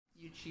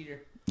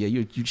Cheater. Yeah,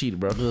 you cheated,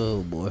 bro.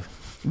 Oh boy,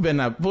 You better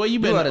not, boy. You you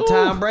better. are the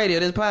Tom Brady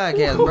of this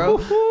podcast, bro.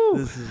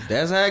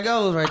 That's how it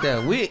goes right there.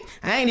 I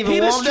ain't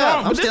even warmed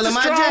up. I'm still in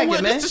my jacket,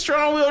 man. This the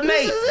strong will,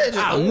 Nate.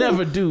 I'll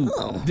never do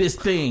this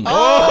thing.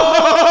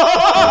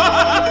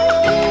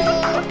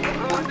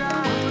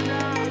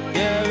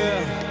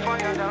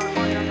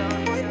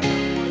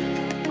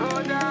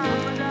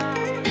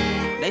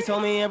 They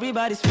told me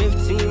everybody's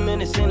 15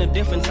 minutes in a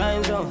different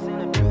time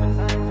zone.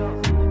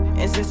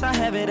 And since I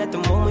have it at the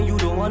moment, you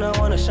don't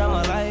wanna shine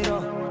my light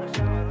on.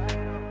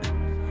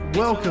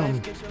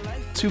 Welcome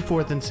to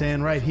 4th and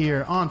 10 right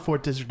here on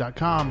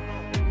FortDistrict.com,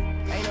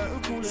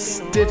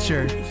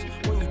 Stitcher,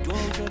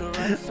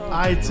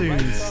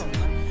 iTunes,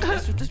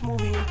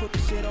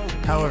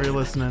 however you're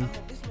listening.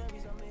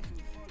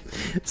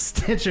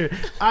 Stitcher,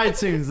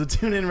 iTunes, the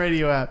TuneIn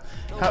Radio app.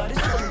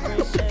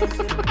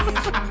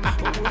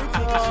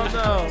 Oh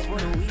no!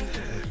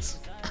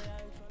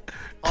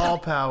 All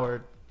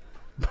powered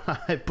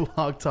by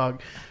Blog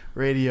Talk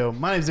Radio.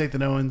 My name is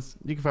Nathan Owens.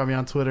 You can find me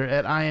on Twitter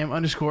at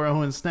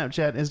 @IM_Owens.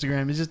 Snapchat,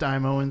 Instagram is just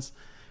IM Owens.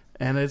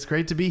 And it's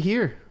great to be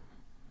here.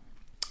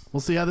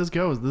 We'll see how this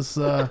goes. This,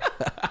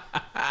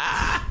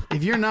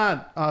 if you're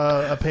not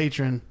a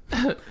patron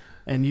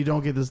and you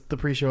don't get the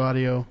pre-show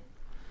audio,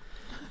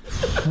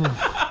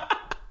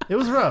 it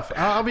was rough.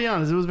 I'll be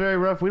honest. It was very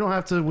rough. We don't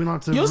have to.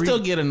 You'll still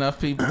get enough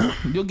people.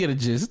 You'll get a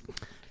gist.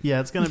 Yeah,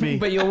 it's gonna be.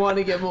 But you'll want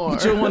to get more.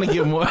 But you'll want to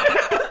get more.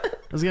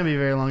 It's gonna be a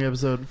very long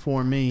episode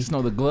for me. Just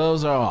know the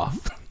gloves are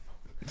off.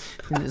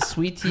 And the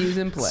sweet teas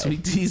in play.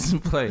 Sweet teas in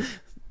play.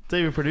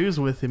 David Perdue's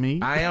with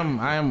me. I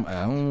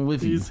am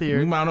with you. He's here.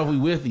 We might know if we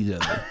with each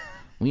other.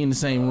 We in the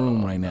same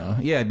room right now.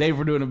 Yeah, Dave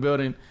Perdue in the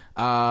building.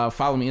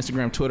 Follow me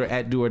Instagram, Twitter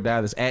 @DoOrDie.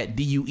 That's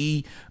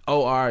 @DUEORDIE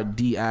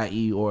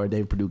or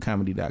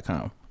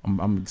DavePerdueComedy.com.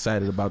 I'm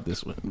excited about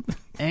this one.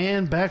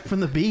 And back from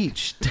the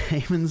beach,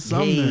 Damon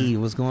Sumner. Hey,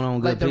 what's going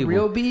on, good Like the people?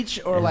 real beach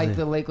or like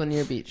the Lake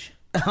Lanier beach?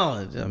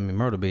 Oh, I mean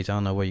Myrtle Beach. I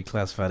don't know where you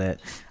classify that.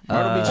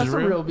 Myrtle Beach That's is a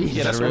real. real beach.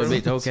 Yeah, that's Myrtle real.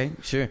 Beach. Okay,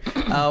 sure.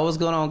 What's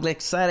going on?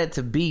 Excited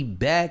to be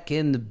back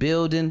in the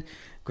building.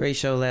 Great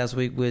show last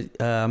week with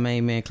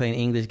main man Clayton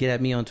English. Get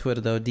at me on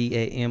Twitter though,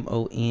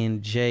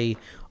 DAMONJR.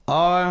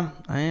 I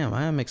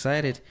am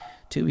excited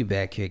to be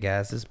back here,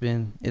 guys.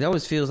 It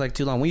always feels like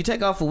too long. When you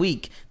take off a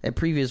week, that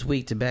previous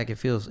week to back, it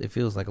feels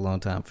like a long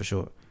time for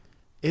sure.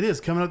 It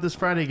is coming up this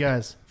Friday,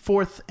 guys.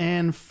 4th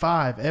and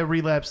 5 at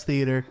Relapse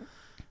Theater,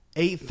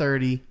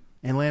 8:30,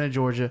 Atlanta,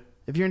 Georgia.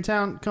 If you're in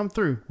town, come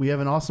through. We have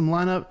an awesome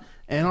lineup,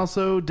 and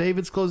also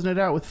David's closing it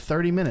out with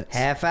 30 minutes.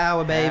 Half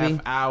hour, baby.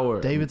 Half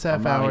hour. David's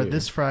half hour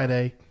this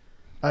Friday.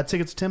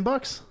 Tickets $10.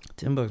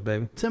 $10,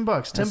 baby. $10.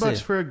 $10 That's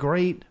it. for a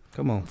great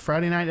Come on.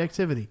 Friday night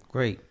activity.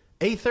 Great.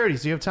 8:30,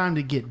 so you have time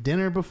to get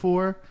dinner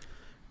before,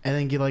 and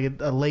then get like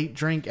a late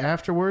drink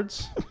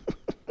afterwards.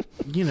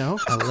 You know,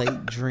 A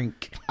late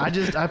drink. I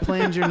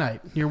planned your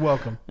night. You're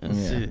welcome. That's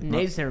it.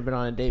 Nate's never been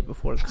on a date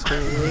before.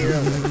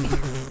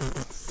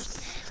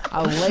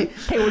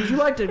 Hey, would you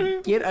like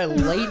to get a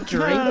late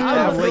drink?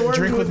 Have a late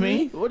drink with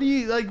me? What do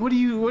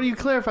you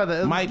clarify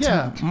that? Might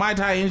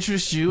I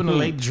interest you in a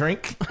late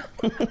drink?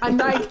 A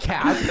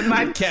nightcap. A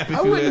nightcap, if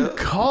I you wouldn't will.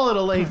 call it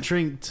a late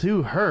drink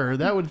to her.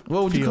 That would.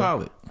 What would you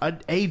call it?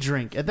 A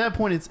drink. At that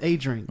point, it's a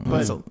drink.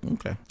 But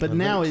Okay. but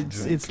now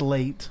it's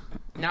late.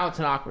 Now it's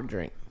an awkward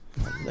drink.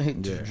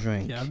 Late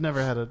drink. Yeah, I've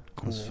never had a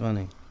cool. That's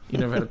funny. You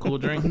never had a cool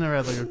drink? I've never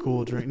had like a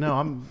cool drink. No,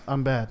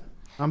 I'm bad.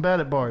 I'm bad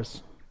at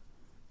bars.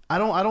 I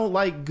don't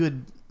like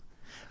good.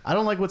 I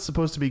don't like what's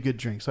supposed to be good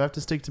drinks. So I have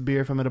to stick to beer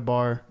if I'm at a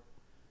bar,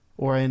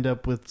 or I end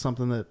up with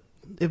something that,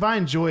 if I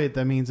enjoy it,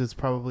 that means it's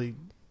probably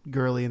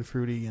girly and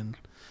fruity, and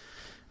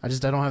I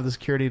don't have the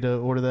security to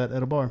order that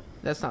at a bar.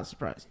 That's not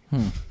surprising.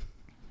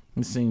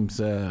 It seems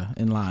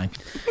in line.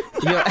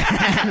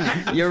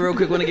 Yo, real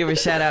quick, want to give a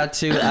shout out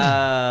to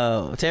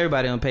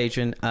everybody on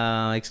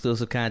Patreon.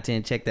 Exclusive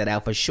content, check that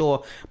out for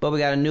sure. But we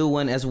got a new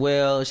one as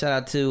well. Shout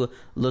out to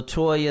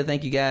Latoya.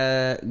 Thank you,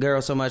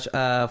 girl, so much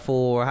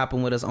for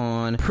hopping with us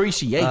on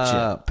Appreciate you.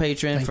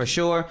 Patreon for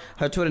sure.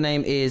 Her Twitter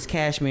name is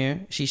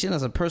Cashmere. She sent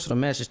us a personal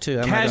message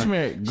too.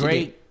 Cashmere,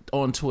 great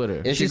on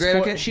Twitter. Is she great?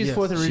 Okay? She's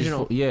fourth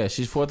original.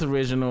 She's fourth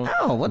original.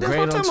 Oh, what that's great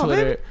what on I'm talking about,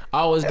 Twitter. baby.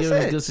 Always That's giving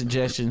us it. good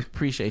suggestions.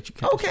 Appreciate you,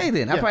 Cashmere. Okay,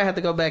 then. I probably have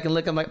to go back and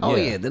look. I'm like, oh,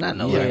 yeah, then I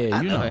know her. Yeah,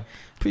 I you know know. her.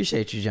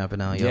 Appreciate you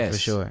jumping on, yo, Yes. for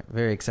sure.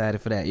 Very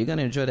excited for that. You're going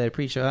to enjoy that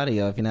pre-show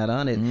audio if you're not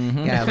on it.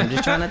 Guys, I'm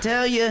just trying to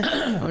tell you.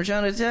 We're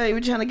trying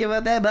to give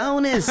out that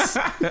bonus.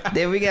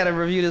 Then we got a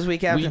review this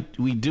week, Captain.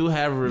 We do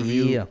have a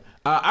review. Yeah.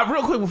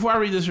 Real quick before I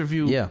read this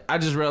review, Yeah. I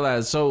just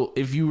realized. So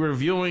if you're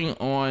reviewing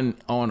on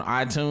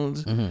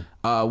iTunes,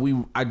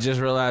 I just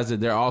realized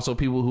that there are also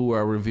people who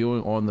are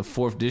reviewing on the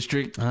 4th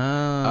District,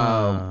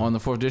 on the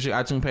 4th District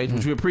iTunes page,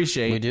 which we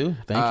appreciate. We do.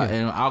 Thank you.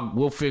 And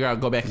we'll figure out,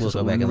 go back We'll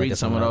go back and and look read at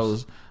some of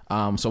those.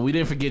 So we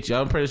didn't forget you.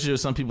 I'm pretty sure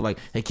some people like,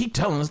 they keep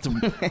telling us to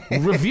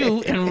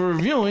review and we're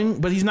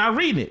reviewing, but he's not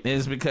reading it. And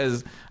it's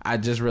because I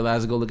just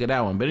realized to go look at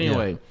that one. But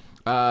anyway.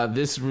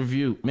 This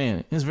review,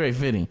 man, it's very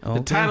fitting. Okay.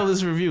 The title of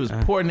this review is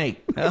Poor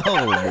Nate. Oh,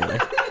 boy.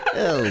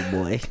 Oh,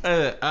 boy.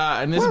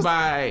 And this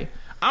by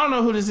I don't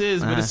know who this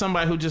is, but it's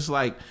somebody who just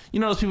like, you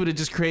know, those people that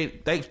just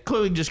they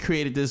clearly just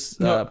created this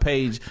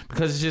page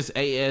because it's just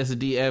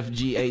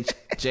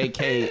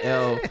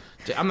ASDFGHJKL.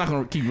 I'm not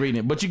going to keep reading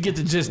it, but you get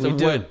the gist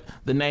of what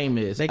the name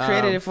is. They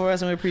created it for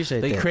us, and we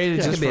appreciate that. They created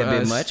it just for us. It could be a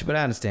bit us. much, but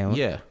I understand.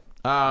 Yeah.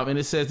 And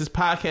it says, this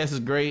podcast is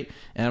great,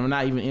 and I'm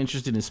not even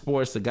interested in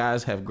sports. The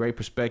guys have great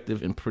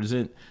perspective and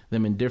present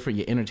them in different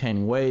yet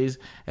entertaining ways.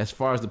 As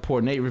far as the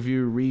poor Nate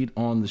review, read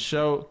on the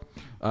show.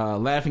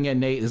 Laughing at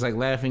Nate is like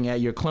laughing at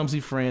your clumsy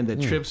friend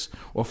that trips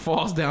or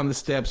falls down the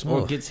steps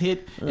or gets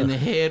hit in the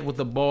head with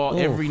the ball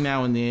every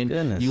now and then.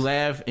 Goodness. You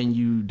laugh and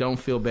you don't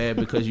feel bad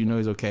because you know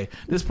he's okay.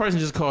 This person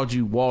just called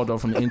you Waldo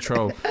from the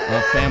intro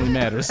of Family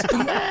Matters.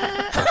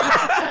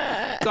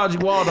 Called you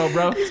Waldo,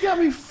 bro. He's got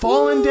me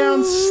falling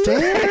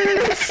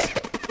downstairs.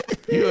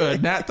 You are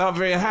not thought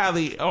very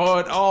highly or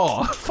at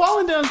all.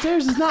 Falling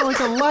downstairs is not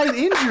like a light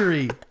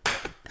injury.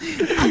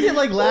 I get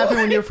like laughing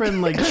when your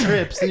friend like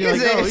trips and you're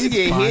like, oh, you he's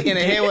get fine. hit in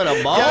the head with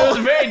a ball. Yo, it was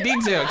very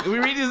detailed. Can we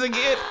read this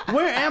again?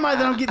 Where am I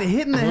that I'm getting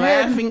hit in the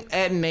head? Laughing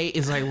at Nate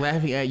is like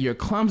laughing at your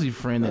clumsy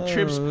friend that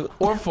trips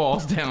or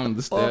falls down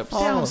the steps.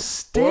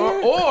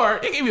 Downstairs? Or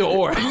it gave you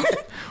an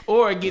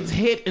or it gets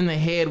hit in the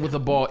head with a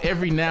ball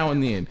every now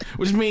and then,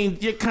 which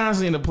means you're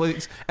constantly in a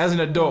place as an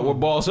adult where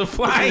balls are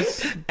flying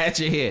at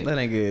your head. That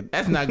ain't good.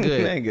 That's not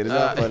good. That ain't good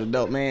at all for an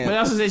adult man. But it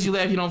also says you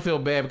laugh, you don't feel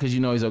bad because you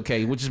know he's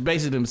okay, which is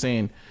basically them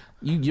saying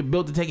you're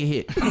built to take a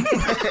hit.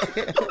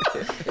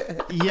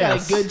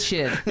 Yes. Got a good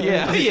chin.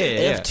 Yeah.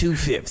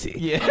 F-250.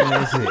 Yeah.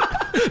 That's it.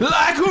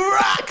 Like a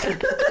rock.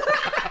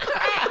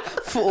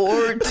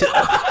 Ford.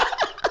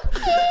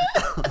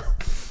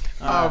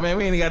 Oh man,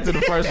 we ain't got to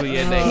the first one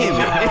yet.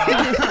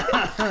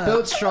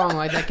 Built strong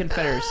like that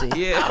Confederacy.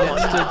 Yeah.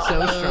 That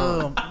stood so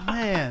strong. Oh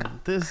man,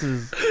 this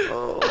is.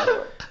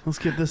 Let's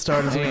get this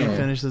started so we can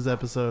finish this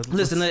episode.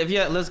 Listen,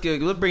 let's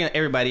bring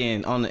everybody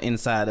in on the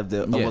inside of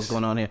Yes. what's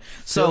going on here.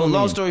 So, Fill 'em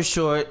long in. story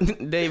short,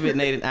 David,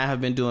 Nate, and I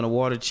have been doing a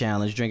water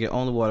challenge, drinking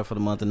only water for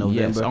the month of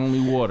November. Yes, only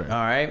water. All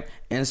right.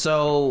 And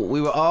so we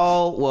were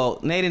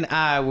Nate and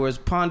I was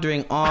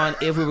pondering on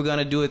if we were going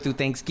to do it through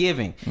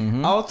Thanksgiving.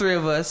 Mm-hmm. All three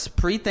of us,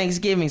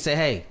 pre-Thanksgiving, said,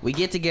 hey, we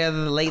get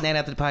together the late night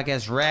after the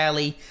podcast,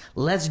 rally.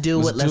 Let's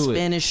do it. Let's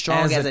finish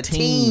strong as a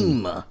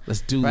team.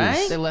 Let's do Right?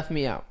 this. They left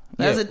me out.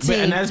 As a But- team.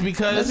 and that's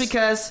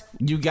because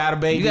you got a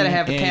baby. You got to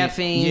have the and-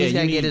 caffeine. Yeah, You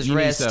got to get his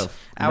rest.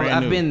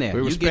 I've been there. We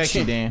You respect get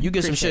you, Dan. You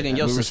get some sugar in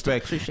your We system.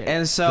 respect you. Appreciate it.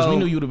 And Because so we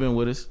knew you'd have been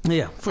with us.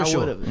 yeah, for I sure.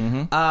 would've.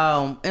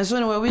 And so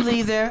anyway, we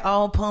leave there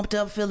all pumped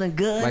up, feeling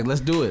good. Like, let's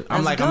do it.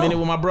 I'm Let's I'm in go. it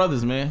with my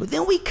brothers, man. But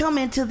then we come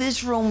into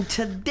this room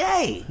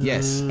today.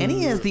 Yes. And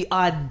he has the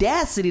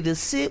audacity to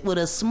sit with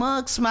a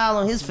smug smile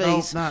on his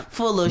face, not-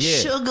 full of Yeah.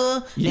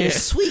 sugar Yeah. and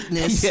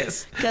sweetness.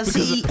 Yes. Because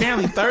Because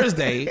apparently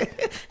Thursday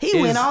he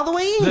is went all the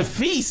way in. The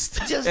feast,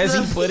 Just as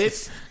the he put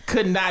feast. it,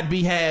 could not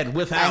be had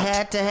without. I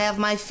had to have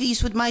my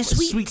feast with my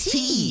sweet, Sweet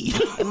tea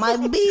tea. and my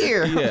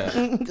beer.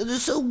 Yeah. Because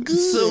it's so good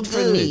So for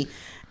good. me.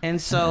 And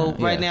so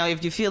right Yeah. now,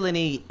 if you feel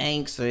any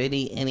angst or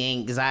any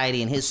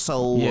anxiety in his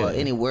soul Yeah. or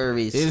any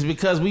worries, It is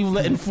because we've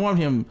informed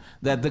him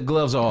that the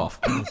gloves are off.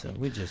 so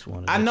we just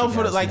want to. I know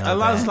for a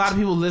lot of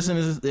people listen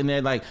to this and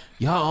they're like,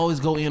 y'all always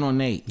go in on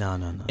Nate. No.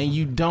 And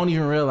you don't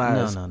even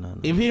realize. No.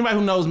 If anybody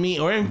who knows me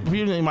or if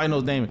anybody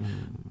knows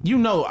Damon, you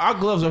know our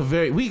gloves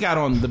are we got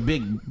on the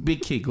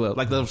big kid glove,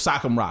 like the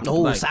sock 'em rock.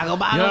 Oh, like, sock 'em You know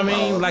bottom. what I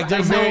mean? Like they're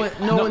Like very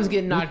no one's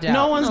getting knocked out.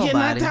 No one's getting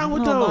Nobody. knocked out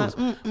with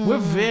Nobody. those. We're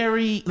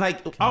very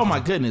like, oh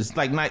my goodness,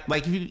 like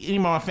if you any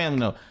of my family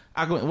know,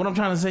 what I'm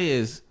trying to say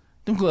is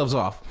them gloves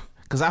off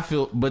because I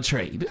feel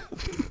betrayed.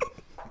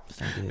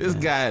 This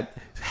guy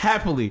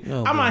happily.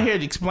 I'm out here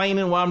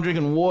explaining why I'm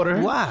drinking water.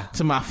 Why?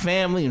 To my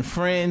family and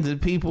friends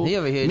and people. He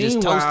over here just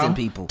Meanwhile, toasting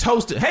people.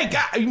 Toasted. Hey,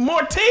 guy,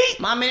 more tea?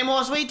 My man,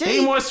 more sweet tea.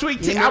 Need more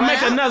sweet tea. You I'll know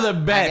make what? another I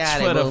batch got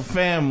for it, the boo.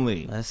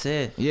 family. That's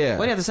it. Yeah.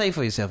 What do you have to say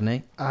for yourself,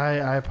 Nate?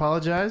 I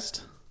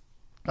apologized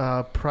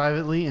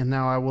privately, and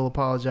now I will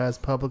apologize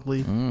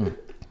publicly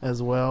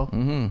as well.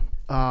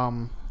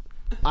 Mm-hmm.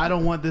 I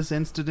don't want this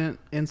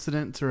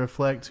incident to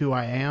reflect who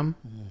I am.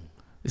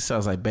 It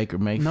sounds like Baker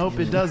Mayfield. Nope,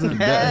 it doesn't. It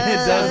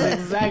does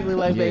exactly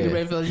like Baker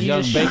Mayfield. You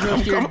Young just Baker.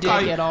 shook your I'm dick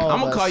gonna at all I'm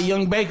of gonna call us.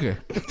 Young Baker.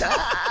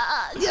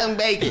 Young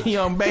bacon.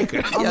 Young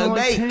Baker. I'm Young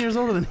only Bake. 10 years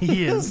older than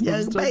he is. Young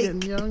I'm still Bake.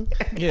 getting young.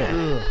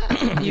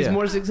 Yeah. He's Yeah.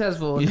 more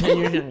successful than 10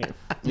 years younger.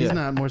 He's Yeah.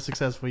 not more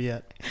successful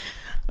yet.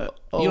 You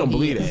don't he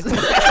believe is.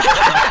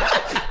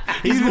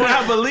 that. You do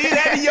not believe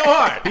that in your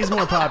heart. He's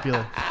more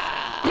popular.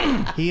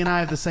 He and I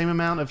have the same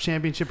amount of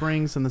championship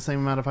rings and the same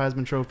amount of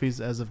Heisman trophies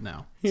as of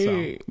now.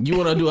 So. You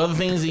want to do other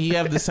things that you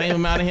have the same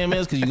amount of him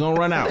as? Because you're going to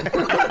run out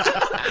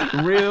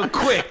real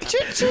quick.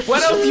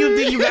 What else do you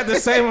think you got the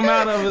same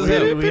amount of as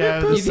him? We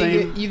have the You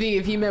same. think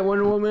if he met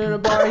Wonder Woman in a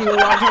bar, he would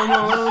walk home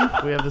alone?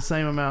 We have the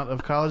same amount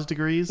of college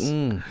degrees.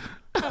 And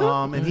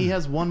he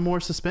has one more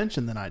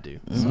suspension than I do.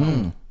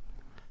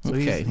 So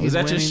Okay. he's Is that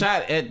your winning.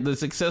 shot at the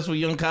successful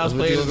young college what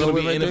player you that's was going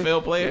to be going an with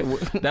NFL player?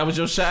 That was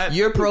your shot?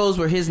 Your pros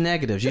were his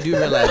negatives. You do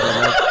realize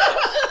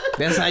that, right?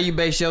 That's how you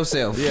base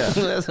yourself. Yeah.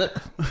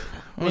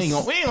 We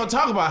ain't gonna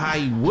talk about how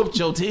he whooped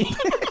your team.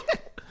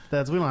 We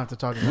don't have to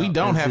talk about it. We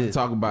don't That's have it. to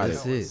talk about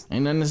That's it. it.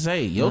 Ain't nothing to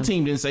say. Your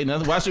team didn't say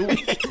nothing. Why should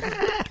we?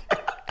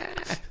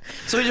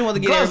 So we just want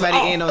to get Gloves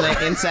everybody off. in on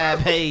that inside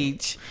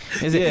page.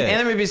 And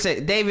let me be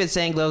say, David's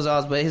saying gloves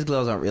off, but his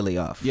gloves aren't really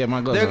off. Yeah,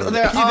 my gloves They're, aren't.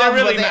 they're off, They're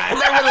really but not.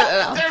 They're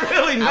really, They're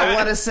really not. I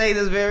want to say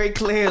this very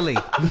clearly.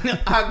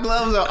 Our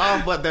gloves are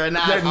off, but they're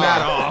not. They're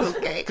not off.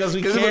 Okay, 'Cause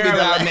we this care will be the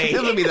about last. Nate.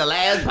 This will be the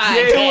last Yeah,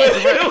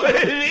 podcast.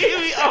 it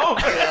would be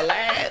over. The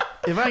last.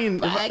 If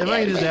I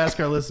can just ask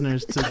our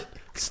listeners to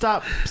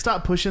stop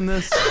pushing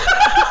this,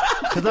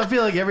 because I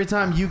feel like every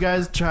time you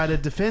guys try to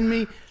defend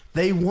me,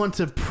 they want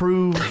to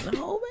prove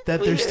that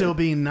they're still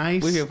being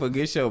nice. We're here for a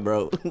good show,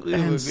 bro. We're here for a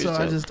And good so show.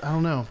 I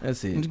don't know.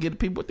 That's it. Just get the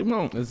people what they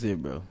want. That's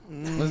it, bro.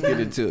 Let's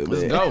get into it.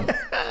 Let's man.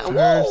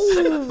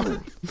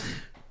 go.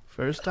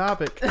 First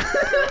topic.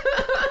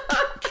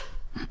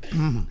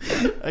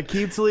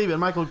 Akeem Talib and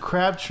Michael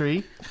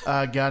Crabtree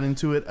got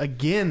into it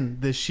again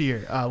this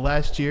year.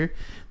 Last year,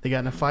 they got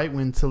in a fight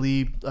when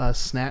Talib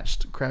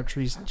snatched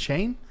Crabtree's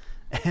chain,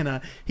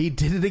 and he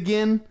did it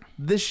again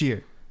this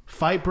year.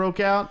 Fight broke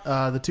out.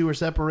 The two were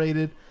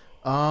separated.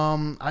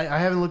 I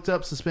haven't looked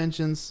up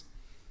suspensions,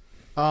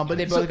 but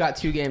They both got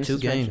 2 games. Two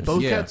suspension. games.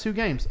 both Yeah. got 2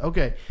 games.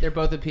 Okay. They're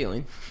both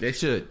appealing. They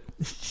should.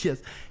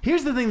 Yes.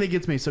 Here's the thing that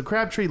gets me. So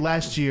Crabtree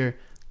last year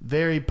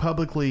very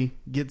publicly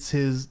gets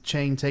his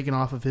chain taken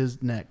off of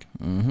his neck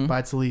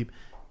by Talib.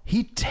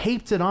 He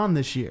taped it on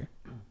this year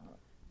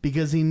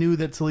because he knew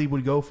that Talib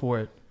would go for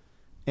it,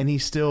 and he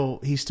still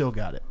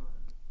got it.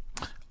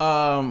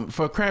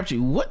 For Crabtree,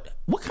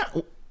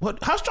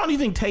 how strong do you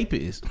think tape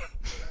is?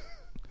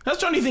 How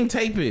strong do you think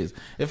tape is?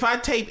 If I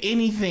tape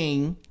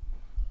anything,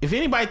 if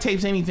anybody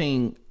tapes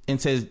anything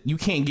and says you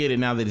can't get it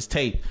now that it's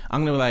taped,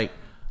 I'm gonna be like,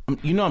 I'm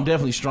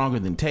definitely stronger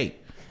than tape.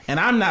 And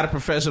I'm not a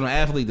professional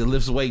athlete that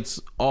lifts weights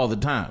all the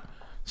time.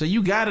 So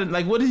you gotta,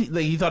 like, what is he,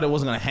 like, he thought it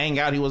wasn't gonna hang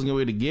out, he wasn't gonna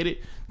be able to get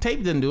it. Tape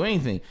didn't do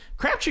anything.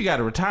 Crabtree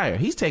gotta retire.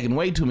 He's taking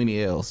way too many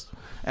L's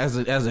as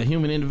a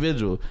human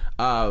individual.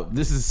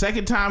 This is the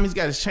second time he's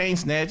got his chain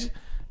snatched,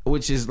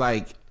 which is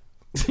like,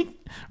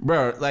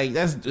 bro, like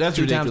that's 2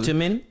 ridiculous. times too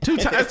many?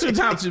 That's 2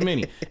 times too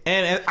many.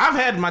 And I've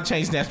had my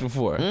chain snatched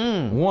before.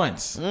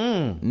 Once.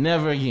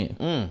 Never again.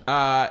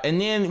 And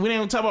then we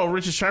didn't talk about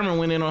Richard Sherman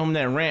went in on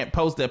him that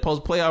post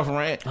playoff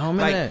rant. Oh, man,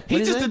 like, that. he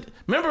What'd he just say?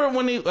 remember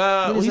when he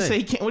What'd he say? say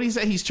he can't, what did he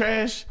say? He's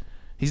trash.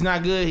 He's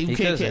not good. He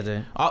could've can't.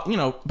 said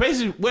that.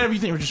 Basically whatever you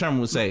think Richard Sherman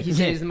would say. He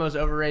said he's the most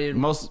overrated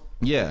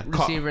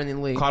receiver in the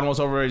league. Caught the most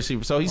overrated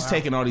receiver. So he's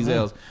taking all these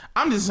L's.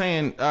 I'm just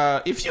saying,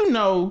 if you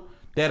know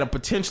that a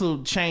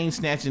potential chain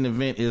snatching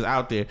event is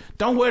out there,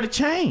 don't wear the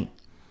chain.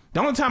 The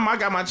only time I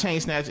got my chain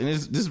snatched, and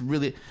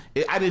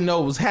I didn't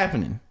know it was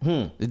happening.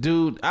 The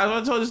dude, I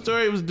told the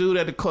story, it was a dude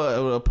at the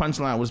club,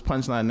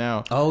 Punchline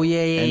now. Oh,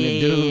 yeah. And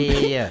the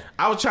dude, Yeah.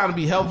 I was trying to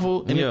be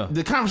helpful, and Yeah.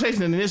 the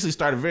conversation initially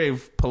started very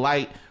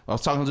polite. I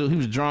was talking to him, he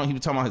was drunk, he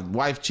was talking about his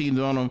wife cheating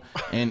on him,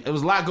 and it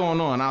was a lot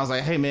going on. I was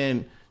like, hey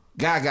man,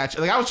 God got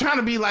you. Like I was trying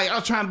to be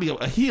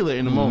a healer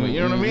in the moment, you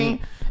know what I mean?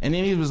 And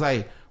then he was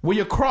like, "Wear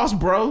your cross,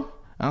 bro."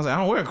 I was like, "I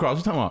don't wear a cross. What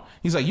you talking about?"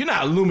 He's like, "You're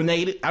not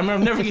illuminated." I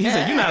remember never forget. He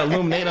said, "You're not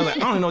illuminated." I was like, "I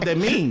don't even know what that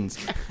means."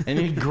 And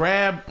then he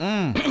grabbed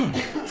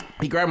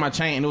my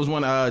chain, and it was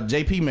one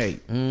JP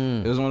made.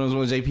 It was one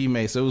JP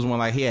made. So it was one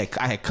like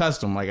I had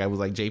custom, like I was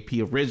like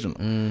JP original,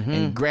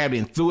 and grabbed it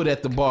and threw it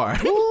at the bar.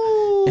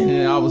 And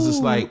then I was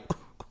just like,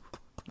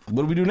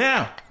 "What do we do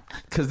now?"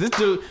 Because this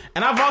dude,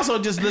 and I've also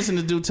just listened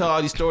to dude tell all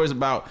these stories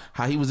about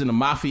how he was in the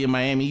mafia in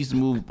Miami. He used to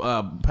move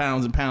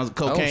pounds and pounds of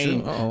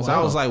cocaine. Oh, so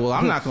I was like, well,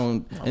 I'm not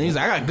going to. And he's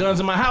like, I got guns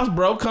in my house,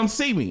 bro. Come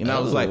see me. And I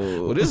was like,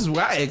 well, this is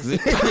where I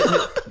exit.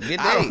 Good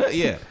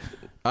day.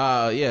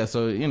 Yeah.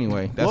 So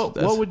anyway, that's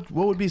What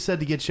would be said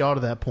to get you out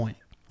of that point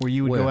where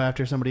you would Where? go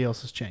after somebody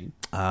else's chain?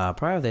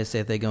 Probably they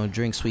said they're going to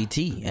drink sweet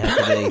tea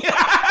after they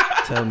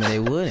told me they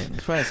wouldn't.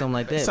 It's probably something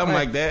like that. Something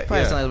like that,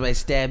 Probably yeah. something like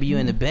stab you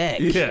in the back.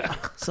 Yeah.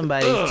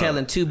 Somebody's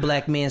telling 2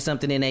 black men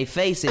something in their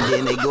face and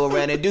then they go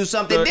around and do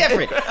something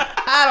different.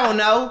 I don't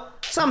know.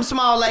 Something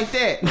small like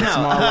that. No.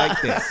 small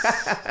like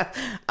that.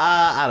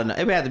 I don't know.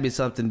 It would have to be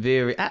something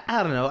very.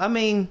 I don't know. I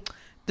mean,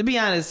 to be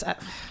honest,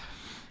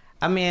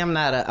 I'm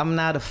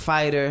not a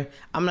fighter.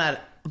 I'm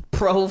not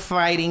pro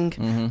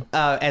fighting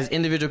as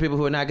individual people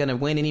who are not going to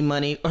win any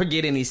money or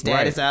get any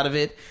status Right. out of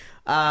it.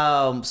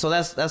 So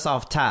that's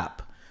off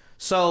top.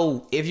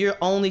 So if you're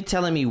only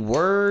telling me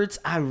words,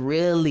 I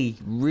really,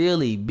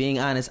 being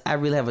honest, I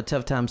really have a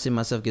tough time seeing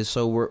myself get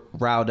so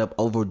riled up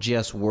over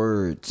just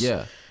words.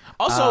 Yeah.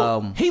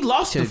 Also, he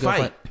lost the to go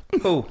fight.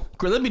 Who?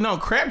 Let me know,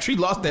 Crabtree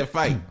lost that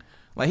fight.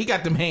 Like he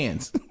got them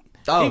hands.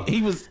 Oh,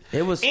 he was.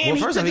 it was- And well,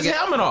 he first took off, he his got-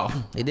 helmet off.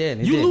 He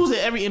did. You lose at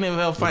every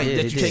NFL fight did,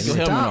 that he you did. take your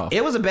helmet off.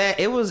 It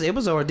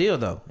was an ordeal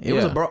though. It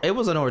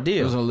was an ordeal.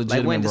 It was a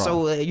legitimate brawl.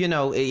 So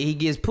he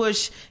gets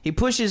pushed. He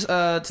pushes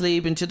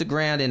Talib into the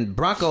ground, and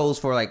Broncos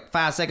for like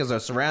 5 seconds are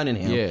surrounding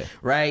him. Yeah.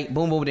 Right.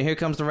 Boom, boom. Then here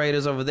comes the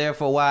Raiders over there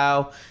for a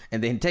while,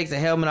 and then he takes the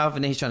helmet off,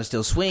 and then he's trying to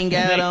still swing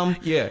at him.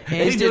 Yeah. And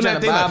he's still trying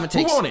to bob and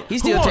Who take. want it?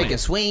 He's Who still want taking it?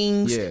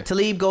 swings. Yeah.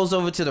 Talib goes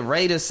over to the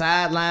Raiders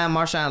sideline.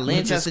 Marshawn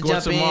Lynch has Just to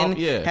escorts jump him in. off.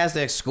 Yeah. Has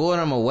to escort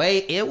him away.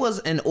 It was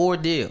an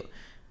ordeal.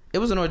 It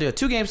was an ordeal.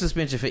 2-game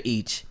suspension for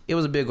each. It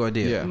was a big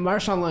ordeal. Yeah.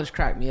 Marshawn Lynch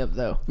cracked me up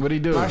though. What'd he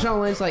do?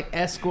 Marshawn Lynch like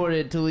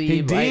escorted to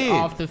leave did. like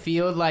off the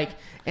field, like,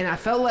 and I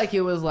felt like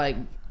it was like,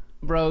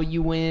 bro,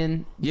 you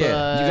win. Yeah,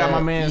 but you got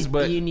my mans,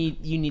 but you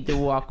need to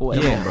walk away.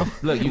 yeah, bro.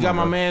 look, you got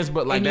my mans,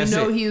 but like And that's you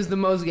know it. he was the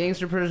most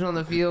gangster person on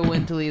the field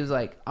when till he was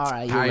like, all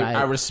right, you're right.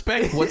 I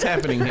respect what's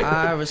happening here.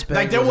 I respect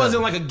Like there what's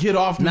wasn't like a get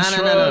off me No.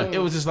 shrug. It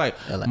was just like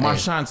Like,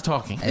 Marshawn's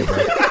talking. Hey, bro.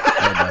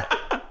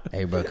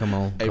 Hey, bro, come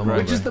on. Hey, come bro.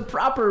 on, Which is the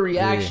proper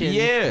reaction.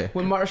 Yeah.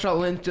 When Marshawn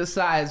Lynch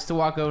decides to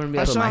walk over and be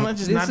like, Marshawn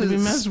Lynch is not to be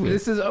messed with.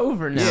 This is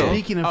over now. Yeah.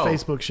 Speaking of Oh.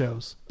 Facebook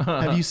shows,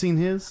 have you seen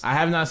his? I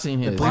have not seen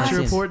his. Bleacher I ain't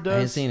seen- Report does? I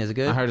ain't seen it. Is it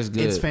good? I heard it's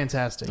good. It's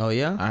fantastic. Oh,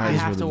 yeah? I heard I it's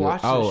have really to good.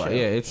 watch this Oh show. yeah,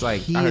 it's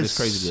like He I heard is it's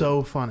crazy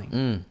so funny.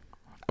 good.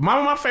 One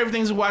of my favorite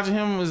things of watching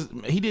him was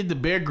he did the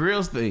Bear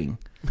Grylls thing.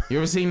 You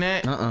ever seen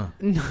that? No.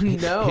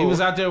 He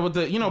was out there with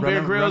the,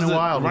 Bear Grylls,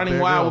 Running running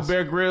Wild wild with with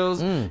Bear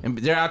Grylls, and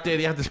they're out there.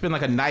 They have to spend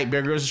like a night.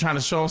 Bear Grylls is trying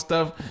to show him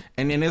stuff,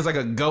 and then there's like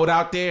a goat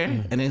out there,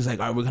 and then he's like,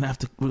 "All right, we're gonna have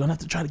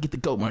to try to get the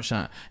goat,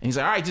 Marshawn." And he's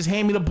like, "All right, just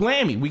hand me the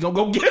blammy. We gonna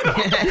go get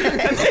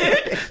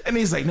him." and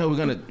he's like, "No, we're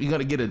gonna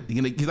get a."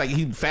 He's like,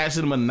 he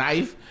fashioned him a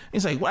knife.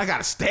 He's like, "What? I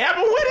gotta stab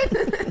him with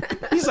it?"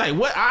 He's like,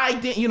 "What? I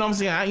didn't. You know what I'm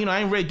saying? I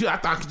ain't ready to do it. I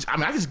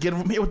can just get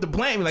him from here with the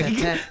blammy. Like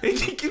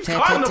he keeps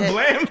calling the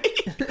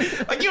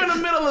blammy. Like you're in the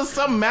middle of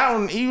some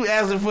mountain." You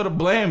asking for the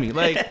blammy.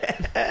 Like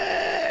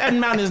that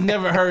mountain has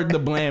never heard the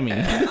blammy.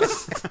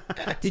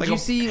 Did you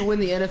see when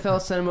the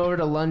NFL sent him over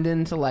to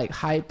London to like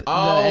hype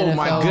Oh, the NFL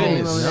my game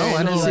goodness. over No, there? I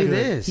And didn't he, see like,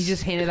 this. He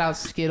just handed out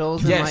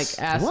Skittles Yes. and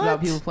like asked What?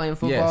 about people playing Yes,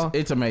 football.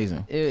 it's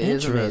amazing. It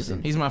is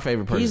amazing. He's my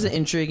favorite person. He's an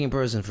intriguing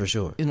person for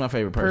sure. He's my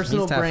favorite person.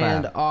 Personal He's top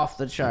brand 5. off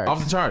the charts.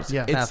 Off the charts.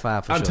 Yeah. It's Top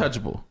 5 for sure.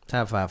 untouchable.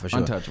 Top 5 for sure.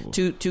 Untouchable.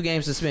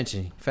 2-game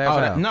suspension. Fair Oh,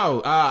 foul.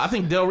 no, I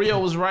think Del Rio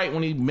was right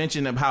when he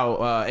mentioned how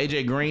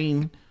AJ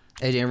Green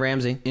AJ and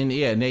Ramsey.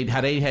 and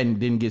how they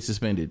didn't get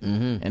suspended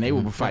and they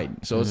were fighting.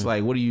 So it's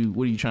like, what are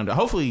you trying to do?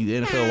 Hopefully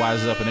the NFL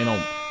wises up and they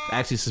don't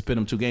actually suspend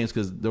them 2 games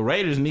because the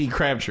Raiders need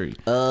Crabtree.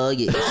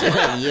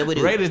 Yes. Yeah, we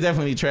do. Raiders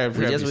definitely need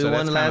Crabtree. We so won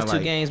that's the last kinda 2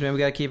 like- games, man. We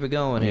got to keep it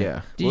going here.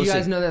 Yeah. Do We'll you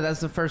guys see. know that that's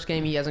the first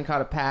game he hasn't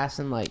caught a pass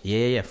in like?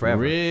 Yeah,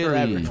 forever.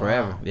 Really?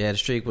 Forever. Yeah, the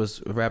streak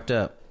was wrapped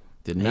up.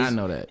 Did not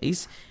know that.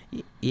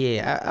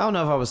 I don't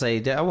know if I would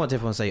say I won't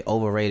definitely say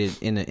overrated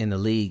in the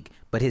league,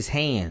 but his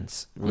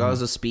hands,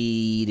 regardless of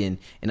speed and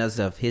other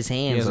stuff, his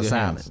hands has are good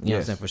solid. hands. You know what I'm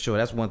Yes. saying? For sure.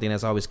 That's one thing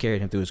that's always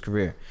carried him through his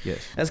career. Yes.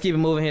 Let's keep it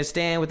moving here.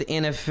 Staying with the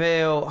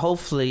NFL,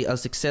 hopefully a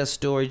success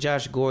story.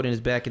 Josh Gordon is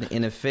back in the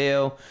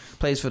NFL,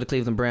 plays for the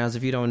Cleveland Browns.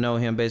 If you don't know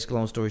him, basically,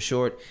 long story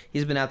short,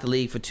 he's been out the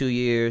league for 2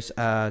 years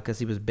because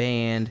he was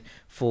banned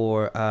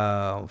for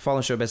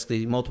falling short,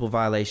 basically multiple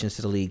violations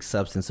to the league's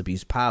substance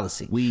abuse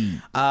policy.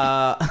 Weed.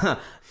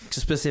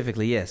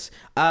 Specifically, yes.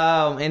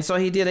 And so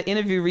he did an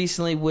interview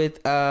recently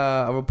with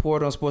a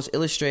reporter on Sports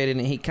Illustrated,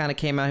 and he kind of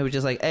came out. He was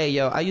just like, "Hey,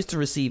 yo, I used to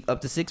receive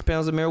up to 6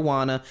 pounds of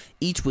marijuana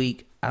each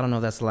week. I don't know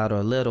if that's a lot or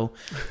a little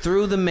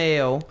through the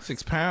mail.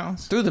 6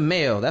 pounds? Through the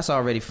mail. That's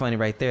already funny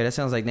right there. That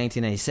sounds like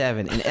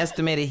 1997. And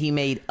estimated he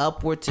made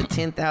upward to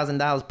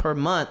 $10,000 per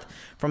month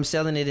from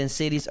selling it in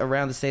cities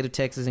around the state of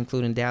Texas,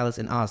 including Dallas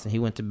and Austin. He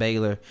went to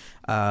Baylor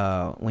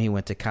when he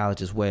went to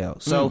college as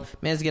well. So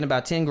man's getting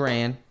about 10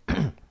 grand.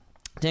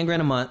 10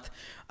 grand a month.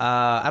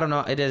 I don't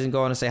know. It doesn't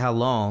go on to say how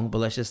long, but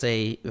let's just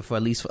say for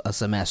at least a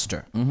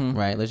semester,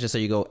 right? Let's just say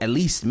you go at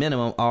least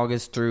minimum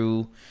August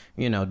through,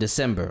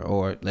 December,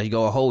 or let you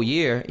go a whole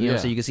year,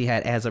 so you can see how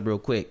it adds up real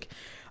quick.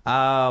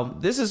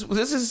 This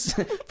is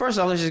first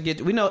off, let's just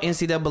get, we know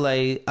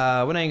NCAA,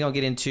 we're not even gonna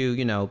get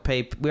into,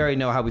 pay. We already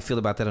know how we feel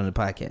about that on the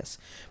podcast.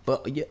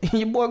 But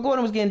your boy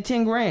Gordon was getting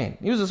 10 grand.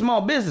 He was a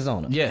small business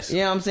owner. Yes. You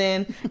know what I'm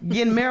saying?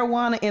 Getting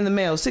marijuana in the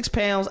mail, 6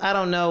 pounds. I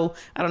don't know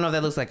if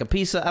that looks like a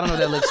pizza. I don't know what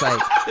that looks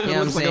like. You know what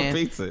I'm looks like a saying?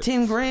 pizza.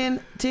 10 grand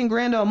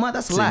a month.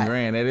 That's a 10 lot.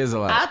 grand, that is a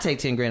lot. I'll take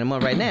 10 grand a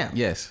month right now.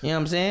 Yes. You know what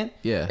I'm saying?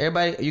 Yeah.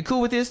 Everybody, you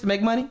cool with this to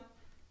make money?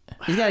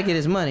 He's got to get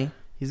his money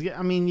He's got.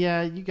 I mean,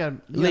 yeah, you got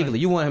legally.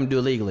 You want him to do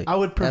it legally. I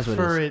would That's what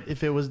prefer is. it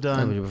if it was That's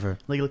what you done prefer.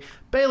 legally.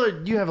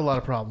 Baylor, you have a lot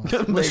of problems.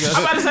 I'm about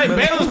to say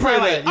Baylor's probably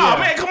like, Yeah. oh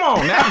man, come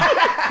on now.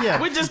 Yeah.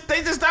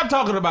 They just stopped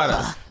talking about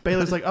us.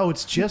 Baylor's like, oh,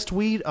 it's just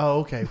weed.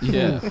 Oh, okay.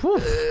 Yeah.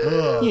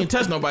 Ugh. You didn't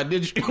touch nobody,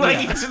 did you?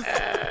 Like, it's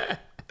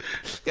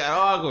just got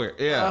awkward.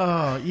 Yeah.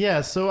 Oh,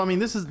 yeah. So I mean,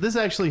 this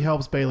actually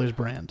helps Baylor's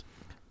brand.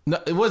 No,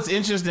 what's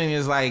interesting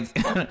is like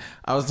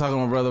I was talking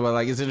to my brother about,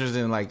 like, it's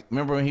interesting, like,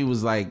 remember when he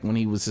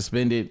was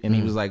suspended and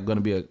he was like going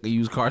to be a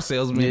used car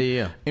salesman?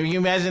 Yeah. And you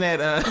can imagine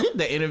that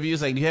the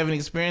interviews, like, do you have any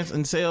experience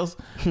in sales?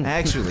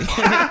 Actually,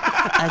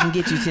 I can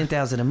get you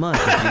 $10,000 a month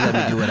if you let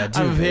me do what I do.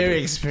 I'm very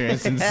baby.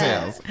 experienced in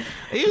sales.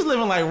 He was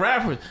living like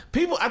rappers.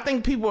 I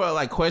think people are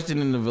like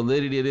questioning the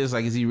validity of this.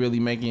 Like, is he really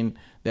making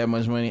that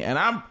much money? And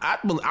I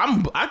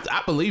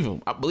believe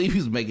him. I believe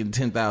he's making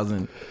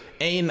 10,000.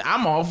 And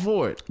I'm all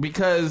for it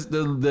because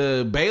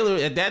the Baylor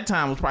at that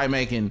time was probably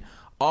making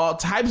all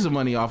types of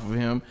money off of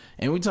him,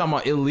 and we talking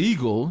about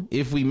illegal.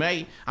 If we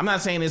may, I'm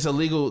not saying it's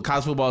illegal.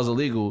 College football is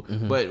illegal,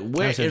 but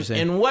where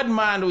in what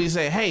mind do we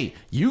say, hey,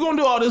 you gonna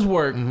do all this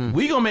work,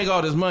 we gonna make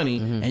all this money,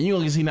 and you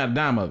gonna see not a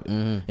dime of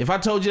it? If I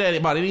told you that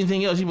about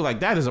anything else, you'd be like,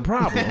 that is a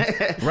problem,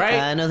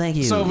 right? No, thank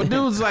you. So if a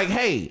dude's like,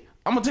 hey,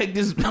 I'm gonna take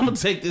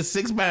this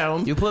 6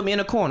 pounds. You put me in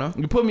a corner.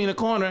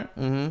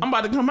 I'm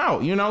about to come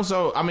out.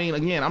 So I mean,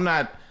 again,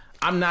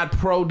 I'm not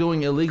pro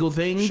doing illegal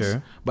things,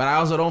 sure, but I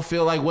also don't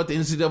feel like what the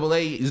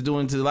NCAA is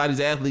doing to a lot of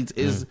these athletes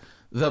is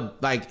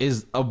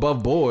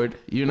above board.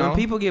 When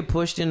people get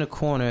pushed in the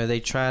corner, they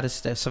try to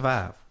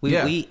survive.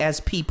 We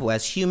as people,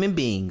 as human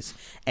beings,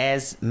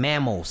 as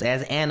mammals,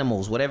 as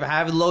animals,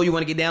 however low you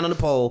want to get down on the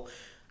pole,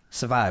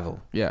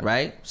 survival. Yeah,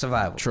 right.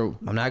 Survival. True.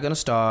 I'm not gonna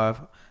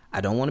starve. I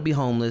don't want to be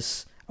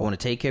homeless. I want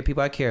to take care of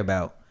people I care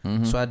about.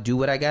 So I do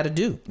what I got to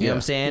do. You know what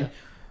I'm saying? Yeah.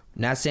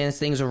 Not saying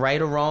things are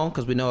right or wrong,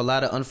 because we know a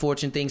lot of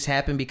unfortunate things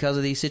happen because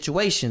of these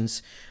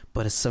situations,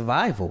 but it's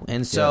survival.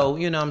 And so,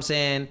 you know what I'm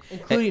saying?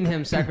 Including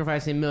him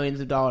sacrificing millions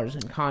of dollars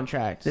in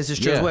contracts. This is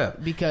true as well.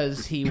 Because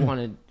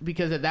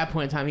at that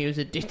point in time, he was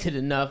addicted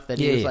enough that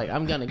he was like,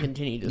 I'm going to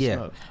continue to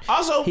smoke.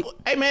 Also,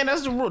 hey man,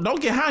 that's the rule.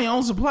 Don't get high on your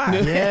own supply.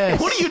 Yes.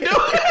 What are you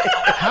doing?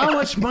 How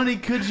much money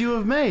could you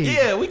have made?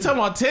 Yeah, we talking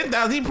about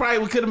 10,000. He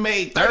probably could have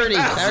made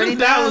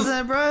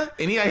 30,000, bro.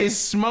 And he out here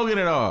smoking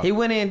it all. He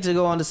went in to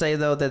go on to say,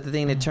 though, that the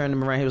thing that turned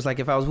him around, he was like,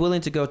 if I was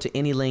willing to go to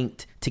any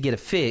length to get a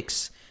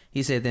fix,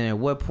 he said, then at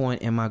what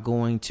point am I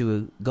going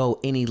to go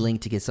any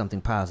length to get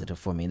something positive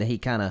for me? That he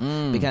kind of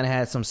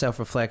had some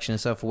self-reflection and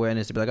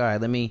self-awareness to be like, all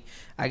right,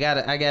 I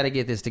gotta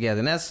get this together.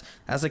 And that's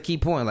a key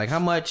point. Like, how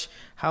much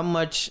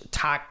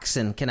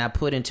toxin can I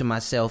put into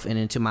myself and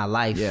into my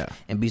life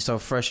and be so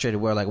frustrated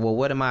where like, well,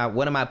 what am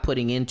I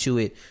putting into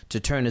it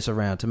to turn this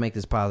around, to make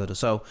this positive?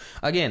 So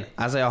again,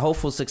 I say a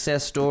hopeful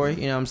success story,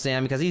 you know what I'm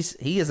saying? Because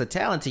he is a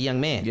talented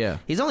young man. Yeah.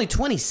 He's only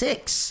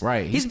 26.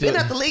 Right. He's been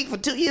at the league for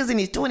 2 years and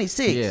he's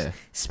 26. Yeah.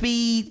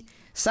 Speed,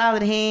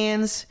 solid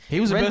hands. He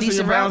was the best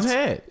thing Browns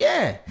had.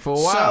 Yeah. For a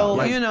while.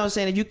 So, you know what I'm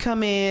saying? If you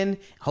come in,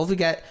 hopefully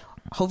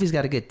he's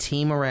got a good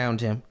team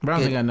around him.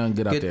 Browns ain't got nothing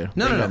good out there.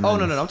 No. I'm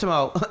talking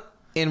about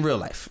in real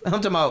life.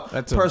 I'm talking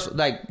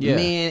about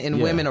men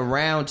and women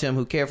around him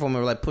who care for him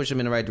or like push him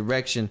in the right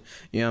direction.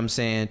 You know what I'm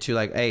saying? To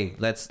like, hey,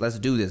 let's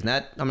do this.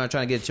 I'm not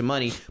trying to get your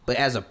money, but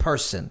as a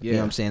person. You know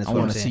what I'm saying? I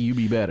want to see you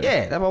be better.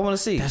 Yeah, that's what I want to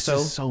see. That's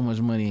just so much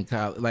money in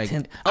college. Like,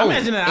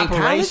 imagine that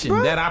operation.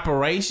 College, that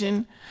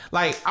operation.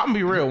 Like, I'm gonna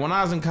be real. When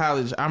I was in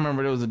college, I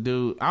remember there was a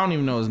dude. I don't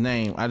even know his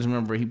name. I just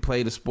remember he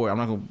played a sport. I'm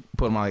not gonna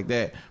put him out like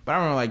that. But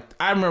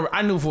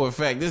I knew for a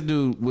fact this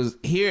dude was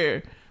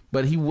here,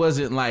 but he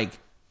wasn't like.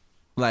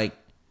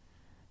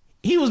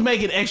 He was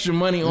making extra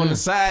money on the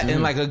side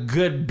and like a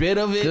good bit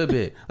of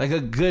it. Like a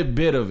good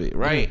bit of it,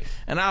 right?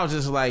 And I was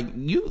just like,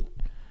 you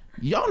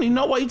don't even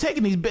know why you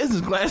taking these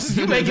business classes.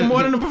 You making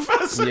more than a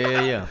professor.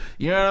 Yeah.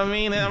 You know what I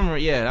mean? And I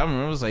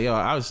remember it was like, yo,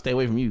 I would stay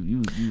away from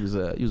you. You was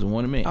a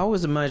one of me. I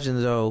always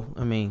imagine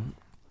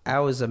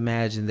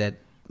that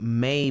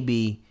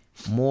maybe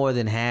more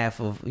than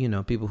half of,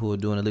 people who are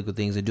doing illegal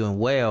things are doing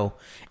well.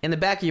 In the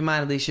back of your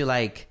mind, at least you're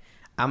like,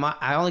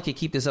 I only can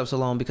keep this up so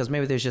long because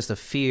maybe there's just a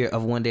fear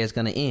of one day it's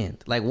going to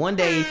end. Like one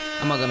day,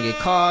 am I going to get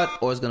caught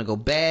or it's going to go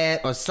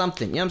bad or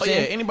something? You know what I'm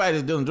saying? Yeah, anybody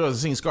that's doing drugs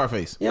has seen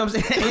Scarface. You know what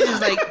I'm saying? It's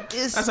just like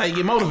that's how you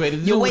get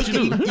motivated to do what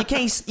you do.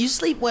 You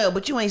sleep well,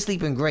 but you ain't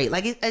sleeping great.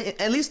 Like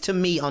at least to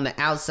me on the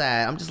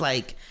outside, I'm just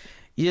like,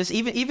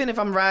 even if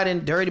I'm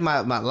riding dirty,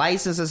 my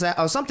license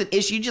or something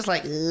issue, just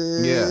like,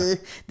 this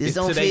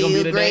don't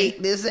feel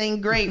great. This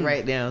ain't great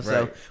right now.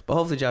 So, but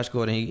hopefully Josh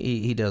Gordon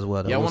he does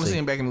well. Yeah, I want to see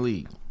him back in the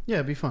league. Yeah,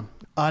 it'd be fun.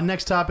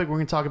 Next topic, we're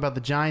going to talk about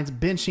the Giants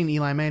benching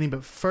Eli Manning,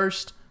 but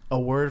first, a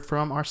word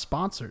from our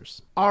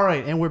sponsors. All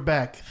right, and we're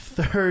back.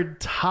 Third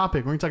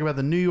topic, we're going to talk about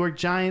the New York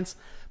Giants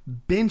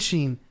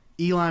benching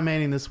Eli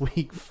Manning this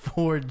week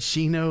for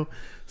Geno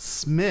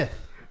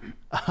Smith.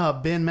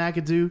 Ben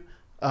McAdoo,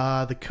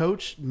 the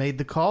coach, made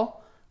the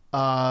call,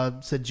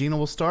 said Geno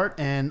will start,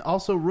 and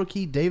also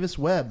rookie Davis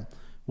Webb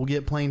will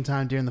get playing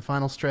time during the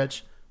final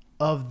stretch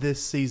of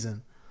this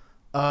season.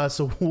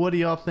 So what do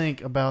y'all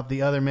think about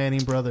the other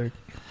Manning brother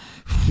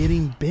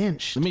getting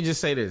benched? Let me just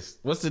say this.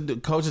 What's the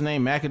coach's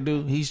name?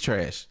 McAdoo? He's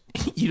trash.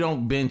 You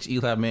don't bench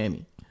Eli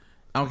Manning.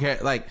 I don't care.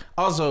 Like,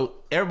 also,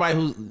 everybody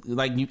who's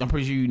like, I'm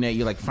pretty sure Nate,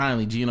 you're like,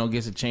 finally, Geno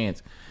gets a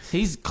chance.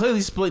 He's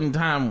clearly splitting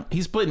time.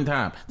 He's splitting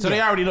time. So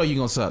they already know you're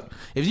going to suck.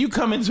 If you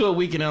come into a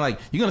week and they're like,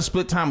 you're going to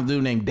split time with a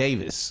dude named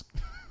Davis.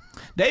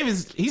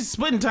 He's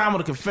splitting time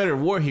with a Confederate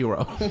war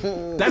hero.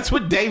 That's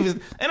what Davis,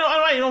 and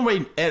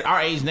nobody at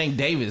our age named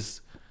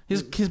Davis.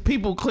 His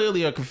people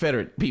clearly are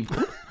Confederate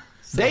people.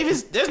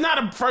 Davis, there's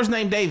not a first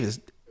name Davis.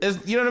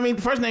 You know what I mean?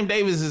 First name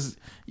Davis is,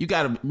 you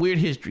got a weird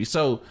history.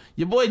 So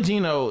your boy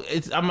Geno,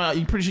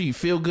 I'm pretty sure you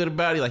feel good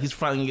about it. Like he's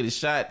finally gonna get his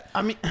shot.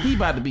 I mean, he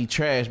about to be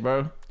trash,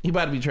 bro. He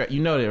about to be trash.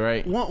 You know that,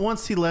 right?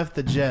 Once he left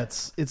the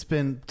Jets, it's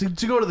been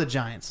to go to the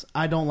Giants.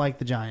 I don't like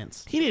the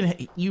Giants. He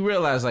didn't. You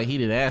realize like he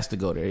didn't ask to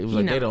go there. It was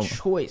like they don't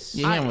choice.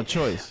 Yeah, he had a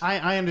choice.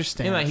 I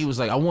understand. And like he was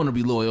like, I want to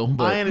be loyal.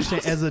 But I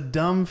understand. As a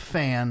dumb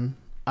fan,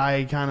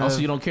 I kind of. Oh, so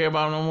you don't care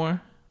about him no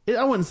more?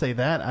 I wouldn't say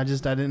that. I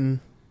didn't.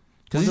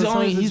 Because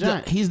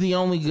he's the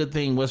only good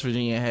thing West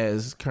Virginia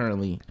has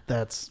currently.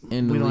 That's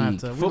in the league,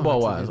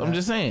 football wise. I'm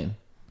just saying.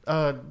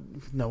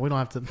 No, we don't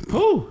have to.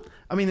 Who?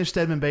 I mean, there's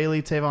Stedman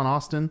Bailey, Tavon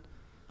Austin.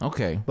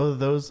 Okay, both of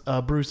those.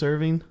 Bruce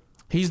Irving.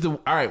 He's the all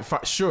right.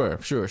 Sure.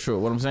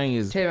 What I'm saying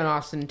is Tavon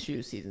Austin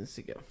 2 seasons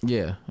ago.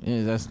 Yeah,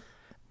 that's.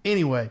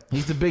 Anyway,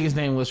 he's the biggest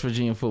name in West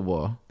Virginia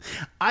football.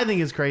 I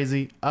think it's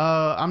crazy.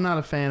 I'm not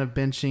a fan of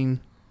benching.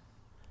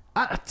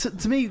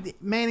 To me,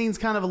 Manning's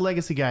kind of a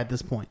legacy guy at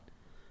this point.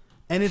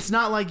 And it's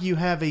not like you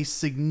have a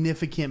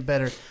significant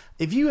better.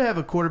 If you have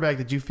a quarterback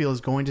that you feel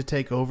is going to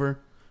take over,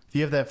 if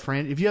you have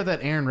that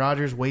Aaron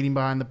Rodgers waiting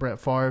behind the Brett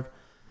Favre,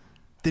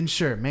 then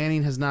sure,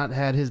 Manning has not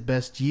had his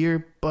best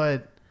year,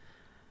 but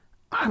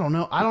I don't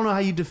know. I don't know how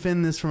you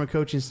defend this from a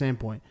coaching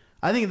standpoint.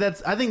 I think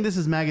this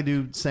is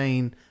Magadou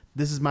saying,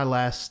 this is my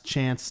last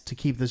chance to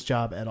keep this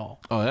job at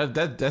all. Oh,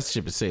 that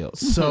ship is sailed.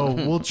 So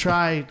we'll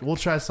try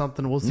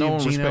something. We'll see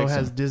if Gino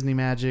has Disney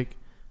magic.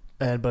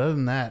 But other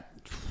than that,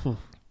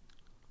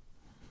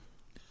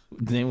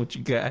 then what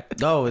you got?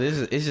 Oh,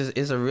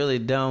 it's a really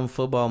dumb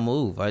football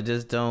move. I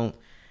just don't.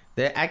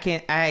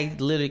 I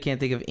literally can't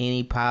think of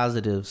any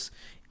positives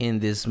in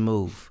this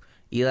move.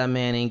 Eli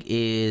Manning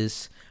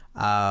is,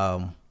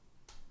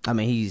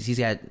 he's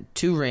got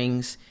 2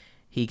 rings.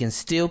 He can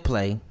still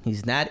play.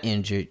 He's not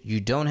injured.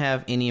 You don't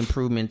have any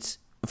improvements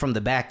from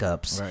the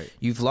backups. Right.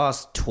 You've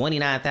lost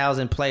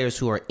 29,000 players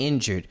who are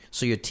injured,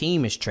 so your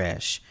team is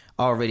trash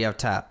already up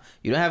top.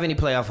 You don't have any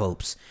playoff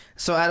hopes.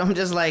 So I'm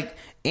just like,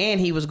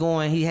 and he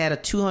had a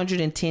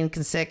 210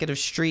 consecutive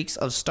streaks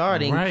of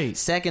starting,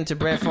 second to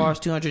Brett Favre's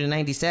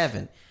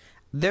 297.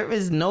 There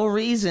is no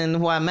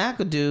reason why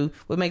McAdoo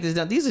would make this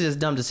dumb. These are just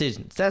dumb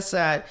decisions. That's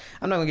side.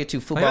 I'm not gonna get too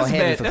football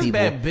heavy for people.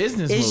 That's bad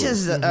business. It's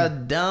just a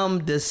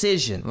dumb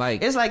decision.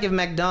 It's like if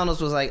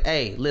McDonald's was like,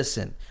 "Hey,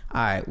 listen,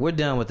 all right, we're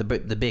done with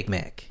the Big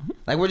Mac.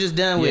 Like we're just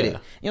done with it."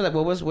 You're like,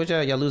 "Well, what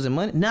y'all losing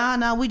money?"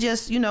 Nah, we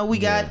just we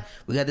got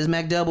this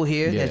McDouble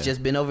here that's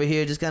just been over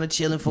here, just kind of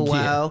chilling for a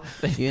while.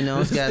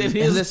 It's got it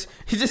is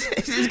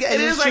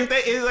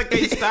like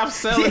they stopped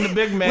selling the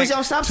Big Mac. We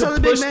don't stop selling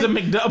the Big Mac. The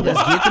McDouble.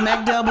 Let's get the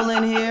McDouble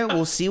in here.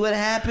 We'll see what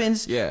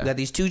happens. Yeah. We got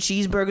these 2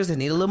 cheeseburgers that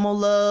need a little more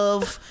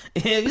love.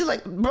 And he's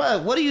like, bro,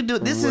 what are you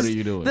doing? What are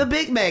you doing? The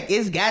Big Mac.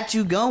 It's got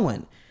you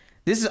going.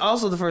 This is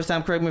also the first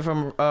time, correct me if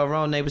I'm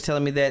wrong, neighbors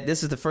telling me that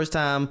this is the first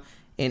time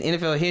in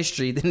NFL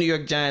history the New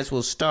York Giants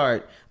will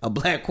start a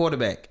black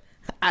quarterback.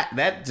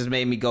 That just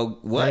made me go,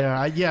 what?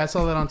 I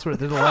saw that on Twitter.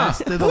 They're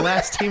the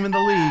last team in the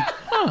league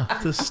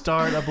to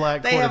start a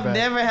black quarterback. They have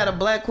never had a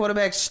black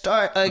quarterback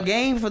start a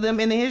game for them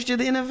in the history of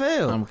the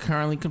NFL. I'm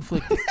currently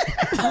conflicted.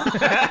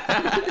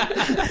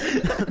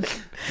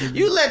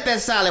 You let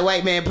that solid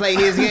white man play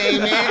his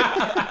game,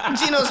 man.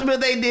 Geno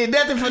Smith ain't did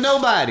nothing for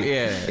nobody.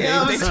 Yeah. You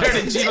know they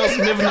turned Geno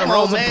Smith into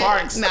Rosa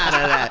Parks. None of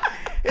that.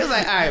 It's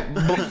like, all right,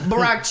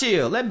 Barack,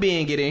 chill. Let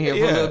Ben get in here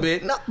for a little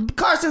bit. No,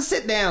 Carson,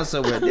 sit down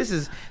somewhere.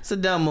 It's a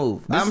dumb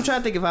move. I'm trying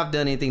to think if I've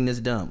done anything this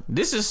dumb.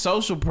 This is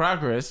social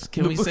progress.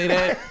 Can we say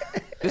that?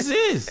 This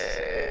is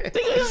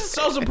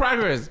social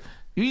progress.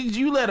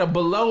 You let a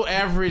below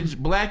average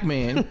black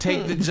man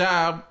take the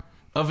job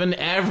of an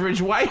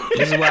average white man.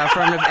 This is why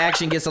affirmative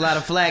action gets a lot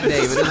of flack,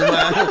 David. This is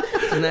why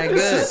it's not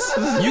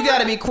good. You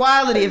got to be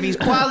quality. If he's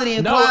quality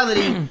and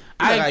quality,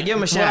 I give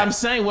him a shot.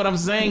 What I'm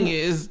saying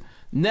is,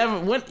 never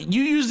when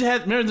you usually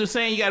have. Remember they're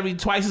saying you got to be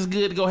twice as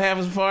good to go half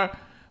as far.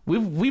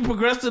 We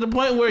progressed to the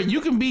point where you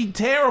can be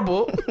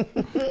terrible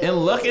and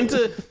luck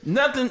into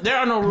nothing. There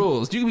are no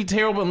rules. You can be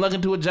terrible and luck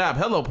into a job.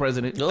 Hello,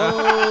 President.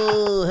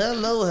 Oh,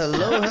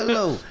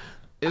 hello.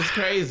 It's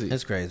crazy.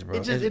 It's crazy, bro.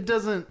 It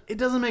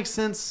doesn't make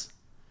sense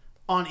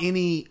on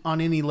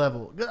any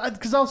level.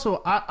 Because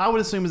also, I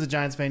would assume as a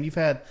Giants fan, you've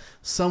had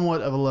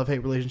somewhat of a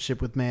love-hate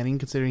relationship with Manning,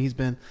 considering he's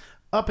been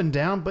up and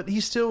down, but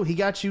he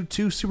got you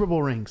 2 Super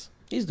Bowl rings.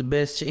 He's the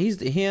best.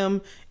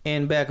 Him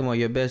and Beckham are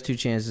your best 2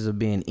 chances of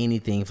being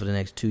anything for the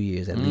next 2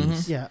 years at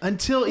least. Yeah,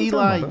 until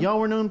Eli, y'all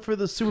were known for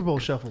the Super Bowl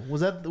shuffle.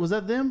 Was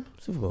that them?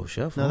 Super Bowl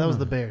shuffle? No, that was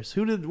the Bears.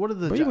 What did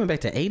the? Bro, you went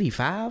back to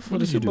 '85 for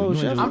the Super Bowl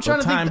shuffle. I'm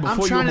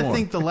trying to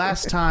think the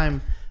last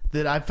time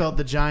that I felt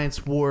the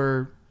Giants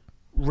were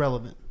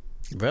relevant.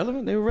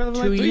 Relevant? They were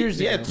relevant 2 years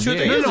ago. Yeah, 2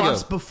 years ago. No,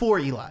 it's before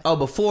Eli. Oh,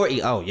 before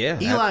yeah.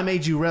 Eli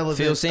made you relevant.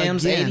 Phil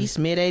Simms, again. 80s,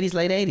 mid 80s,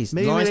 late 80s.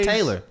 Maybe Lawrence mid-80s.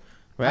 Taylor.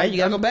 Right? You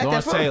gotta go back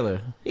Lawrence that far.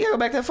 Taylor. You gotta go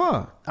back that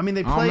far. I mean,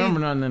 they I don't played. remember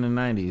nothing in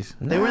the 90s.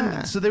 They were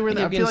in. So they were in.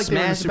 I feel like they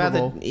were in the Super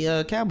Bowl. By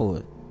the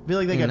Cowboys. I feel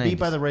like they got beat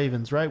by the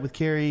Ravens, right? With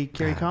Kerry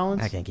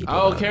Collins. I can't keep.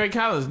 Kerry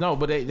Collins. No,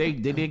 but they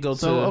did go to.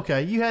 So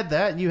okay, you had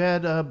that. You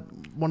had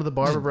one of the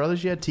Barber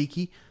brothers. You had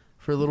Tiki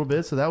for a little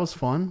bit, so that was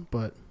fun.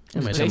 But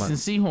Jason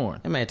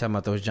Sehorn. That man talking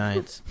about those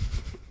Giants.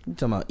 You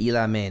talking about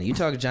Eli Manning. You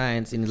talking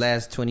Giants in the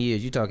last 20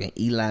 years. You talking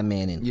Eli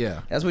Manning.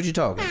 Yeah. That's what you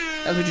talking.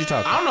 I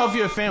don't know if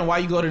you're a fan. Why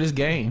you go to this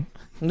game?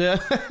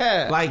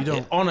 Like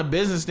on a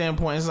business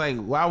standpoint, it's like,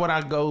 why would I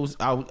go?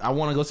 I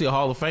want to go see a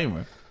Hall of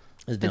Famer.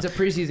 It's a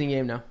preseason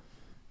game now.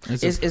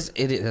 It is.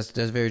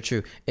 That's very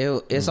true.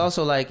 It's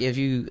also like if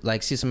you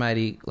like see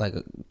somebody like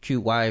a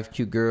cute wife,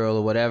 cute girl,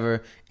 or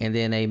whatever, and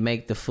then they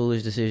make the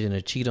foolish decision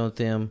to cheat on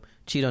them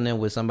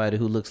with somebody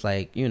who looks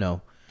like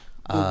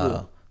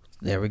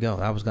there we go.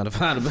 I was gonna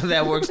find it, but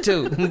that works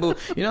too. A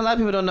lot of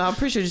people don't know. I'm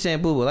pretty sure you're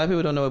saying boo boo. A lot of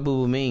people don't know what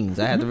boo boo means.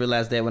 I had to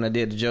realize that when I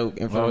did the joke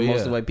in front of most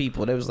of the white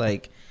people. They was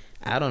like,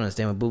 I don't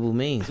understand what boo-boo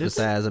means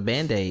besides a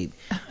Band-Aid.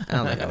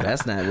 I'm like,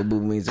 that's not what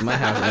boo-boo means in my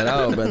house at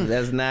all, brother.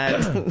 That's not.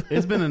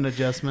 It's been an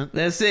adjustment.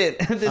 That's it.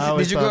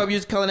 Did you grow up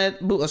used to calling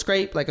that a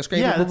scrape? Like a scrape?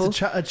 Yeah,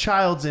 it's a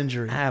child's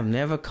injury. I've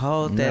never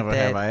called that. Never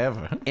have I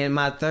ever. In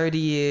my 30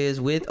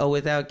 years with or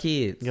without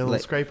kids. You got a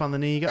little scrape on the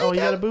knee. You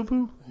got a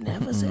boo-boo?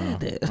 Never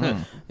said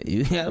that.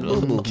 You got a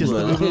boo-boo. Kiss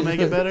the boo-boo, make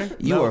it better?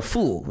 You are a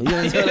fool. You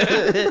know what I'm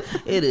saying?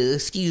 It is,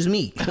 excuse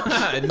me.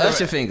 That's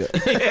your finger.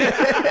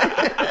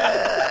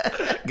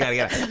 Got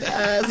it.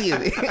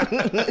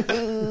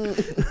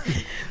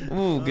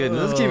 Ooh,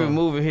 goodness. Let's keep it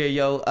moving here,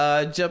 yo.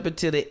 Jumping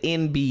to the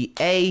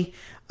NBA.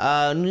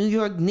 New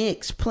York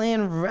Knicks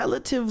playing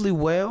relatively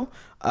well.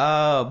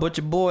 But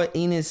your boy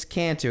Enes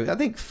Kanter, I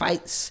think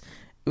fights.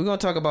 We're gonna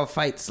talk about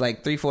fights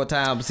like 3-4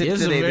 times.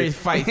 It's today. A very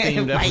fight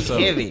themed episode.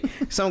 Fight heavy.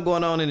 Something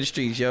going on in the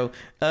streets, yo.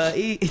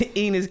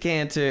 Enes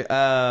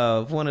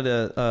Kanter, one of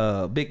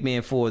the big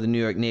men for the New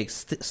York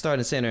Knicks,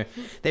 starting center.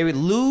 They would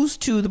lose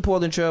to the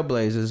Portland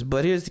Trailblazers,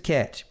 but here's the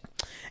catch.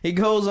 He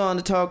goes on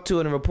to talk to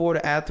a reporter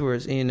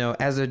afterwards,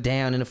 as they're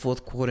down in the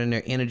fourth quarter and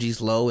their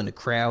energy's low and the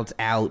crowd's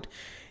out.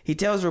 He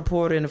tells a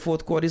reporter in the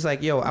fourth quarter, he's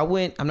like,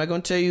 I'm not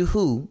going to tell you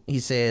who, he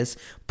says,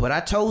 but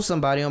I told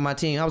somebody on my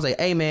team, I was like,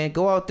 hey, man,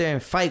 go out there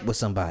and fight with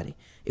somebody.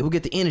 It will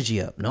get the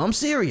energy up. No, I'm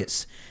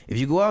serious. If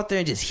you go out there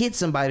and just hit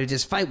somebody,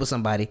 just fight with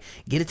somebody,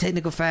 get a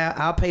technical foul,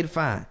 I'll pay the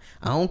fine.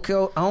 I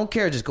don't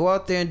care. Just go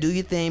out there and do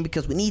your thing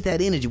because we need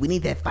that energy. We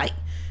need that fight.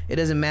 It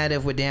doesn't matter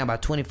if we're down by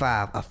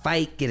 25. A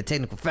fight, get a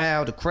technical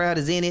foul, the crowd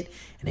is in it,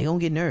 and they're going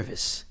to get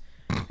nervous.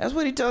 That's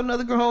what he told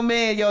another grown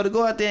man, to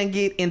go out there and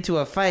get into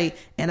a fight,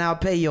 and I'll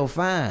pay your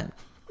fine.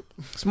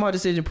 Smart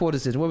decision, poor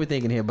decision. What are we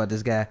thinking here about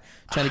this guy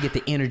trying to get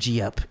the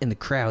energy up in the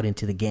crowd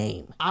into the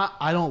game?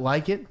 I don't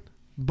like it,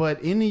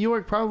 but in New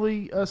York,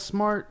 probably a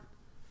smart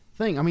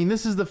thing. I mean,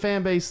 this is the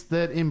fan base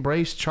that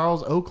embraced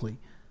Charles Oakley.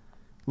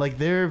 Like,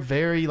 they're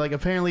very,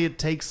 apparently it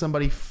takes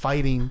somebody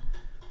fighting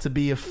to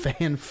be a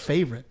fan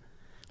favorite.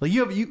 Like,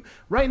 you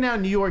right now,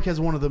 New York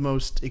has one of the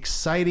most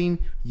exciting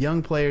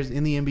young players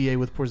in the NBA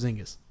with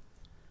Porzingis.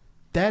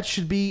 That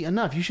should be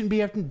enough. You shouldn't be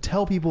having to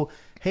tell people,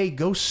 hey,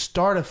 go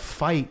start a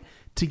fight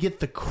to get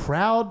the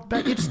crowd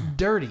back. It's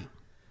dirty.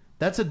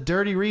 That's a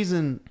dirty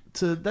reason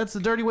that's a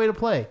dirty way to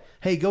play.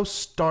 Hey, go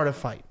start a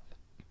fight.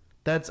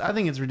 I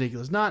think it's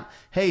ridiculous. Not,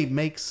 hey,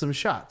 make some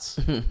shots.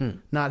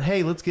 Not,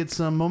 hey, let's get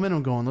some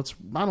momentum going. Let's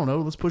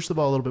push the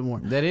ball a little bit more.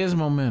 That is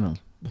momentum.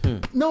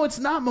 No, it's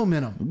not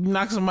momentum. You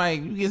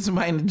get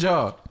somebody in the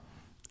jaw.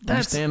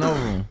 That's stand over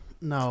them.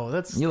 No,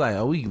 that's. You're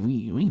like, we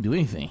can do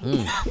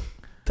anything.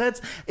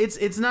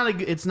 It's not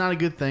a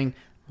good thing.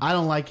 I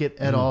don't like it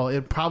at all.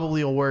 It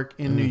probably will work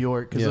in New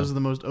York because those are the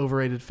most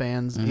overrated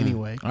fans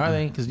anyway. Are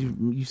they? Because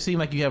you seem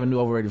like you have a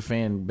new overrated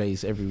fan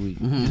base every week.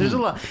 There's a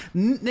lot.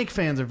 Knick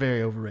fans are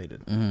very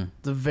overrated.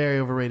 It's a very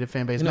overrated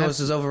fan base. It's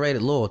just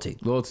overrated loyalty.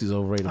 Loyalty's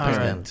overrated.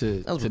 Right.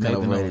 To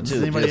overrated too.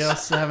 Does anybody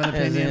else have an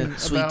opinion?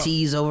 Sweet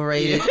tea's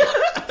overrated.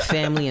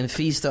 Family and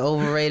feast are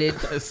overrated.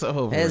 That's so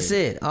overrated. That's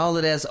it. All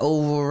of that's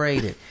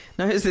overrated.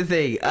 Now here's the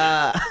thing.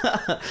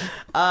 Enes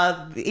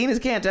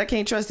Kanter, I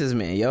can't trust this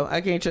man, yo.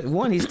 I can't trust.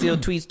 One, he still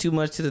tweets too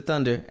much to the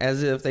Thunder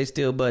as if they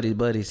still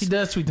buddies. He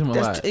does tweet them a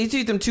lot. He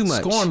tweets them too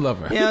much. Scorn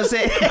lover. You know what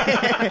I'm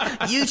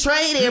saying? You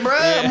traded, bro.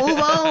 Yeah. Move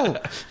on.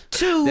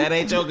 Two. That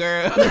ain't your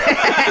girl.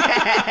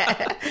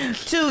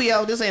 Two,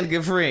 yo. This ain't a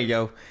good friend,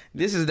 yo.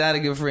 This is not a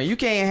good friend. You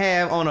can't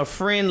have on a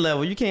friend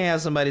level. You can't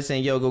have somebody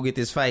saying, "Yo, go get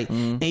this fight,"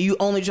 and you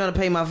only trying to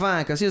pay my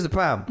fine. Because here's the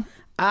problem: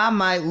 I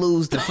might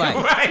lose the fight.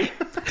 Right?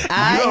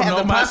 I have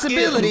the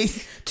possibility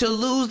to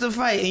lose the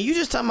fight, and you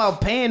just talking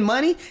about paying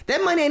money.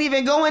 That money ain't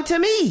even going to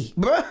me,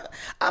 bruh.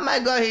 I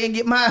might go ahead and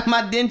get my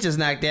dentures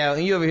knocked out,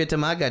 and you over here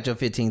telling me I got your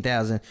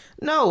 $15,000.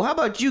 No, how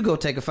about you go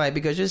take a fight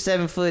because you're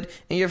 7 foot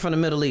and you're from the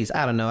Middle East?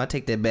 I don't know. I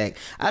take that back.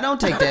 I don't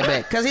take that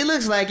back because he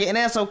looks like it, and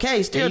that's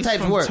okay.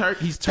 Stereotypes work.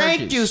 He's Turkish.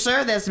 Thank you,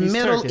 sir. That's He's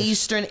Middle Turkish.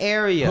 Eastern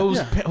area.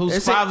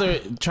 Whose father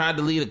tried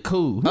to lead a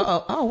coup.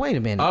 Oh, wait a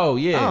minute. Oh,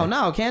 yeah. Oh,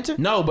 no, Kanter?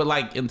 No,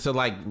 but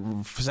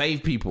to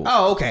save people.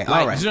 Oh, okay.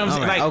 All right. You know what I'm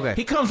saying? Right. Like, okay.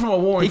 He comes from a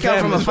warring He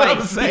comes family. from a fight.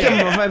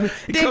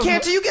 Then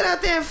Kanter, you get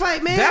out there and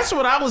fight, man. That's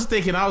what I was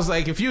thinking. I was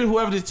like, if you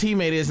whoever this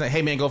teammate is, like,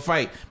 hey man, go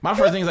fight. My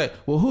first thing is like,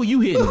 well, who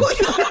you hitting?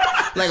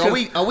 Like,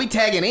 are we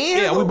tagging in?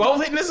 Yeah, we both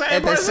hitting the same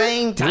at person? the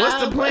same time.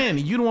 What's the plan?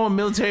 You don't want a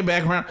military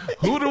background.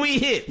 Who do we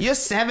hit? You're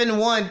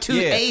 7'1",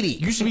 280.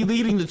 Yeah, you should be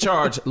leading the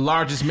charge,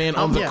 largest man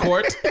on the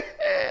court.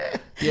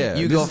 Yeah,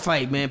 you go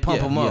fight, man.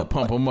 Pump him up. Yeah,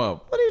 pump him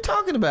up. What are you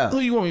talking about? Who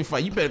you want me to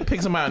fight? You better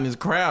pick somebody in this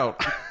crowd.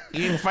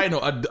 You ain't fighting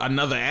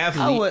another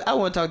athlete. I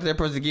want to talk to that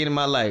person again in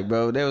my life,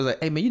 bro. They was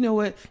like, hey man, you know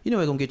what?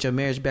 We're gonna get your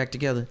marriage back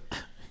together.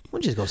 Why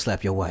don't you just go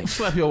slap your wife?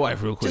 Slap your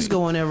wife real quick. Just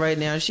go in there right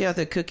now. She out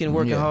there cooking,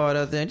 working hard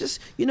out there. And just,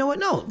 you know what?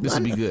 No. This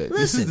would be good.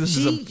 Listen, this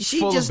is she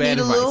full just of bad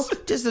need a little,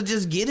 advice.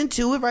 just get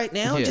into it right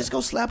now. Yeah. Just go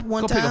slap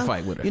one Go time. pick a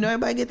fight with her. You know,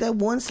 everybody get that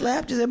one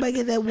slap. Just everybody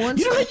get that one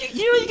You know, slap.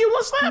 you get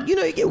one slap? You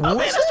know, you get one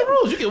man, slap. that's the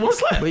rules. You get one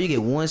slap. Bro, you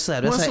get one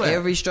slap. That's One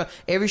how slap.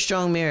 every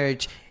strong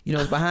marriage, you know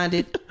what's behind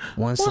it?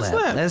 One slap.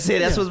 slap. That's it.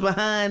 That's what's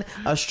behind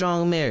a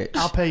strong marriage.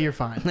 I'll pay your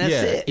fine. That's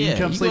it. You can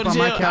come You sleep go to on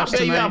my jail, couch I'll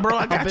bail you tonight. out, bro.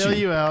 I got I'll bail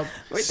you out.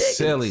 Ridiculous.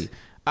 Silly.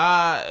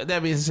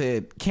 That being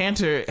said,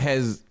 Cantor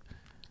has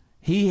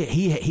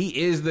he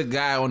is the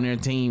guy on their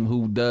team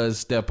who does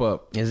step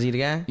up. Is he the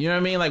guy? You know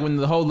what I mean? Like when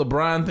the whole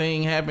LeBron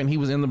thing happened, he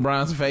was in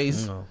LeBron's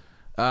face.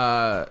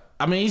 I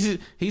mean,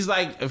 he's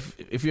like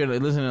if you're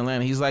listening to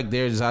Atlanta, he's like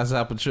their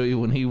Zaza Pachulia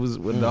when he was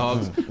with the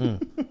Dogs,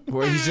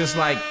 where he's just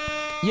like,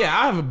 yeah,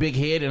 I have a big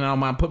head and I don't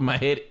mind putting my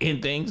head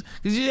in things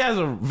because he has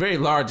a very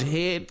large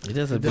head. He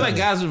does. It's like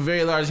guys with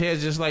very large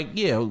heads, just like,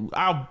 yeah,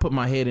 I'll put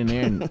my head in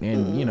there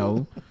and you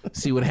know,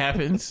 see what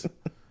happens.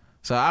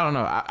 So I don't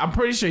know. I'm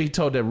pretty sure he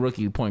told that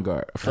rookie point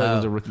guard. I feel like it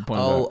was a rookie point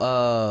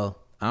guard.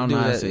 I don't know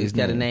how to say he's his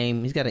got a name.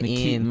 name. He's got an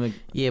Nikita, N.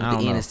 Yeah, I but don't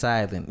the N know. is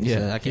silent. Yeah.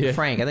 So I think Yeah.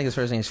 Frank. I think his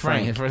first name is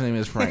Frank. His first name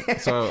is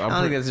Frank. So I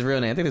don't think that's his real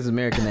name. I think that's his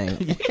American name.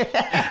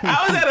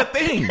 how is that a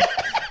thing?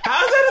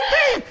 How is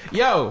that a thing?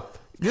 Yo,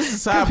 this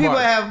is Because people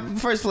sidebar. have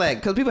first flag.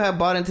 Because people have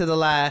bought into the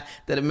lie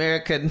that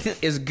America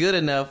is good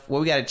enough. Well,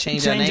 we got to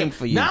change our name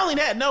for you. Not only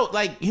that, no,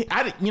 like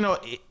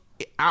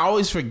I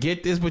always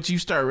forget this, but you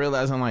start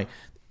realizing like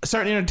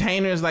certain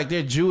entertainers, like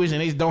they're Jewish and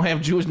they don't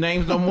have Jewish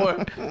names no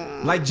more.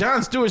 Like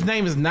Jon Stewart's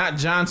name is not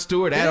Jon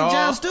Stewart at Is it all.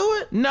 Jon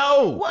Stewart?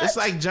 No, What? it's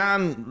like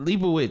John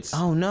Leibowitz.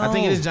 Oh, no. I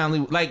think it is John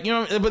Leibowitz. Like, you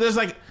know, but there's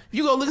like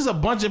you go look at a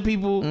bunch of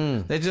people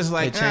that just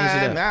like They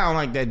change it up. I don't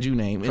like that Jew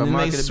name, For and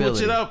then they switch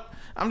marketability. it up.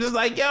 I'm just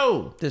like,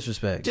 yo,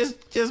 Disrespect.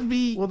 just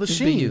be Well, the Just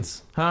be you.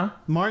 Sheens. huh?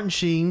 Martin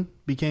Sheen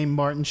became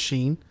Martin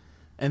Sheen,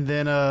 and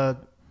then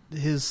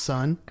his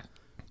son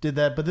did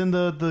that. But then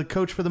the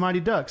coach for the Mighty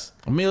Ducks.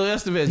 Emilio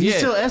Estevez. He's yeah.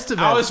 still Estevez.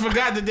 I always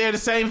forgot that they're the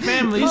same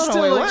family. Hold on,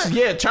 still wait, like, what?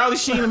 yeah, Charlie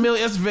Sheen and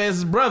Emilio Estevez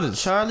is brothers.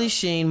 Charlie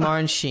Sheen,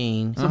 Martin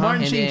Sheen. So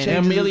Martin And Sheen then-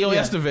 changes Emilio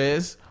yeah.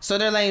 Estevez. So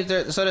their names.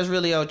 So there's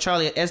really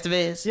Charlie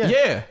Estevez. Yeah.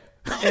 Yeah.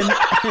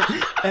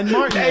 And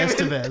Martin David-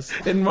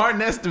 Estevez. And Martin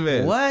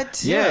Estevez.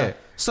 What? Yeah.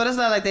 So that's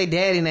not like their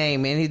daddy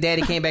name, and his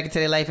daddy came back into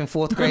their life in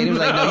 4th grade. He was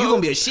like, "No, you're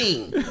gonna be a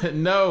Sheen."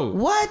 No.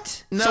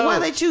 What? No. So why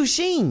they choose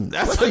Sheen?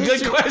 That's What's a the good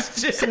history?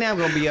 question. So now I'm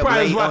gonna be up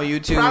Probably late was- on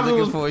YouTube probably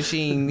looking was- for a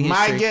Sheen history.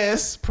 My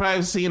guess,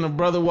 probably seeing a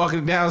brother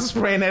walking down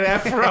spraying that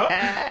afro.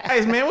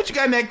 Hey, man, what you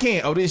got in that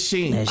can? Oh, this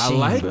Sheen. That I Sheen,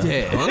 like bro.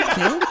 that.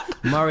 Okay.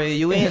 Mario,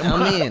 you in?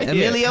 I'm in. Yeah.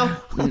 Emilio?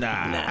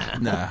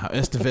 Nah.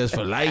 Estevez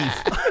for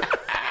life.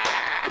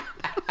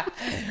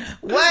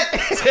 What?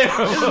 This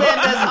man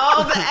does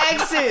all the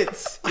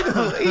accents. I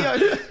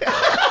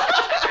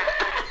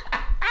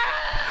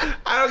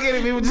don't get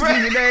it. People just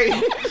use your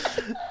name.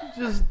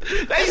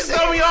 They just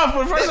throw me off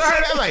when first I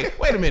heard it. I'm like,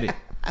 wait a minute.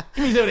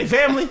 You mean they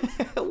family?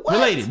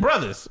 Related,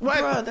 brothers. What?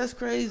 Bro, that's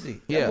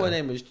crazy. Yeah. That boy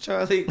name is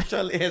Charlie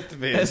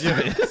Estevez.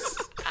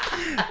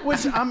 Estevez.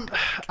 Which I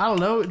don't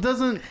know. It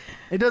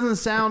doesn't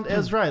sound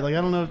as right. Like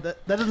I don't know.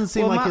 That doesn't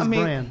seem like his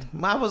brand.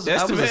 I was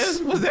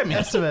Estevez? What's that mean?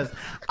 Estevez.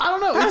 I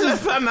don't know. It's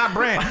That's just not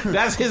brand.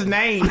 That's his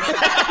name. and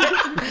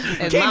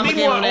Can't mama be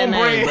gave more him that on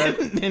name, brand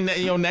bro. than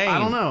your name. I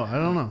don't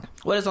know.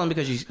 Well, it's only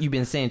because you've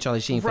been saying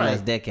Charlie Sheen for the Right.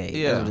 last decade.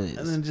 Yeah. That's what it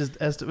And is. then just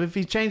if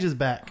he changes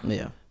back,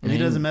 Yeah. if he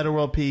does a Meta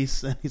World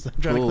Peace, and he's like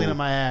trying to clean up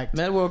my act.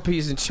 Mad World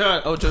Peace and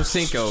Chart Ocho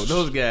Cinco.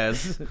 Those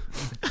guys.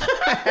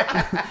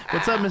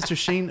 What's up, Mr.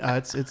 Sheen?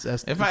 It's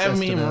If I ever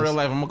meet him in real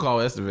life, I'm gonna call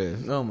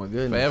Estevez. Oh my If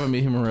goodness. I ever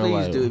meet him in real Please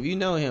life, do. If you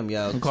know him,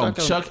 y'all. I'm call him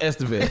Chuck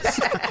Estevez.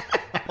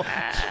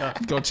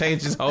 Gonna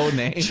change his whole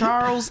name.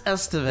 Charles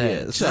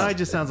Estevez. Yeah, Now he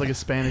just sounds like a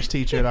Spanish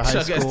teacher at a high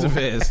Chuck school.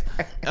 Estevez.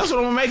 That's what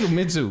I'm gonna make him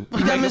into. You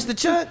got Mr.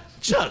 Chuck?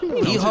 Chuck.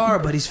 He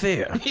hard, but he's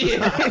fair.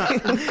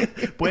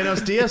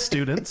 Buenos dias,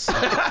 students.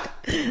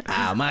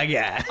 Ah, my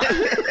God.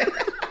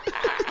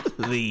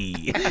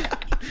 You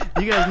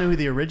guys know who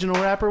the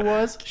original rapper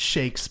was?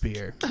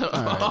 Shakespeare.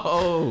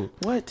 Oh,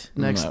 What?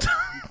 Next,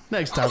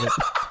 next topic.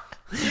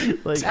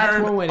 Like,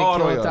 turn one way to all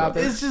the kill way a on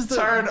topic. him. It's just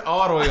Turn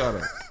all the way on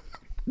him.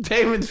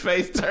 David's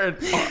face turned.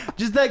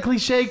 just that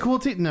cliche, cool.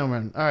 No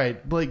man. All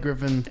right, Blake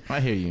Griffin. I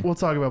hear you. We'll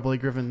talk about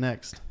Blake Griffin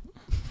next.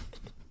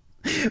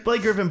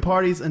 Blake Griffin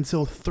parties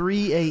until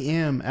 3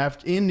 a.m.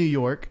 in New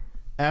York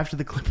after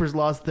the Clippers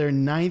lost their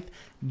 9th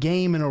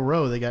game in a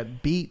row. They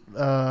got beat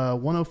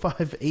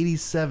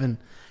 105-87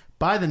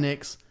 by the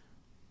Knicks.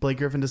 Blake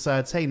Griffin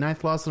decides, hey,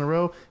 9th loss in a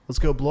row. Let's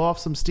go blow off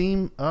some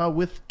steam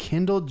with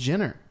Kendall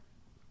Jenner.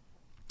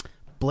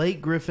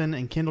 Blake Griffin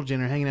and Kendall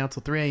Jenner hanging out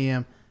till 3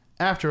 a.m.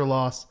 after a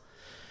loss.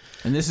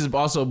 And this is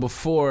also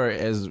before,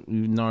 as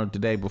we know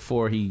today,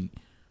 before he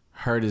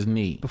hurt his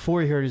knee.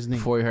 Before he hurt his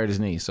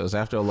knee. So it's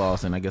after a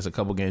loss, and I guess a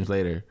couple games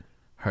later,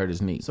 hurt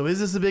his knee. So is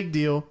this a big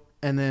deal?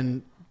 And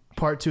then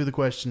part 2 of the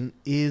question,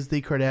 is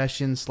the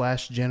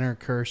Kardashian/Jenner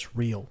curse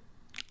real?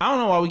 I don't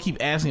know why we keep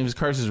asking if his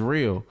curse is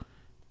real.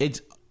 It's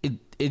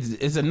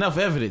enough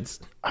evidence.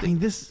 I mean,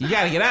 this... You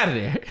got to get out of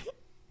there.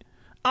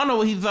 I don't know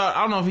what he thought.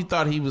 I don't know if he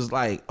thought he was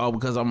like, oh,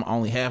 because I'm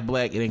only half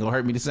black, it ain't gonna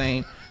hurt me the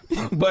same.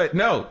 But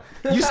no,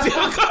 you still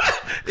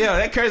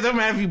that crazy. Don't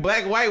matter if you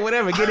black, white,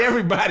 whatever. Get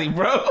everybody,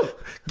 bro.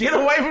 Get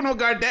away from the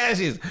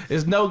Kardashians.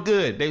 It's no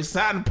good. They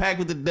signed a pact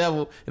with the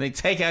devil, and they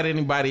take out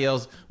anybody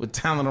else with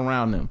talent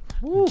around them.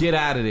 Woo. Get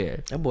out of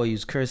there. That boy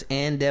used curse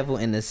and devil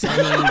in the same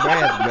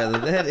breath, brother.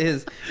 That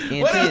is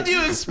intense. What else do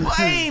you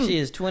explain? She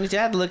is 20.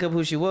 I had to look up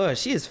who she was.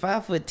 She is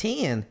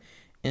 5'10".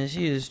 And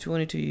she is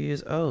 22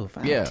 years old.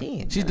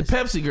 5'10". She's the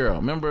Pepsi girl.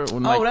 Remember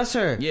when? That's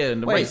her. Yeah,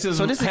 the Wait, racism.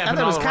 so this is, I thought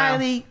it was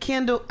Kylie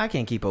Kendall. I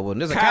can't keep up with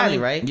them. There's a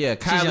Kylie, right? Yeah,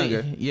 Kylie. She's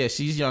younger. Yeah,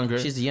 she's younger.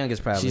 She's the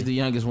youngest, probably. She's the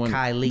youngest one.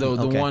 Kylie.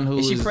 The one who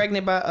is she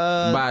pregnant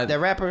by the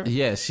rapper?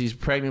 Yes, she's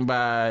pregnant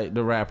by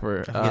the rapper.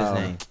 I forget his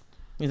name.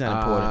 He's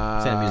not important.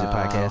 It's in a music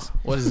podcast.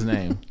 What is his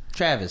name?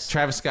 Travis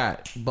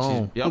Scott.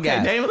 Boom.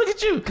 Okay, Damon, look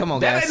at you. Come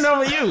on, that guys. ain't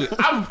over you.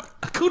 I'm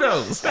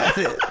kudos.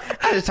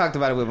 I just talked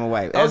about it with my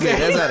wife. Okay.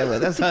 That's how it was.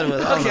 That's how it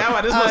was. Okay, how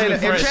about this? Must be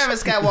If fresh. Travis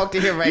Scott walked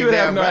in here right You would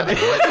now, have no bro. idea.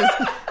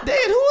 Dan,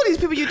 who are these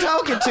people you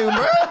talking to,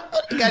 bro?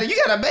 You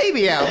got a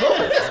baby out,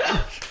 bro.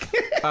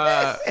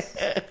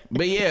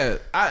 But yeah,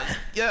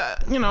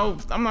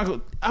 I'm not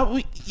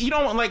gonna. You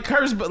don't like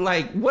curse, but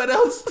like, what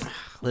else?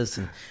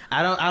 Listen,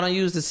 I don't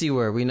use the C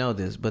word. We know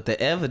this, but the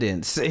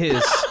evidence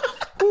is.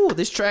 Ooh,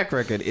 this track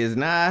record is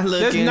not looking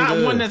good. There's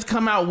not one that's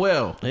come out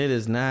well. It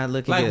is not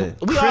looking Like,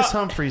 good. Chris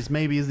Humphries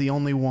maybe is the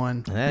only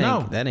one.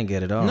 That ain't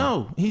good at all.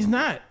 No, he's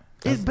not.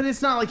 But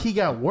it's not like he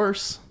got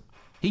worse.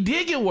 He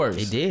did get worse.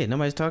 He did.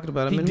 Nobody's talking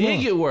about him He anymore.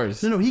 did get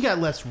worse. No, he got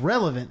less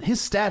relevant. His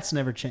stats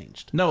never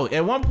changed. No,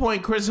 at one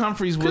point, Chris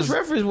Humphries was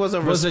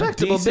a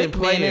respectable decent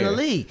big man in the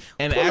league.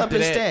 And Pull after up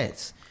his that,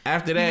 stats.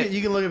 After that,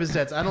 You can look at his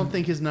stats. I don't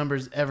think his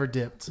numbers ever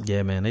dipped.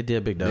 Yeah, man, they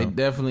did big dog. they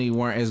definitely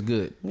weren't as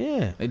good.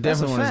 Yeah, They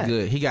definitely weren't as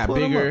good. He got Pull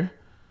them bigger.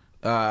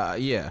 up.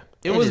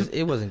 It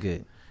wasn't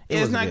good.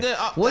 It's wasn't not good.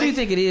 What do you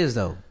think it is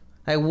though?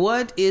 Like,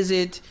 what is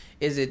it?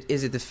 Is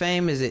it the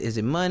fame? Is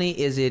it money?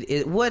 Is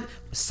it what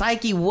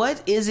psyche?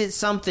 What is it?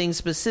 Something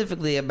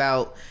specifically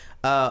about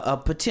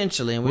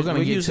potentially, and we're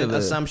using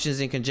assumptions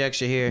and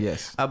conjecture here.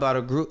 Yes.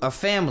 About a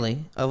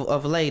family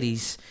of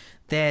ladies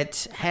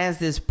that has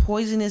this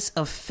poisonous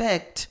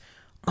effect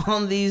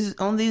on these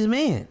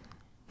men.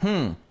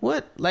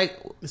 What, like,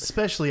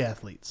 Especially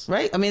athletes.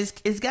 right? I mean,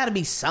 it's got to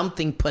be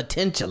something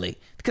potentially,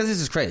 because this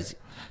is crazy.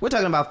 We're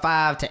talking about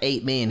 5 to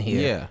 8 men here.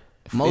 Yeah.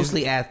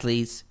 Mostly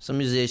athletes, some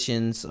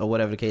musicians, or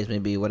whatever the case may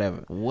be,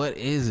 whatever. What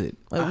is it?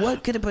 Like,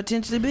 what could it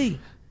potentially be?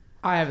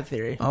 I have a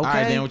theory. Okay, All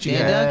right, Dan, what you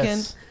got?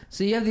 Duncan.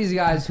 So you have these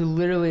guys who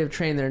literally have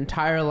trained their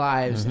entire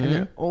lives, and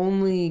their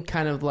only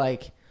kind of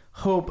like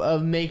hope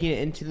of making it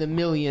into the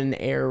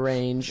millionaire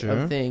range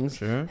of things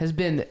has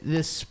been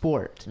this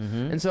sport.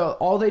 And so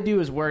all they do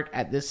is work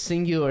at this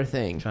singular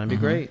thing. Trying to be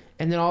great.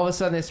 And then all of a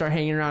sudden they start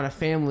hanging around a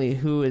family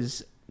who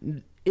is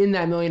in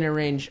that millionaire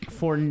range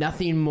for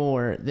nothing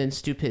more than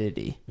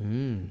stupidity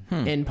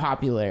and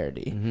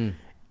popularity.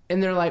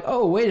 And they're like,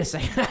 oh, wait a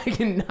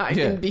second, I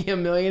can be a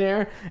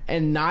millionaire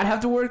and not have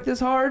to work this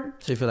hard?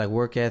 So you feel like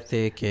work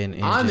ethic and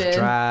I'm just in.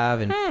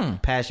 drive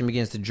and passion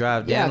begins to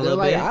drive down a they're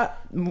little like,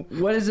 bit?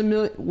 what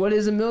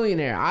is a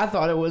millionaire? I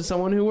thought it was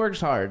someone who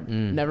works hard.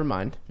 Never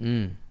mind.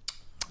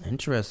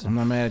 Interesting. I'm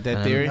not mad at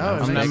that theory. No,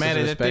 I'm not mad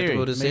at that theory.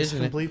 Respectable Makes decision.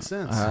 complete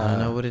sense. I don't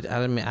know what it.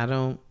 I mean, I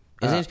don't.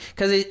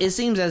 Because it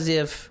seems as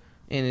if,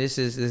 and this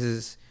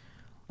is.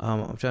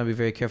 I'm trying to be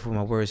very careful with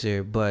my words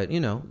here, but you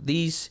know,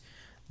 these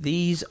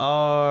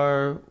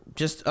are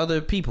just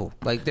other people.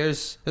 Like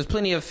there's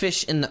plenty of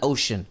fish in the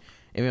ocean.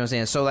 You know what I'm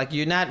saying? So like,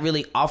 you're not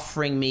really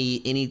offering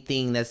me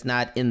anything that's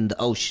not in the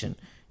ocean.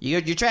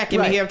 You're tracking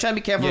me here. I'm trying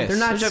to be careful. Yes. They're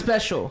not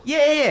special.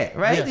 Yeah,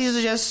 right? Yes. These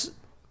are just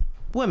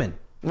women,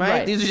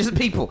 right? These are just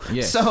people.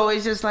 Yes. So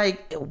it's just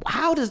like,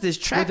 how does this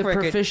track With the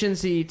record...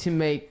 proficiency to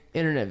make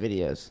internet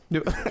videos. I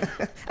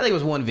think it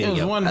was one video. It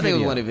was one I think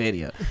it was video. one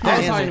video. I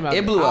was talking about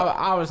it blew up.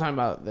 I was talking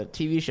about the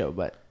TV show,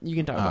 but you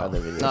can talk about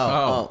other videos.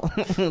 Oh,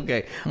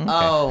 okay.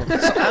 Oh, so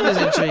I'm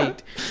just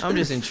intrigued. I'm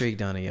just intrigued,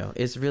 Donnie, yo.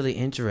 It's really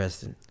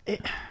interesting.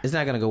 It's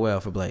not gonna go well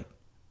for Blake.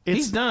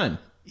 He's done.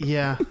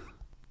 Yeah.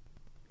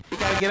 You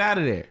gotta get out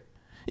of there.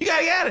 You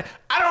gotta get out of there.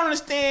 I don't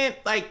understand.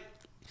 Like,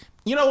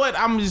 you know what?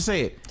 I'm gonna just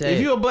say it. Say if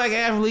it. you're a black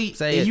athlete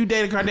Say and it. you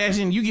date a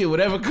Kardashian, you get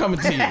whatever coming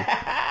to you.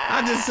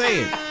 I just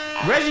say it.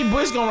 Reggie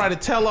Bush gonna write a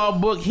tell-all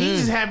book.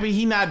 He's just happy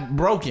he not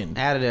broken.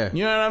 Out of there.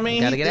 You know what I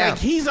mean? Gotta get out.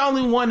 He's the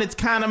only one that's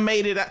kind of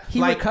made it.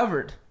 He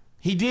recovered.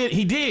 He did.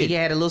 He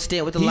had a little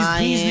stint with the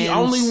Lions. He's the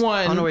only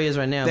one. I don't know where he is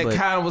right now. That but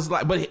kind of was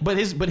like,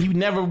 but he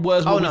never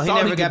was. oh What no, we he thought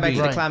never could got back be.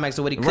 to the climax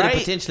of what he could Right?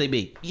 potentially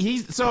be.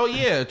 He's so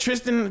yeah.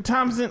 Tristan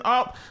Thompson.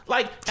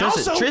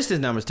 Tristan's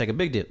numbers take a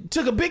big dip.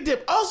 Took a big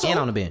dip. Also, And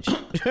on the bench.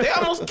 they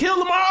almost killed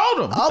Lamar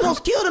Odom.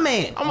 Almost killed a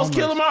man. Almost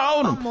killed Lamar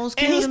Odom. Almost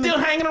and killed he's him. still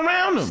hanging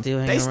around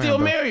him. They still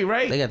bro. married,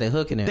 right? They got their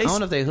hook in there. They I don't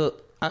know if they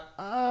hook.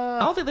 I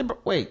don't think they.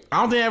 Wait.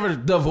 I don't think they ever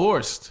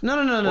divorced. No.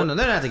 They're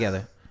not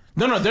together.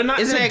 No, they're not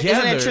Isn't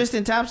together. that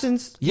Tristan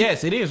Thompson's?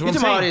 Yes, it is. You're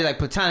talking about like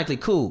platonically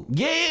cool.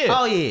 Yeah.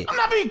 Oh, yeah. I'm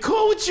not being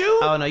cool with you.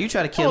 Oh, no, you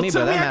try to kill me,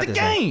 tell but me I'm at not the the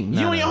same. game. No,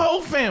 You no, and your no.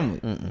 whole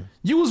family.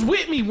 You was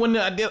with me when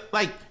I did.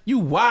 Like, you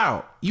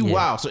wild. You Yeah.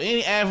 wild. So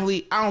any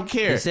athlete, I don't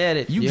care. He said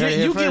it. You You heard it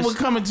get first. what's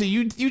coming to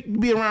you. You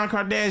be around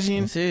Kardashians.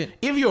 That's it.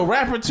 If you're a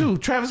rapper too,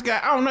 Travis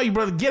Scott, I don't know you,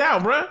 brother. Get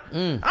out, bro.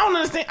 I don't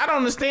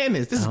understand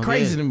this. This is I don't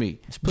crazy get it. to me.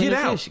 Just put in Get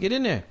the out. fish. Get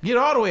in there. Get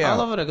all the way out.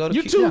 All over there. Go to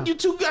you Q- two. Yeah. You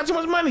two got too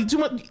much money. Too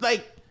much.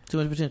 Like, Too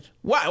much potential.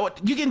 why? What?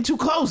 You getting too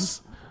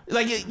close?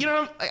 Like, you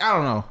know. Like, I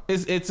don't know.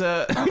 It's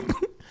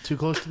Too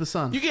close to the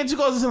sun. You get too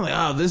close to something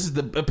like, oh, this is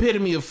the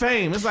epitome of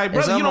fame. It's like,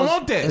 brother, It's you don't almost-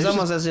 want that. It's It's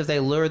almost as if they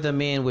lured them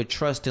in with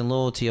trust and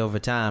loyalty over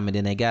time, and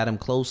then they got them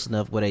close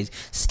enough where they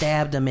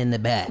stabbed them in the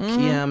back. You know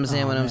what I'm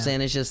saying? What I'm saying?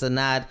 It's just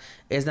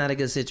it's not a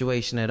good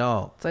situation at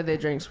all. It's like they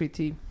drank sweet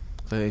tea.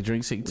 So they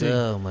drink sick tea.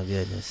 Oh my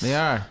goodness. They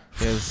are.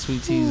 There's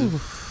sweet teas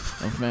of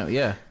family.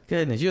 Yeah.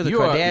 Goodness, you're the You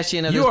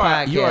Kardashian of you this are,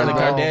 podcast. You are the Oh.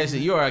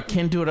 Kardashian. You are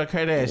akin to the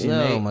Kardashian.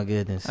 Oh Nate. my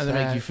goodness. How does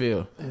it make you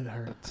feel? It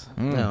hurts.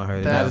 No,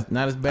 hurt it.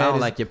 Not as bad I don't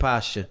as like your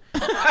posture.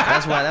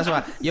 That's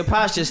why your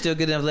posture is still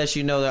good enough to let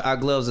you know that our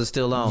gloves are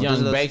still on. Young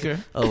Just us Baker.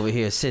 over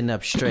here sitting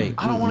up straight.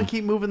 I don't want to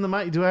keep moving the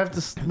mic. Do I have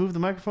to move the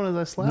microphone as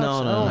I slouch?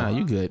 No. Nah,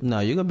 you good.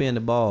 No, you're gonna be in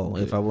the ball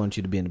if I want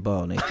you to be in the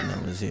ball, Nate. You know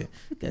what's here.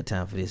 Got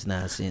time for this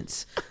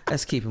nonsense.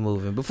 Let's keep it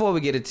moving. Before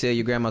we get into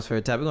your grandma's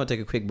favorite topic, we're gonna take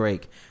a quick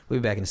break. We'll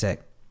be back in a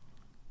sec.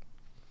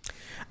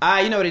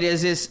 You know what it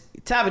is. It's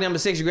topic number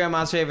 6, your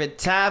grandma's favorite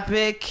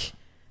topic.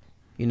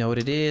 You know what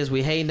it is.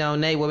 We hating on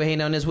Nate. What we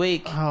hating on this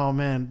week? Oh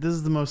man, this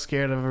is the most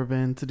scared I've ever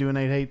been to do an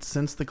 8-8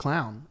 since the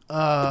clown.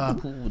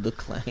 Ooh, the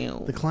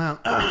clown. The clown.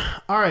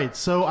 All right,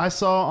 so I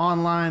saw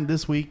online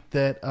this week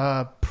that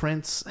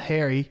Prince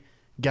Harry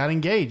got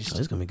engaged. Oh,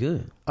 it's gonna be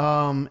good.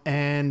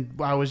 And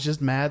I was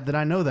just mad that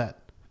I know that.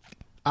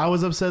 I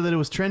was upset that it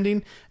was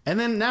trending, and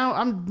then now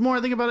I'm more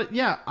thinking about it.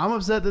 Yeah, I'm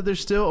upset that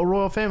there's still a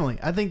royal family.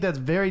 I think that's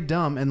very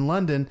dumb. In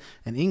London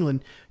and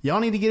England,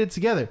 y'all need to get it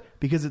together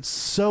because it's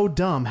so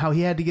dumb how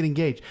he had to get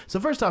engaged. So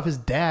first off, his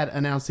dad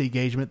announced the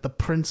engagement, the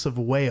Prince of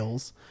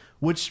Wales,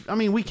 which, I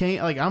mean, we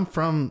can't, like,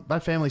 my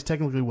family's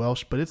technically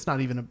Welsh, but it's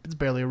not even, it's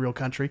barely a real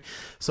country.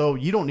 So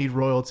you don't need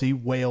royalty,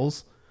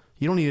 Wales.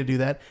 You don't need to do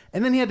that.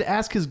 And then he had to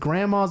ask his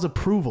grandma's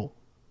approval.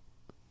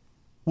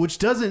 Which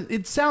doesn't,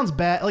 it sounds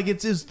bad, like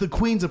it's the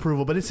Queen's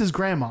approval, but it's his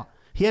grandma.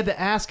 He had to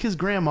ask his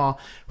grandma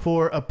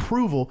for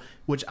approval,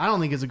 which I don't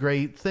think is a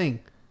great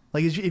thing.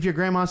 Like, if your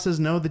grandma says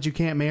no, that you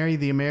can't marry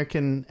the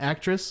American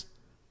actress,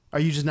 are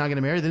you just not going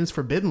to marry? Then it's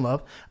forbidden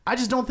love. I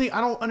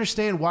don't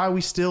understand why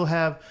we still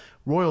have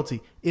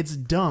royalty. It's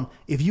dumb.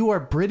 If you are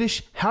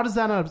British, how does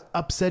that not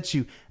upset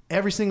you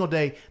every single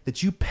day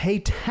that you pay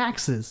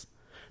taxes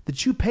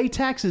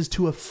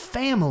to a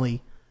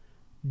family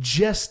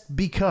just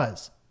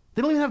because?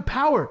 They don't even have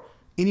power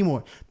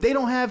anymore. They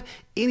don't have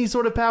any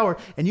sort of power,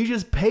 and you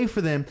just pay for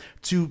them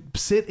to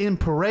sit in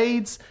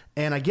parades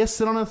and I guess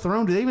sit on a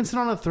throne. Do they even sit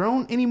on a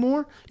throne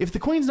anymore? If the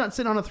Queen's not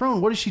sitting on a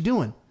throne, what is she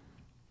doing?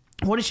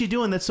 What is she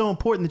doing that's so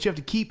important that you have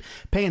to keep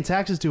paying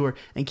taxes to her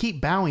and keep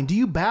bowing? Do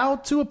you bow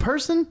to a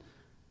person?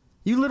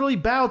 You literally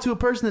bow to a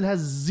person that has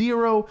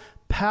zero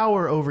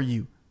power over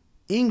you.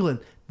 England,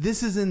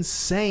 this is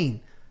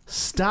insane.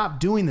 Stop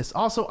doing this.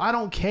 Also, I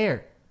don't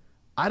care.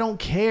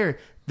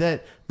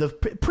 That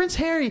Prince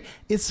Harry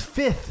is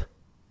 5th.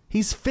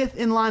 He's 5th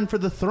in line for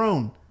the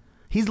throne.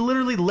 He's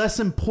literally less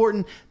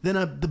important than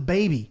the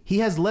baby. He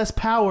has less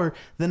power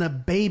than a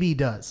baby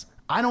does.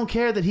 I don't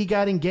care that he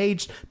got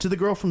engaged to the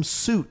girl from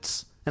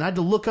Suits. And I had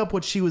to look up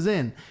what she was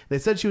in. They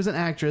said she was an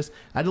actress.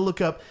 I had to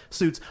look up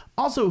Suits.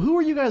 Also, who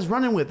are you guys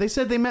running with? They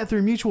said they met through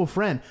a mutual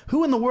friend.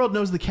 Who in the world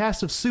knows the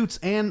cast of Suits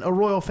and a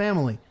royal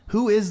family?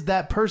 Who is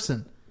that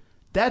person?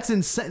 That's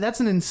insane. That's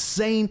an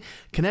insane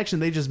connection.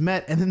 They just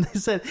met, and then they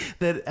said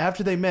that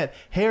after they met,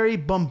 Harry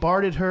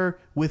bombarded her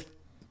with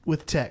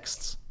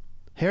texts.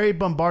 Harry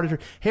bombarded her.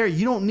 Harry,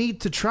 you don't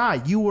need to try.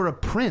 You were a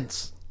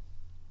prince.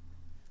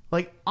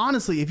 Like,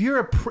 honestly, if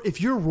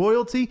you're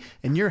royalty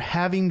and you're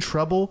having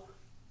trouble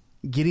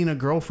getting a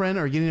girlfriend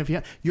or getting a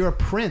fiance, you're a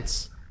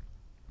prince.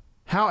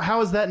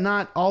 How is that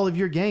not all of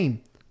your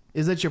game?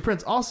 Is that your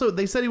prince? Also,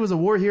 they said he was a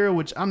war hero,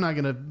 which I'm not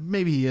gonna.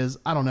 Maybe he is.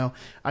 I don't know.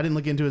 I didn't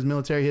look into his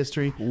military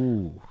history.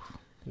 Ooh.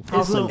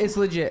 Also, it's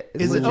legit.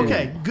 Is it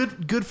okay?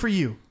 Good for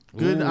you.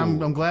 Good.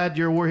 I'm glad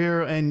you're a war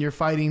hero and you're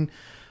fighting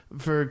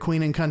for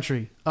Queen and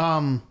country.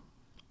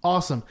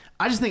 Awesome.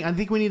 I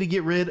think we need to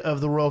get rid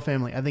of the royal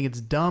family. I think it's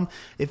dumb.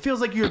 It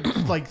feels like you're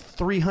like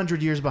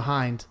 300 years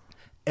behind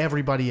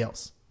everybody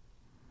else.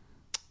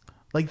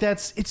 Like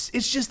it's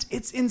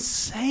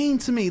insane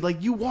to me.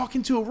 Like, you walk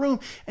into a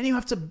room and you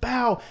have to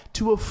bow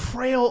to a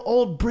frail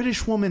old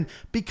British woman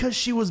because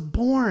she was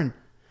born.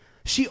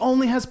 She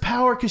only has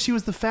power because she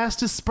was the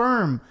fastest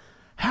sperm.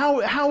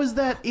 How is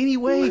that any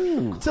way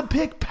to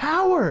pick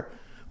power?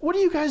 What are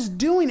you guys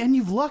doing? And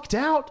you've lucked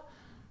out.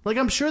 Like,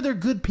 I'm sure they're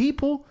good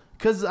people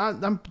because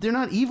they're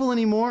not evil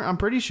anymore. I'm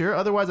pretty sure.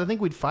 Otherwise, I think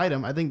we'd fight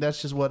them. I think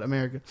that's just what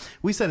America.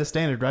 We set a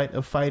standard, right,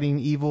 of fighting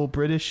evil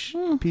British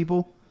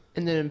people.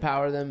 And then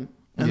empower them.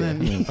 And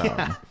then empower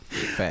them.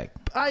 Fact.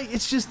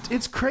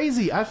 It's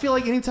crazy. I feel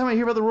like anytime I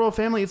hear about the royal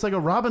family, it's like a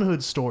Robin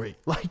Hood story.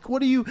 Like, what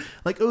do you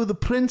like? Oh, the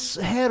Prince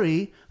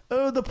Harry.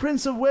 Oh, the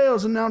Prince of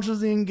Wales announces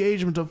the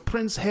engagement of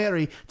Prince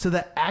Harry to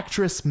the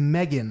actress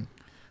Meghan.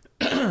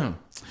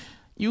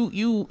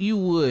 You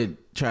would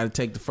try to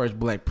take the first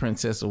black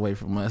princess away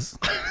from us.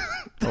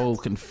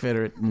 Old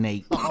Confederate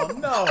Nate. Oh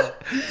no!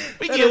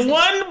 We get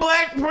one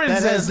black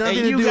princess and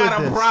you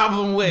got a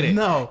problem with it.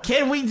 No.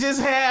 Can we just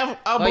have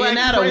a black You're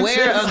not princess?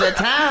 aware of the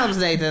times,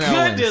 Nathan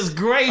Owens. Goodness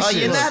gracious. Oh,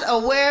 you're not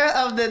aware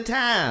of the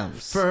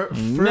times. For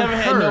Never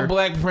had her, no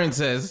black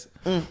princess.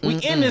 We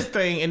in this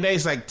thing and they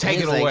just like take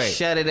He's it like, away.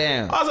 shut it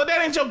down. Also,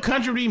 that ain't your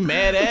country to be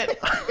mad at.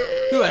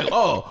 You're like,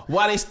 oh,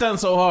 why they stunt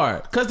so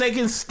hard? Because they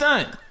can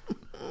stunt.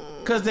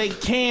 Because they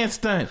can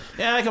stunt.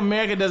 Yeah, like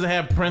America doesn't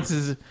have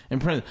princes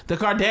and princes. The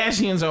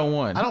Kardashians are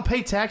one. I don't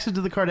pay taxes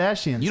to the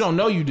Kardashians. You don't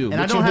know you do. and but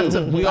I don't you have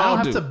do. to. We I all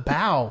don't do. have to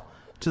bow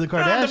to the You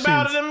don't Kardashians. have to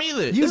bow to them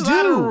either. You There's a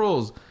lot of do.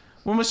 rules.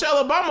 When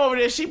Michelle Obama over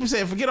there, she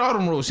said, "Forget all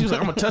them rules." She was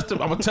like, "I'm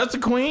gonna touch the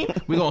queen.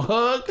 We gonna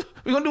hug.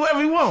 We gonna do whatever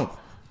we want."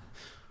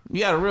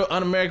 You got a real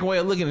un-American way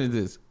of looking at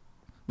this.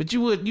 But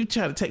you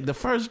try to take the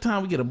first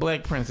time we get a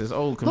black princess,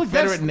 old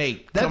Confederate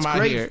Nate, That's come out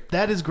great. here.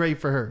 That is great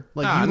for her.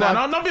 Like,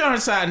 Don't be on her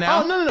side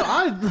now. Oh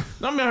no!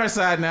 Don't be on her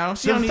side now.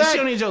 She The don't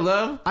fact- need your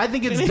love. I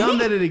think it's dumb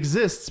that it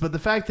exists, but the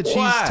fact that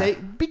Why?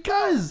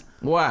 because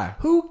Why?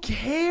 who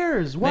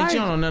cares? Why? Nate, you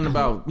don't know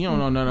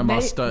nothing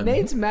about stunting.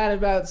 Nate's mad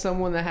about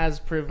someone that has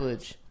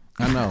privilege.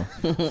 I know.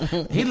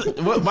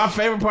 My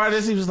favorite part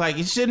is he was like,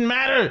 it shouldn't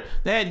matter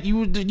that you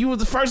were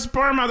the first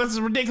sperm out. That's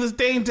a ridiculous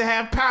thing to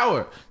have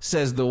power,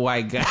 says the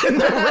white guy in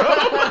the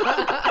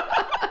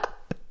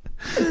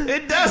room.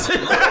 It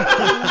doesn't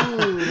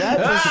matter. Ooh,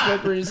 that's a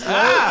slippery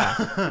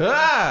slope.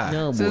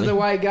 No, Says boy. the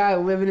white guy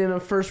living in a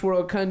first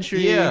world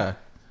country.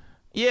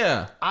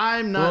 Yeah.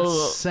 I'm not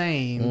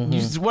saying.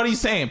 What are you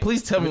saying?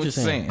 Please tell me what you're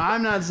saying.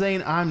 I'm not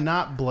saying I'm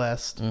not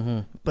blessed,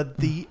 but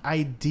the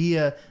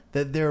idea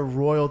that their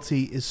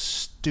royalty is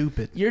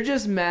stupid. You're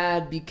just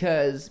mad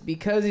because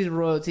he's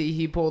royalty,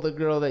 he pulled a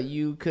girl that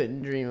you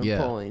couldn't dream of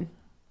pulling.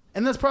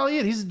 And that's probably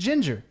it. He's a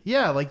ginger.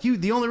 Yeah, like you.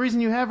 The only reason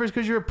you have her is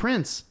because you're a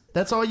prince.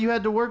 That's all you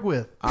had to work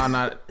with. Oh,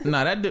 no,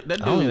 that dude. I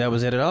don't think that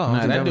was it at all.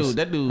 Nah, that was, dude.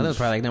 That was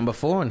probably like number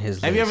 4 on his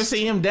list. Have you ever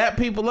seen him dap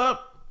people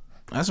up?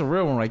 That's a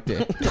real one right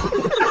there.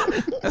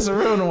 That's a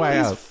real one in the White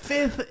House.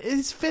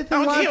 He's fifth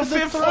in line for the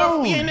fifth, throne.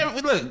 fourth. Yeah,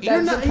 never, look,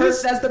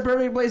 That's the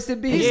perfect place to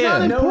be. He's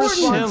not no important.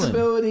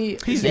 responsibility.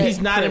 he's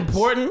not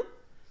important.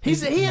 He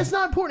is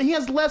not important. He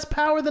has less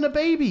power than a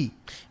baby.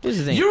 Here's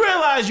the thing. You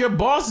realize your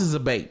boss is a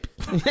babe.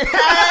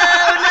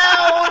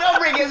 Oh, no, don't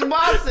bring his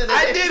boss to this.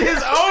 I did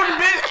his own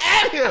bit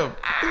at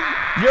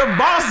him. Your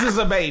boss is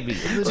a baby.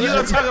 So you're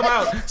gonna talk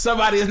about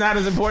somebody is not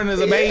as important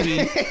as a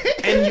baby,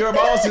 and your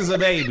boss is a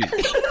baby.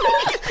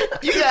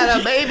 You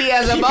got a baby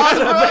as a You boss,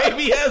 got bro? a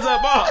baby as a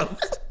boss.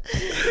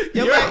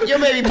 Your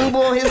baby boo boo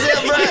on his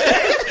hip, bro.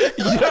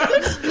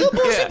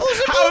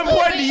 How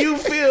important do you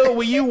feel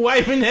when you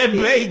wiping that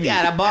baby? You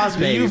got a boss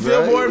baby, Do you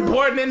feel bro. more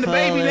important than the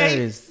baby,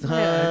 Nate?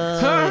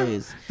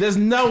 Hilarious. There's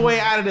no way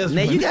out of this.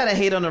 Nate, you gotta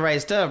hate on the right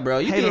stuff, bro.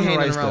 You Hate be on the hating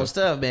on right the wrong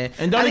stuff. stuff, man.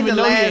 And don't I think even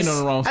the know you hating on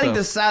the wrong I think stuff.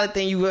 the solid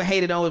thing you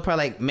hated on was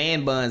probably like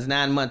man buns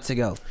 9 months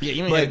ago. Yeah,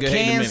 you ain't but had a good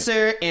hate in a minute.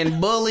 cancer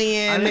and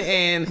bullying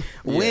and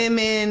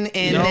women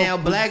and Nope, now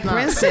black it's not.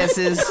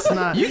 princesses.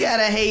 not. You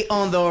gotta hate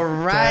on the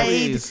right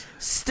is.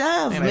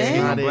 stuff, Man,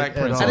 man. not black it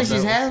at princess. I think all.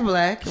 she's half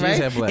black,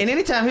 right? half black. And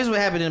anytime, here's what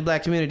happened in the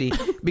black community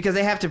because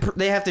they have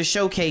to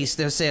showcase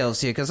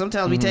themselves here. Because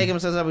sometimes we take them,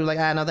 sometimes we be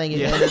like, no, thank you.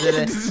 Yeah. That's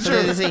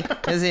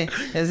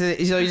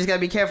it. So you just gotta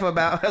be careful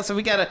about. So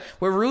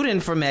we're rooting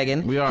for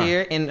Meghan We are.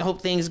 here and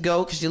hope things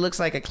go because she looks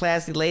like a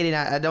classy lady. And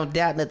I don't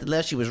doubt nothing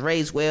less. She was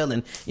raised well,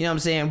 and you know what I'm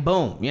saying.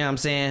 Boom, you know what I'm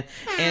saying.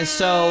 And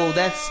so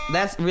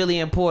that's really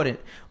important.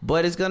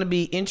 But it's going to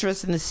be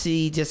interesting to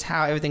see just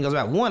how everything goes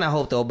about. One, I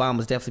hope the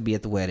Obamas definitely be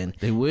at the wedding.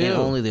 They will. And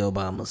only the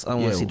Obamas. I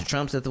don't want Yeah. to see the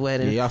Trumps at the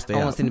wedding. Yeah, y'all stay I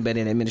don't out. want to see anybody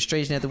in the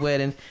administration at the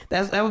wedding.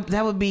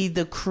 That would be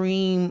the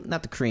cream,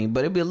 not the cream,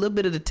 but it'd be a little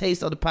bit of the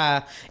taste of the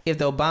pie if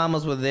the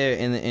Obamas were there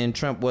and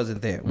Trump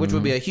wasn't there, which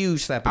would be a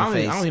huge slap in the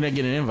face. I don't think they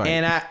get an invite.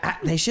 And I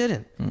they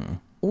shouldn't.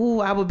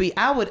 Ooh, I would go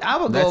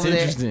That's over there.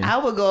 interesting. I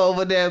would go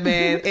over there,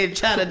 man, and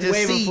try to just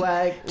Wave a see,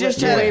 flag.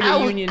 just Wave try to. a I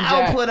would Union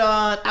I'll Jack. put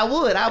on.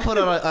 I'll put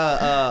on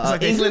a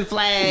like they- England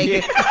flag, Yeah.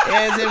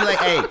 and it's like,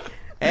 hey,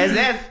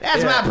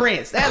 that's my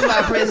prince. That's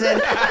my princess.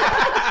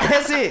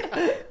 That's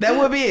it. That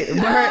would be it.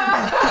 But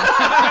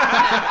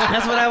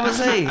that's what I would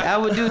say. I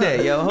would do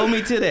that, yo. Hold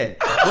me to that.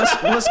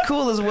 What's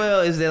cool as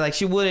well is that like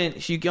she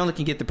only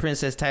can get the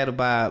princess title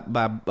by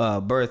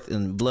birth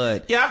and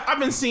blood. yeah, I've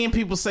been seeing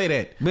people say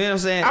that. You know what I'm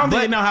saying? I don't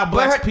think they know how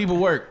black her- people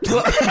work.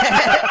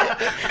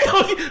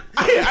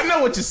 I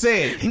know what you're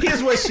saying.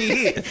 Here's what she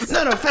is.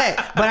 No,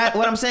 fact. But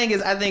what I'm saying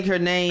is, I think her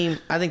name.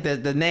 I think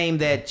the name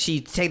that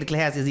she technically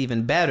has is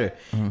even better.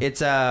 It's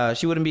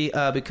she wouldn't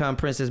become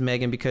Princess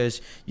Meghan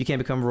because you can't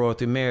become royal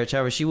through marriage.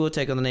 However, she will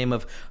take on the name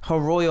of Her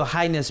Royal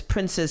Highness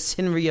Princess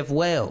Henry of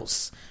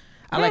Wales.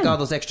 I like all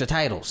those extra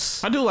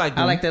titles. I do like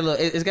them. I like that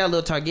little. It's got a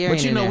little Targaryen.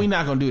 But you know, in there. we're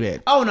not gonna do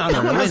that. Oh no!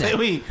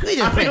 We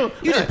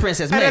just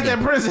Princess Megan. That's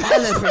that princess.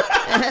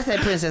 That's that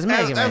Princess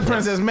Megan. That's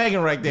Princess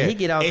Megan right there. He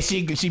get off. And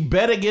she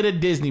better get a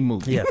Disney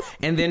movie. Yeah,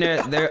 and then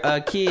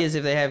their kids,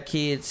 if they have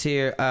kids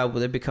here,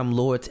 they become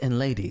lords and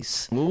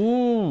ladies.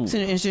 Ooh, It's an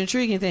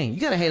intriguing thing.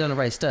 You gotta hate on the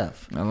right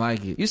stuff. I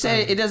like it. You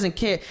say it doesn't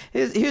care.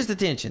 Here's the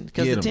tension,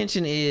 because the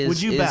tension is.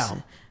 Would you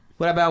bow?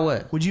 What about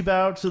what? Would you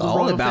bow to the I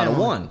only royal bow to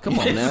family? one. Come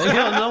on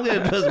now. Don't get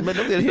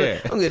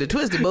it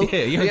twisted, boo. Yeah,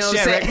 you know what I'm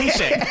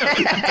saying?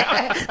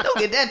 Don't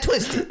get that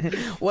twisted.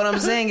 What I'm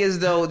saying is,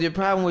 though, the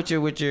problem with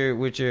your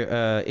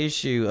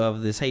issue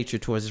of this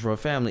hatred towards this royal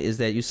family is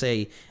that you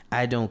say,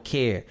 I don't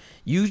care.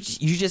 You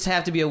just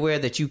have to be aware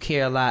that you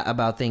care a lot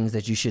about things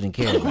that you shouldn't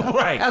care about.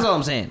 Right. That's all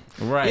I'm saying.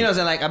 Right. You know what I'm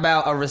saying? Like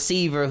about a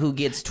receiver who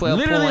gets 12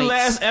 Literally points.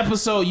 last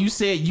episode, you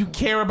said you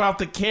care about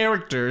the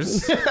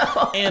characters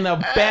in a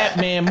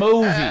Batman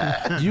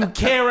movie. You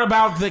care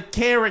about the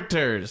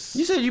characters.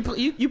 You said you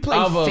play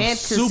Of a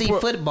fantasy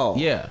football.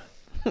 Yeah.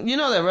 You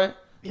know that, right?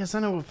 Yes, I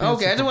know what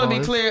Okay, I just want to be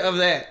football is. clear of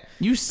that.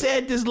 You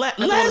said this last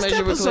make sure we're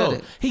clear.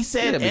 episode. He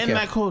said, Yeah, be and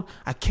I careful. quote,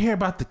 I care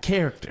about the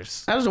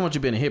characters I just don't want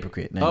you being a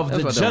hypocrite. Man. of That's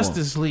the what I don't want.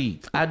 Justice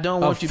League. I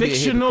don't want of you to be a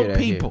fictional hypocrite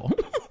out here. people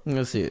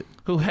That's it.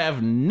 who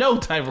have no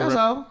type of... That's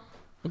all.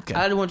 Okay.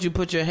 I just want you to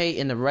put your hate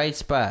in the right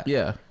spot.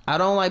 Yeah. I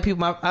don't like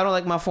people. I don't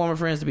like my former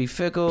friends to be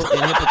fickle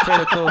and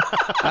hypocritical.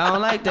 I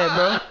don't like that,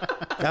 bro.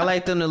 I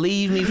like them to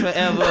leave me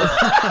forever.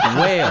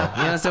 Well,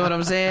 you understand what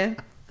I'm saying?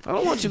 I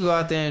don't want you to go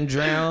out there and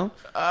drown.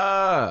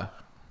 All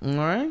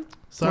right.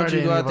 I want you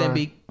to go out there and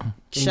be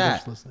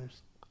shot.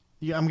 Listeners.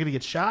 Yeah, I'm gonna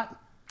get shot.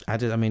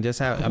 That's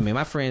how.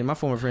 My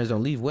former friends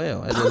don't leave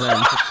well. It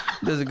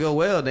doesn't go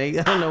well. I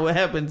don't know what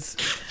happens.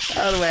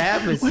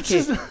 You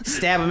can't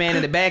stab a man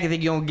in the back and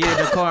think you're gonna get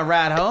in the car and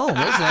ride home.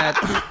 It's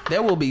not.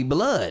 There will be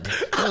blood.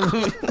 I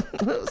think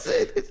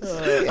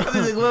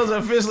the gloves are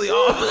officially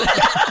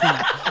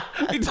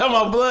off. You talking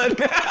about blood?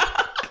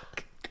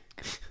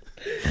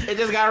 It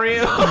just got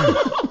real.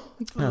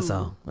 That's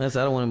all. I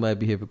don't want anybody to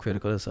be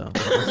hypocritical. That's all it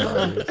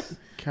is.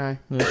 Okay.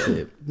 That's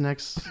it.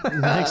 Next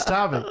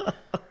topic.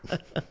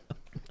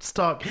 Let's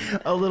talk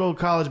a little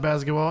college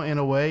basketball in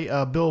a way.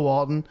 Bill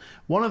Walton,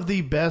 one of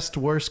the best,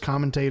 worst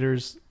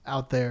commentators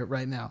out there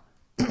right now.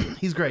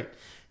 He's great.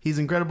 He's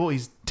incredible.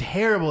 He's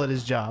terrible at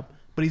his job,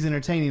 but he's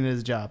entertaining at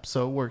his job,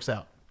 so it works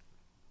out.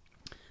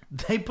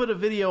 They put a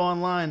video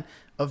online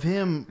of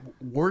him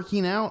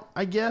working out,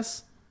 I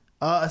guess,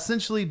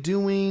 essentially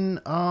doing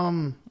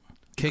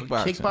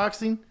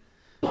kickboxing.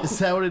 Is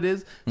that what it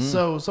is?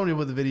 So somebody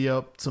will put the video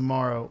up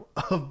tomorrow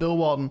of Bill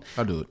Walton.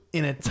 I'll do it.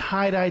 In a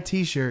tie-dye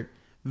t-shirt,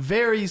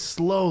 very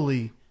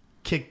slowly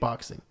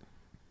kickboxing.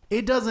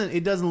 It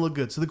doesn't look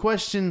good. So the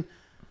question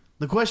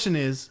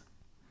is,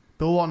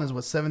 Bill Walton is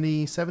what,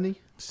 70? 70.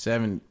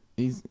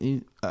 He's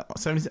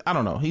 70. I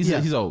don't know.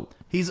 He's old.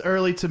 He's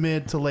early to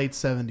mid to late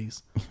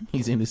 70s.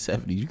 He's in his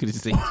 70s. You could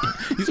just say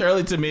he's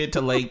early to mid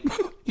to late.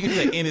 You could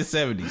say in his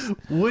 70s.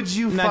 Would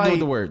you Not fight good with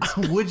the words.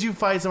 Would you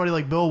fight somebody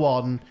like Bill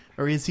Walton,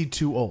 or is he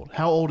too old?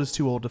 How old is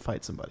too old to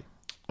fight somebody?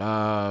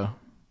 I'm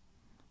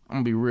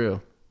gonna be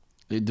real.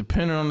 It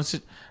depending on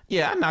the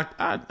yeah,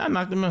 I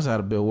knocked the mess out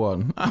of Bill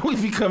Walton.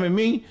 If he come at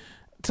me,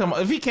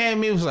 if he came at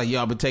me, it was like,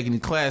 yo, I've been taking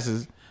these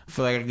classes. I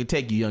feel like I could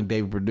take you, young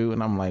David Perdue.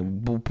 And I'm like,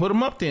 well, put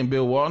him up then,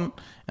 Bill Walton.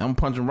 And I'm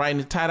punching right in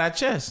his tie-dye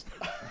chest.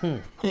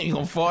 He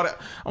gonna fall down.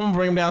 I'm gonna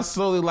bring him down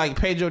slowly like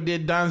Pedro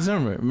did Don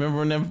Zimmer. Remember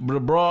when the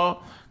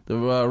brawl,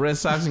 the Red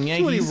Sox and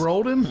Yankees? When he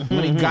rolled him?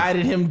 When he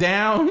guided him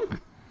down?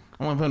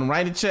 I'm gonna put him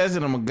right in the chest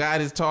and I'm gonna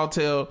guide his tall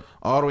tail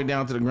all the way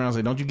down to the ground and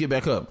say, don't you get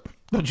back up.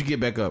 Don't you get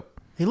back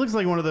up. He looks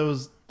like one of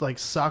those like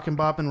sock and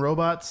bopping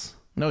robots.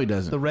 No, he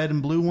doesn't. The red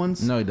and blue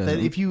ones. No, he doesn't.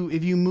 That if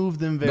you move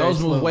them very those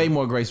slowly. move way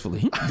more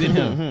gracefully than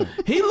him.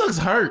 He looks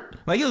hurt.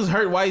 Like he looks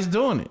hurt while he's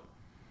doing it.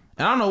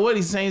 And I don't know what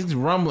he's saying. He's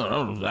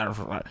rumbling.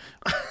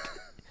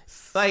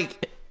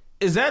 Like,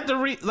 is that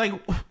the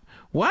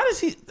why does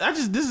he?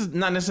 This is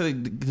not necessarily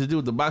to do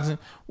with the boxing.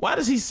 Why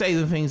does he say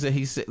the things that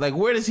he said? Like,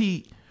 where does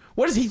he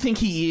think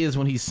he is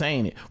when he's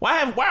saying it?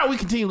 Why are we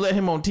continue to let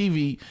him on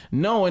TV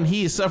knowing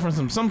he is suffering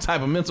from some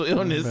type of mental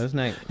illness?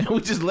 And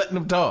we just letting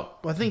him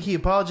talk. Well, I think he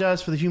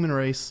apologized for the human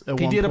race at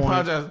He one did point.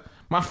 apologize.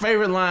 My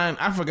favorite line,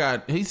 I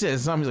forgot. He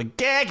says something. He's like,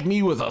 "Gag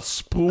me with a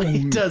spoon."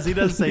 He does say He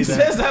that.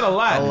 says that a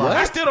lot.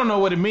 I still don't know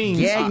what it means.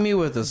 Gag me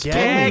with a spoon.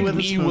 Gag with a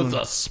me spoon. with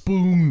a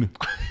spoon.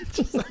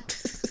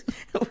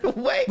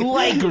 Wait. The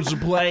Lakers are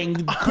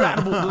playing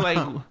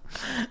incredible.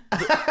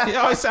 It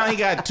always sounds like he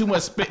got too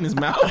much spit in his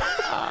mouth.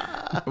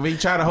 When he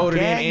try to hold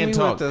Gag it in and me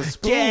talk. with a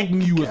spoon. Gag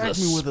me with a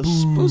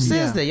spoon. Who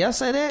says that? Y'all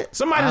say that?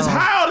 Somebody that's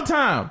high all the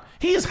time.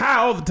 He is high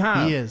all the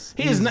time. He is.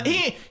 He is not.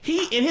 He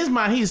in his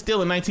mind, he is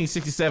still in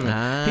 1967.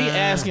 He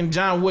asking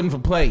John Wooden for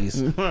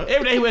plays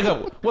every day. He wake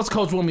up. What's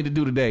Coach want me to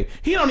do today?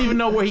 He don't even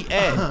know where he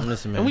at.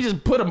 Listen, man. And we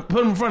just put him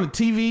in front of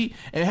TV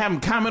and have him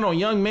comment on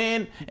young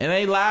men and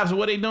their lives and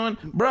what they doing,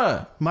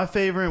 bruh.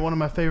 One of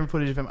my favorite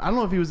footage of him. I don't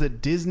know if he was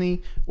at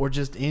Disney or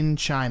just in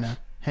China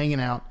hanging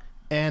out,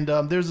 and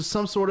there's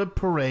some sort of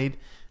parade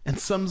and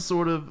some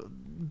sort of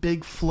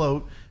big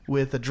float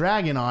with a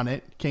dragon on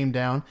it came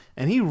down,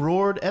 and he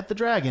roared at the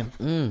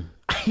dragon.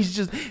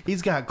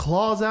 He's got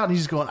claws out, and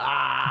he's just going,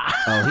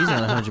 ah. Oh, he's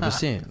not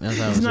 100%. That's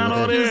how He's not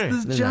all there.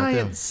 This giant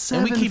And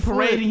 7 we keep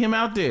parading him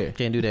out there.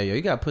 Can't do that, yo.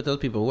 You gotta put those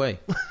people away.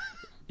 You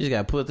just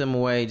gotta put them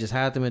away. Just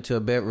hide them into a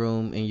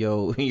bedroom in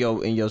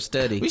your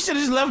study. We should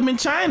have just left him in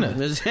China.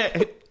 Just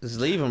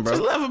leave him, bro.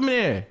 Just left him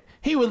there.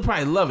 He would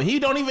probably love it. He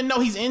don't even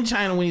know he's in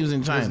China when he was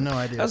in China. There's no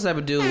idea. That's the type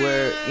of dude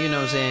where, you know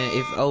what I'm saying,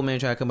 if old man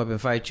try to come up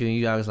and fight you and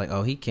you always like,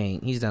 oh, he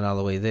can't. He's not all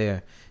the way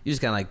there. You just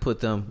kind of like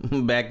put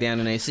them back down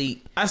in their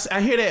seat.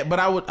 I hear that, but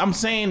I'm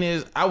saying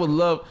is I would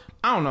love.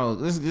 I don't know.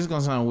 This is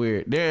gonna sound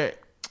weird.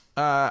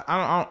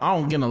 I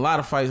don't get in a lot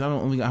of fights. I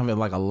don't think I have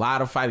like a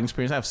lot of fighting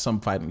experience. I have some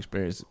fighting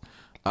experience.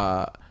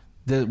 But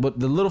the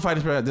little fighting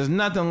experience, there's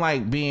nothing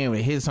like being able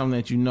to hit something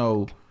that you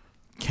know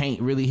can't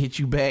really hit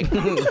you back.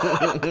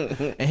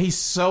 And he's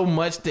so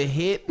much to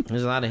hit.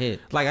 There's a lot of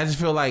hit. Like I just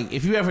feel like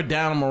if you ever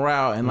down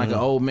morale and like an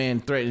old man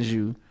threatens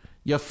you,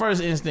 your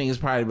first instinct is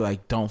probably to be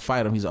like, don't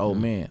fight him, he's an old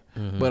man.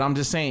 But I'm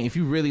just saying, if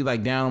you really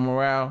like down on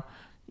morale,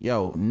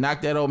 yo,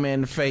 knock that old man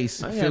in the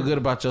face. Feel good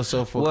about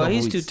yourself for a couple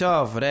he's weeks. too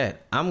tall for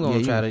that. I'm going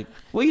to try to...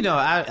 Well, you know,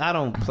 I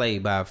don't play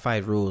by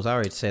fight rules. I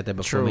already said that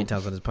before many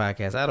times on this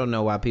podcast. I don't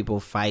know why people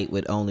fight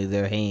with only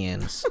their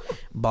hands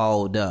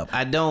balled up.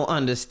 I don't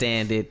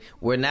understand it.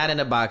 We're not in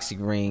a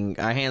boxing ring.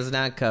 Our hands are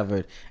not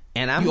covered.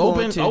 And I'm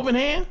open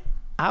hand?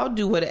 I'll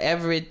do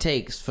whatever it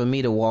takes for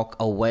me to walk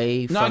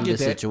away from the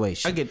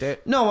situation. I get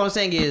that. No, what I'm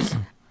saying is...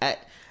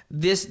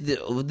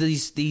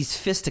 These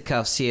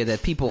fisticuffs here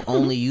that people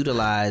only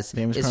utilize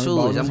is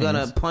foolish. I'm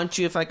gonna punch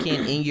you if I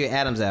can in your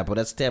Adam's apple.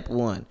 That's step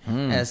one.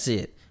 That's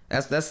it.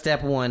 That's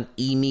step one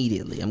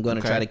immediately. I'm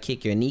gonna try to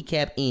kick your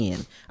kneecap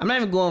in. I'm not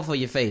even going for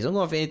your face. I'm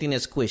going for anything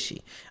that's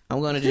squishy.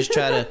 I'm gonna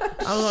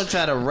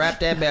try to wrap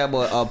that bad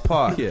boy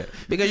apart. Yeah.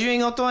 Because you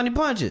ain't gonna throw any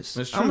punches.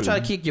 That's true. I'm gonna try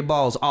to kick your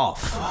balls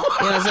off.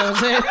 You know what I'm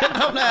saying?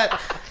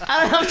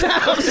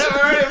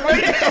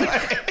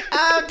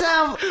 I'm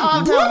down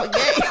for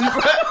game,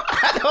 bro.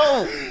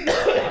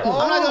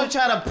 I'm not gonna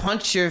try to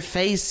punch your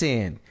face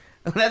in.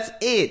 That's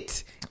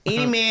it.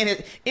 Any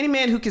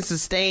man who can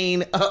sustain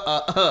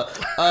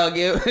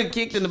get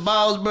kicked in the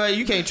balls, bro,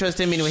 you can't trust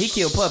him anyway. He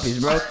killed puppies,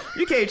 bro.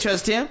 You can't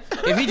trust him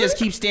if he just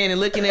keeps standing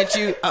looking at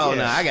you. Oh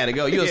no, I gotta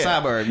go. You're a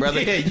cyborg,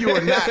 brother. Yeah, you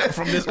are not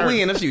from this earth.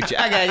 We in the future.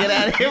 I gotta get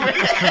out of here, bro.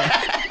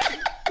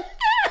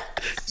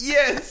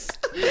 Yes.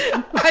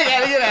 I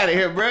gotta get out of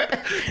here, bro.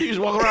 You just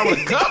walk around with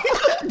a cup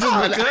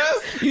just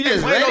because you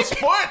just play no ready?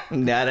 sport.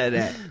 None of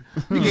that.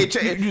 You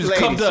just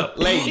cupped up.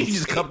 Ladies, you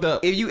just cupped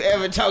up. If you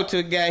ever talk to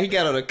a guy, he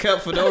got on a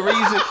cup for no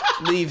reason,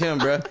 leave him,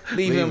 bro.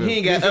 Leave him. He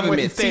ain't got other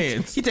mitts.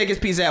 He take his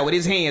piece out with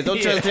his hands.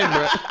 Don't trust him,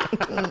 bro.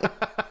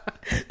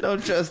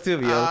 Don't trust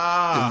him, yo.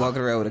 Just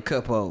walking around with a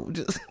cup on.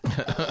 Just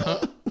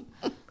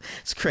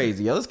it's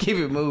crazy, yo. Let's keep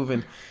it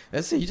moving.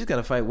 That's it. You just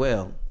gotta fight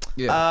well.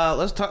 Yeah.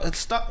 Let's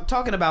start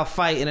talking about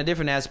fight in a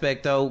different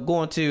aspect, though.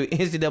 Going to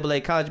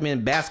NCAA college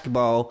men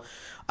basketball.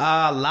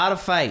 A lot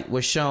of fight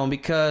was shown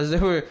because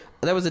there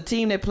was a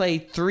team that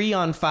played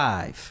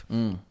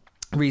 3-on-5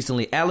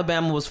 recently.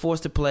 Alabama was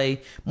forced to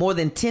play more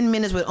than 10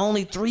 minutes with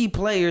only 3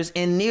 players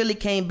and nearly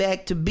came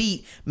back to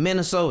beat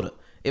Minnesota.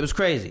 It was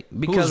crazy.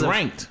 Because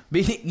ranked.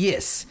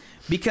 Yes.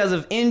 Because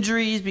of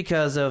injuries,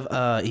 because of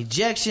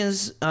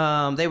ejections,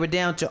 they were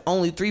down to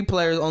only 3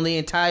 players on the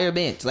entire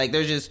bench. Like,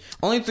 there's just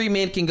only 3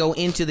 men can go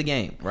into the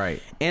game.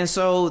 Right. And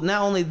so,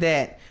 not only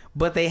that,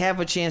 but they have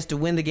a chance to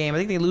win the game. I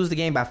think they lose the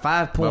game by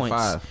 5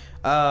 points.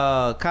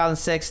 Colin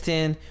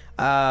Sexton,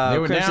 they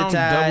were Crimson down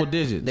Tide, double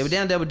digits. They were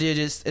down double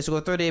digits. They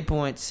scored 38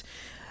 points.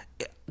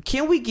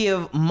 Can we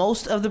give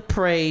most of the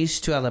praise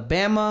to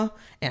Alabama,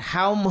 and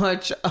how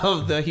much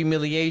of the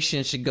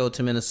humiliation should go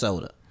to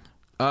Minnesota?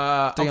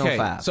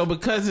 3-on-5. So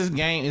because this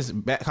game is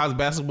college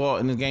basketball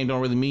and this game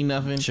don't really mean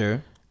nothing.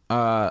 Sure.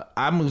 I'm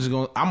always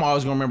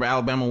gonna remember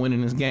Alabama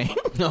winning this game.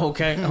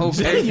 Okay. You know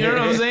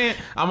what I'm saying?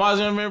 I'm always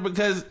gonna remember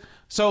because.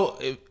 So,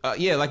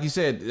 like you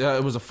said,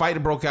 it was a fight that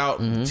broke out.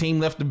 The team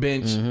left the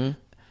bench.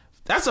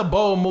 That's a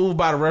bold move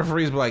by the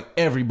referees, but like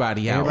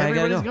everyday out.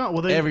 Everybody's gone.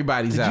 Well,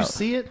 everybody's out. Did you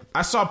see it?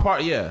 I saw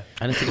part. Yeah,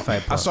 I didn't see the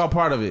fight. I saw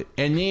part of it,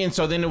 and then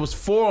it was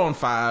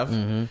 4-on-5,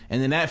 and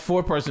then that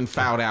 4 person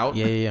fouled out.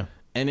 Yeah.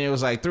 And it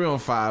was like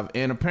 3-on-5,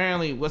 and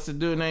apparently, what's the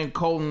dude named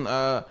Colin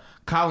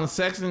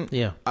Sexton?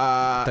 Yeah,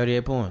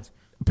 38 points.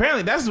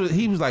 Apparently, that's what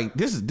he was like.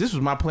 This was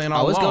my plan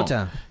all along. It's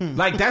go time.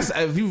 Like that's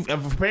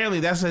apparently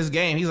that's his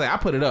game. He's like, I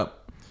put it up.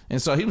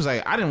 And so he was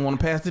like, I didn't want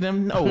to pass to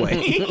them. No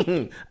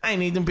way. I ain't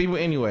need them people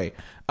anyway.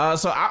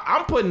 So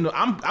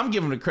I'm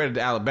giving the credit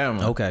to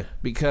Alabama. Okay.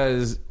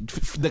 Because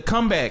the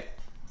comeback,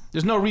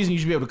 there's no reason you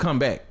should be able to come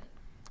back.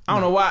 I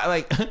don't know why.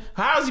 Like,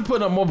 how is he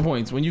putting up more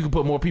points when you can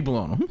put more people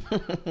on him?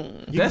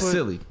 That's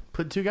silly.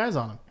 Put 2 guys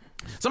on him.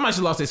 Somebody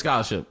should have lost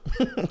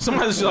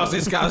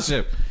their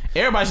scholarship.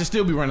 Everybody should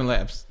still be running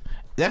laps.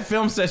 That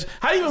film session.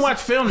 How do you even watch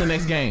film the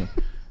next game?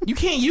 You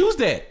can't use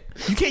that.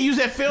 You can't use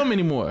that film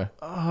anymore.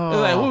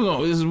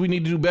 Oh. It's like, we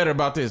need to do better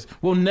about this.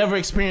 We'll never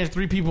experience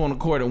 3 people on the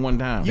court at one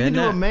time. You can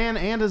do a man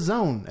and a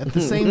zone at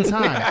the same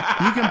time.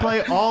 You can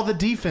play all the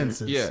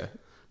defenses. Yeah.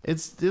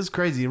 It's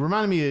crazy. It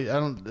reminded me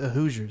of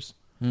Hoosiers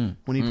when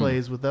he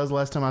plays with. That was the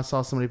last time I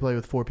saw somebody play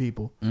with 4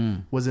 people.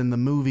 Was in the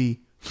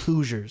movie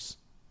Hoosiers.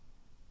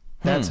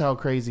 That's how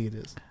crazy it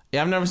is.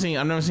 Yeah, I've never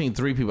seen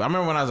 3 people. I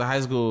remember when I was in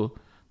high school,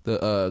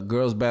 the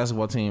girls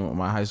basketball team at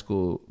my high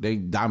school, they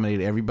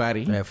dominated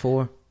everybody. They had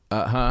 4.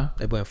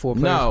 They played 4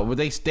 players. No, but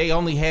they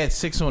only had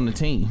 6 on the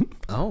team.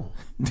 Oh,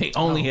 they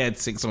only had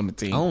 6 on the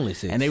team. Only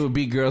 6, and they would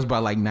beat girls by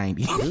like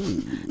 90.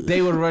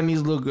 They would run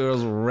these little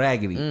girls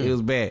raggedy. It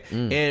was bad,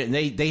 and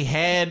they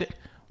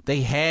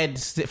had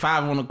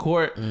 5 on the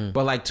court,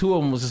 but like 2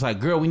 of them was just like,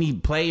 "Girl, we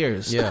need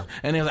players." Yeah,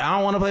 and they was like, "I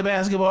don't want to play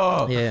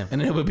basketball." Yeah,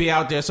 and then it would be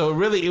out there. So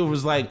really, it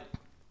was like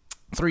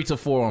 3 to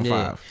 4 on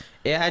 5.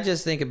 Yeah, I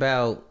just think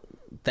about,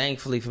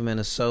 thankfully for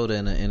Minnesota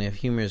in a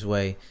humorous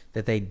way,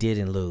 that they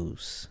didn't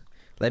lose.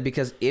 Like,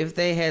 because if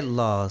they had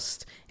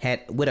lost,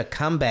 with a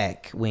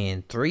comeback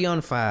win, 3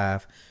 on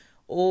 5,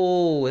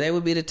 they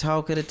would be the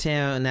talk of the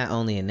town, not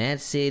only in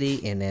that city,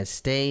 in that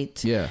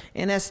state. Yeah.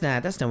 And that's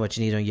not what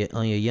you need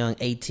on your young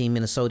 18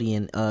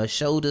 Minnesotian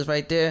shoulders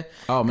right there.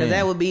 Oh, man. Because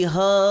that would be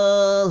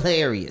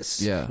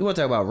hilarious. Yeah. You want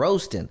to talk about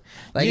roasting.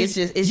 Like, it's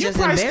just probably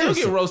embarrassing. still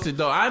get roasted,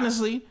 though,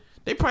 honestly.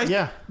 They probably,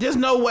 yeah. There's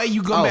no way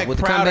you go back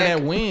proud of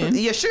that win.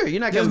 Yeah, sure.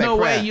 You're not There's coming back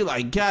no proud. way you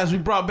like, guys, we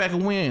brought back a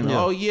win.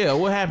 Yeah. Oh, yeah,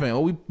 what happened?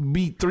 Oh, we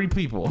beat 3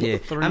 people. Yeah.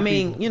 3 I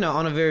mean, people.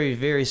 on a very,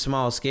 very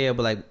small scale,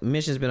 but like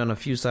Michigan's been on a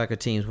few soccer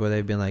teams where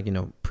they've been like,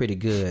 pretty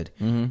good.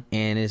 And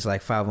it's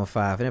like 5 on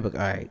 5. And they're like,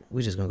 all right,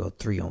 we're just going to go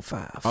 3 on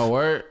 5. Oh,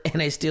 word?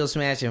 And they still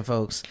smashing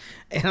folks.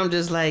 And I'm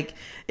just like,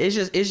 it's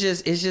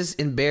just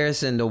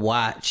embarrassing to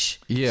watch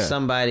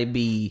somebody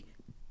be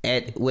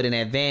with an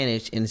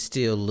advantage and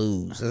still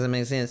lose. Does that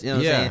make sense? You know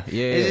what I'm saying?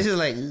 Yeah. It's just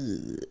like,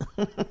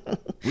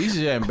 we used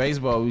to, in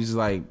baseball, we used to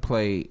like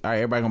play, all right,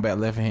 everybody gonna bat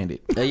left-handed.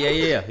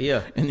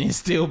 Yeah. And then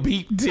still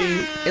beat the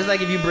team. It's like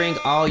if you bring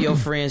all your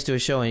friends to a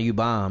show and you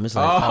bomb. It's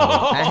like,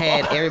 I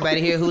had everybody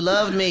here who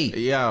loved me.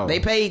 Yo. They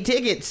paid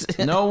tickets.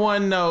 No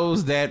one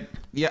knows that.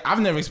 Yeah,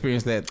 I've never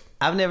experienced that.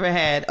 I've never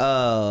had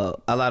a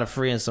lot of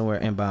friends somewhere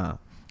and bomb.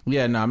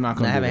 Yeah, no, I'm not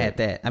going to I haven't had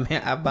that. I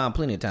mean, I've bombed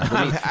plenty of times.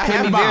 I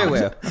have me very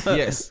well.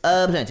 Yes.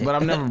 Plenty. But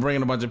I'm never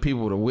bringing a bunch of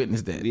people to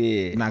witness that.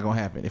 Yeah. Not going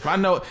to happen. If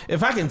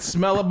I can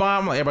smell a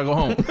bomb, like, everybody go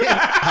home.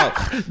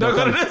 Don't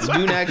go to this one.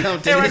 Do not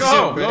come to everybody this go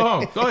show. home. Go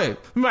home. Go ahead.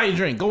 Buy your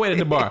drink. Go wait at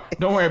the bar.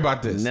 Don't worry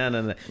about this. No.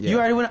 Yeah. You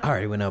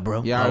already went up,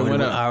 bro. Yeah, I already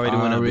went up. I already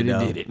went up.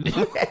 Already did it.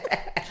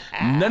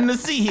 Nothing to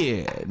see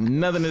here.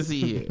 Nothing to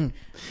see here.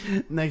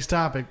 Next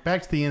topic.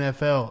 Back to the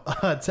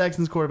NFL.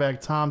 Texans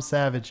quarterback Tom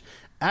Savage,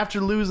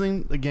 after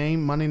losing the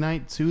game Monday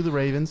night to the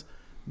Ravens,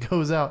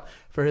 goes out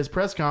for his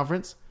press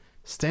conference,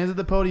 stands at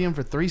the podium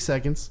for 3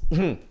 seconds,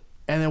 and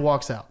then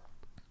walks out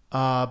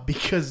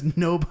because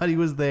nobody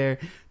was there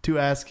to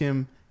ask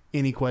him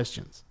any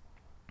questions.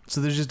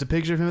 So there's just a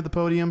picture of him at the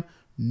podium.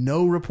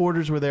 No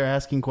reporters were there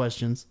asking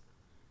questions.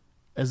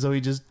 As though he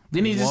just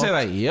Didn't he just say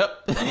like,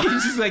 yep? He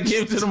just like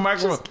gave to the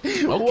microphone.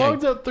 Okay.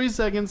 Walked up 3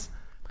 seconds,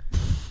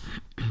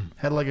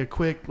 had like a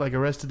quick like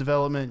Arrested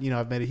Development,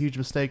 I've made a huge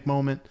mistake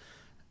moment,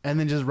 and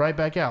then just right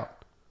back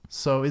out.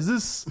 So is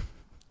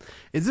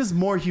this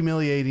more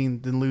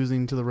humiliating than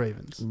losing to the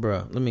Ravens?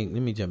 Bro, let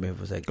me jump in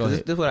for a second.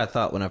 This is what I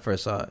thought when I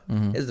first saw it.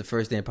 This is the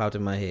first thing that popped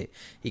in my head.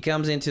 He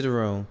comes into the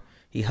room,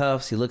 he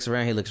huffs, he looks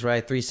around, he looks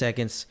right, 3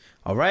 seconds.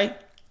 All right.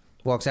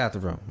 Walks out the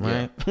room,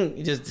 right?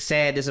 Yeah. Just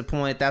sad,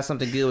 disappointed, thought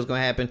something good was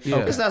going to happen. Yeah.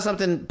 It's thought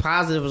something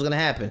positive was going to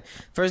happen.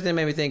 First thing it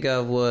made me think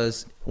of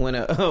was when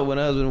a husband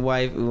and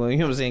wife,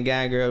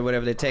 guy and girl,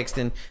 whatever, they're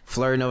texting,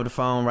 flirting over the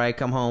phone, right?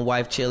 Come home,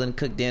 wife chilling,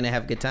 cook dinner,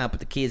 have a good time, put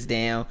the kids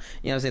down.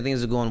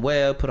 Things are going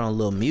well, put on a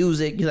little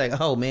music. You're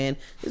like, oh man,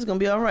 this is going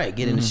to be all right.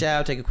 Get in the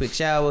shower, take a quick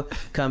shower,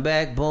 come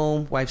back,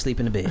 boom, wife sleep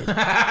in the bed.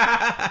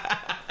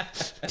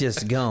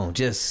 Just gone.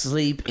 Just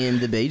sleep in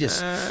the bed. You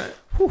just,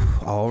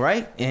 all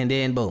right. And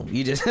then, boom.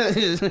 You just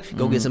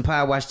go get some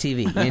pie, watch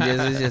TV. And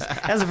just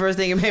that's the first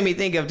thing it made me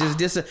think of.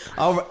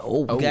 All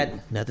right. We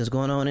got nothing's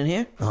going on in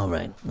here? All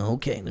right.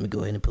 Okay. Let me go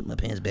ahead and put my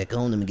pants back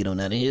on. Let me get on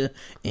out of here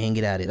and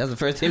get out of here. That's the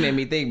first thing it made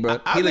me think, bro.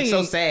 He looks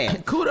so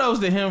sad. Kudos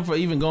to him for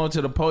even going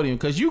to the podium,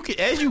 because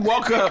as you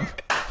walk up,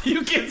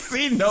 you can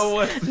see no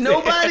one.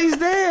 Nobody's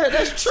there.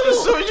 That's true.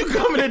 As soon as you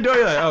come in the door,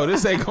 you're like, oh,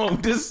 this ain't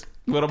going to...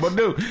 What I'm gonna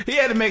do? He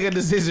had to make a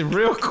decision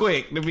real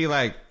quick to be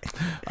like,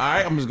 all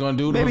right, I'm just gonna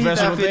do the Maybe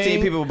professional he thought 15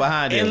 thing. people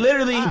behind him. And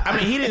literally, I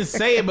mean, he didn't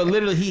say it, but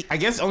literally, I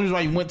guess the only reason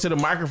why he went to the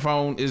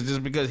microphone is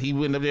just because he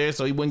went up there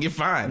so he wouldn't get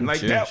fined. Like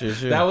Sure.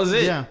 That was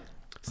it. Yeah.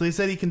 So they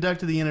said he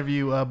conducted the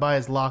interview by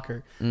his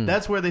locker.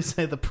 That's where they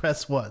say the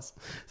press was.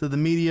 So the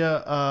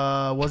media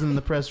wasn't in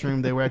the press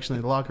room. They were actually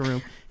in the locker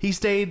room. He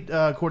stayed,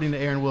 according to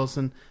Aaron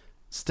Wilson,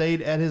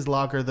 stayed at his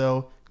locker,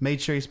 though. Made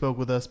sure he spoke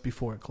with us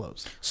before it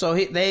closed. So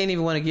they didn't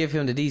even want to give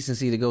him the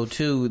decency to go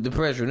to the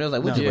press room. They was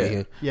like, "What you wait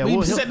here? Yeah,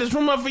 we set this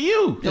room up for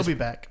you. He'll be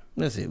back.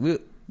 That's it.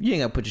 You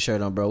ain't got to put your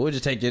shirt on, bro. We'll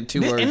just take your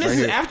 2 words And this right is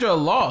here. after a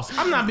loss.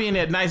 I'm not being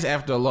that nice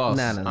after a loss.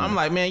 Nah. I'm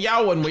like, man,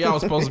 y'all wasn't where y'all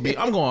was supposed to be.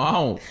 I'm going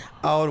home.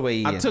 All the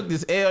way in. I took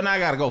this L, now I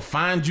got to go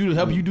find you to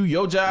help you do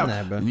your job.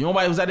 Nah, bro.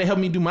 Nobody was out there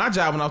helping me do my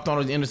job when I was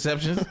throwing those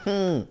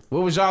interceptions.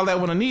 Where was y'all at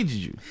when I needed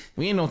you?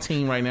 We ain't no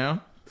team right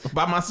now.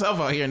 By myself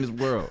out here in this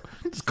world.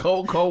 It's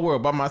cold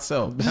world by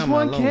myself. Just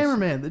one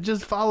cameraman that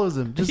just follows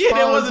him. Just Yeah,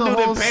 there follows was a the dude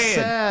whole that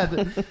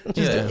panned. sad.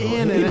 Just in He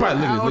and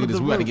probably out look at of this.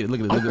 the We got to room. get it.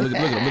 Look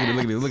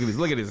at this.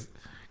 Look at this.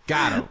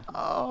 Got him.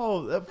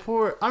 Oh, that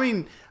poor. I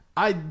mean,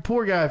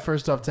 poor guy.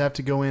 First off, to have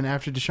to go in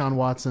after Deshaun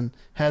Watson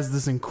has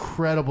this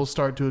incredible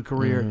start to a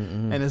career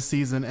and a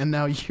season, and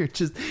now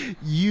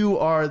you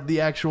are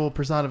the actual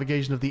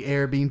personification of the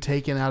air being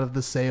taken out of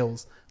the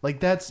sails.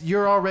 Like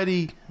you're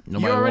already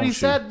wants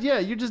sad. Yeah,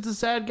 you're just a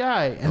sad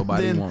guy. And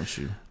Nobody wants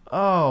you.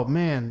 Oh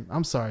man,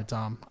 I'm sorry,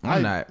 Tom.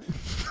 I'm not.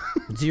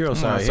 Zero I'm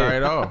sorry. not sorry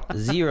at all.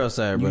 Zero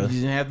sorry, You bro.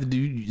 didn't have to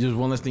do. There's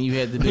one less thing you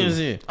had to do. Here's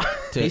it.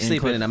 He's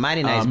sleeping in a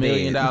mighty nice $1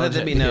 million bed. Let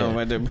that be known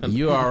right there, brother.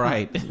 You all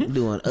right?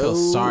 Doing Feel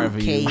sorry for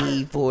you.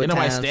 okay 4 Ain't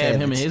nobody times stab him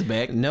in average. his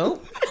back.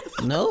 Nope.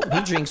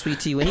 He drinks sweet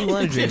tea when he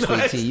want to drink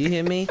sweet tea. You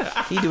hear me?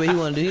 He do what he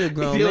want to do. He a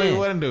grown He do what man. he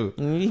want to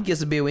do. He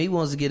gets a beer when he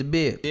wants to get a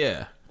beer.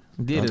 Yeah,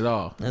 did it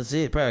all. That's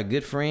it. Probably a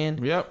good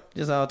friend. Yep.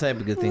 Just all type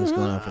of good things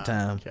going on for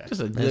Tom.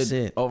 Just a That's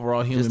good it.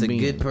 overall human Just a being.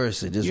 good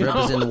person. Just You know?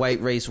 represent the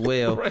white race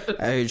well. Right.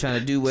 Out here trying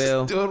to do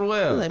well. Doing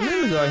well. Like,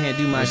 let me go out here and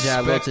do my job.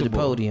 Go to the Respectable.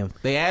 podium.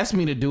 They asked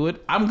me to do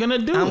it. I'm gonna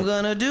do it. I'm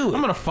gonna do it.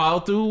 I'm gonna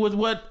follow through with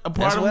what a part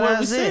That's of what what I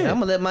we said. said. I'm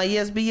gonna let my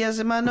yes be yes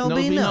and my no, No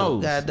be be no.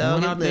 no's. God I dog,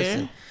 went and out there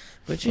listen.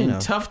 But you and know,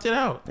 toughed it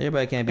out.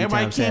 everybody can't be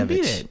Everybody Tom can't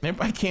Savage. be that.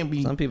 Everybody can't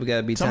be. Some people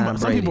gotta be Tom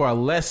Some Brady. people are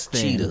less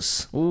than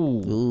Cheaters. Ooh.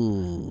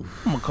 Ooh.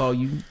 I'm gonna call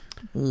you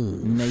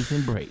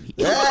Nathan Brady.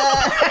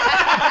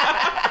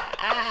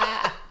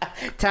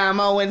 Tom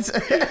Owens.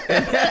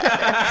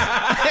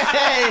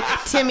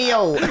 Timmy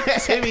O.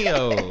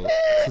 Timmy-o.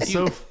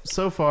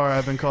 So far,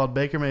 I've been called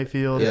Baker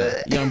Mayfield,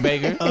 Yeah. Young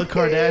Baker. a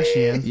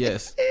Kardashian,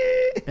 Yes.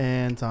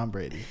 and Tom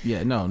Brady.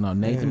 Yeah. No.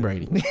 Nathan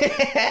Brady.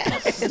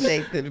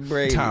 Nathan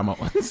Brady. Tom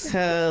Owens.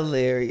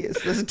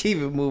 Hilarious. Let's keep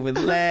it moving.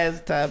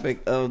 Last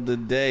topic of the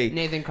day.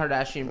 Nathan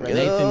Kardashian, brother.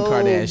 Nathan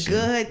Kardashian.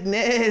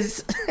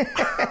 Goodness.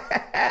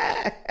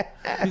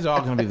 These are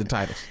all gonna be the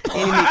titles.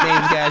 Any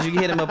nicknames, guys? You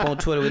can hit him up on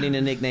Twitter with any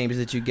nicknames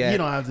that you got. You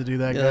don't have to do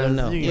that, Yeah, guys.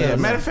 no. You can Yeah. let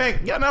Matter us of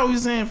fact, y'all know what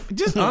he's saying.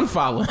 Just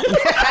unfollow. Just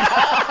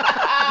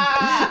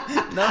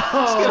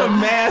get a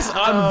mass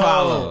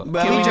unfollow.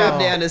 But we dropped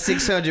down to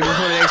 600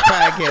 before the next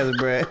podcast,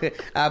 bro.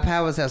 Our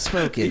powers have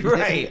spoken.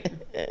 Right.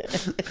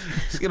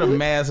 Just get a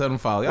mass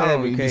unfollow. Y'all That'd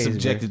don't be be crazy,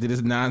 subjected to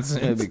this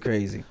nonsense. That'd be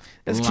crazy.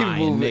 Let's keep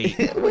Lying moving.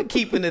 Nate. We're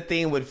keeping the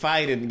theme with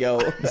fighting,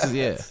 yo.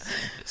 Yeah.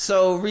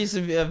 So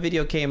recent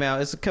video came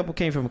out.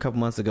 Came from a couple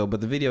months ago,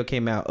 but the video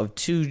came out of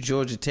 2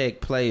 Georgia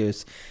Tech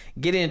players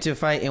getting into a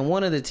fight, and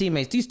one of the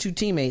teammates, these 2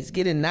 teammates,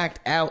 getting knocked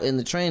out in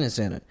the training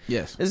center.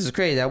 Yes. This is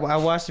crazy. I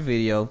watched the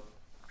video.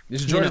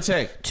 It's Georgia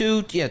Tech.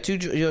 Two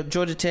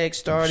Georgia Tech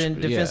starting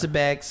defensive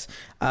backs.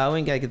 We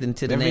ain't gotta get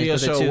into the That names. video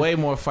but they're showed 2. way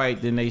more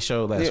fight than they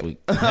showed last week.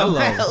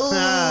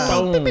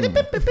 Hello.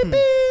 Boom.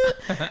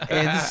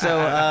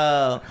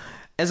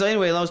 And so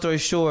anyway, long story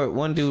short,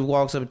 one dude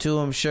walks up to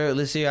him,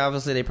 shirtless here.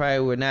 Obviously, they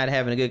probably were not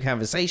having a good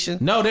conversation.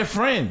 No, they're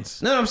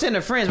friends. No, I'm saying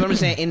they're friends, but I'm just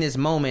saying in this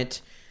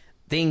moment,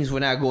 things were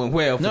not going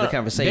well for the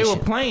conversation. They were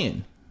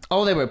playing.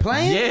 Oh, they were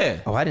playing? Yeah.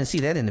 Oh, I didn't see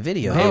that in the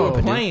video. They Oh,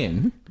 were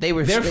playing.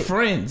 They're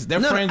friends. They're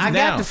no, friends I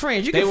now. got the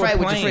friends. You They can were fight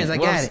with your playing. friends. I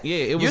Well, got it. Yeah,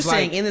 it was You're like,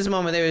 saying in this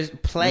moment there is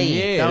playing.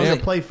 Yeah, That was they're-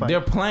 a play fight. They're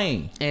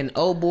playing. And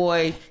oh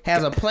boy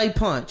has a play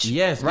punch.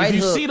 Yes. Right if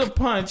you hook. see the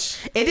punch,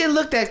 It didn't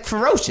look that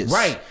ferocious.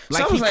 right?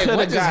 So I was like, coulda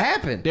what just got-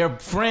 happened? They're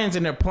friends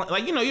and they're playing.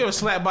 Like, you're a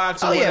slap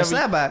box or Oh, yeah, whatever.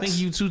 slap box. Think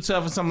you too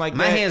tough or something like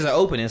My that. hands are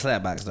open in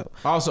slapbox though.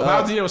 Also, if I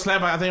was there with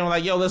slap box, I think I'm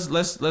like, yo,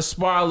 let's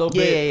spar a little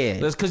Yeah, bit.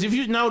 yeah. Because if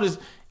you notice,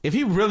 if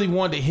he really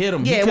wanted to hit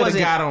him, Yeah, he it could have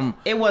wasn't- got him.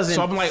 it wasn't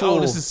So I'm like, full.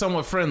 oh, this is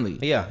somewhat friendly.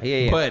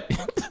 Yeah. But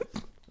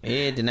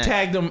It did not.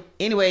 tagged him.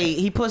 Anyway,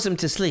 he puts him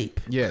to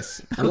sleep.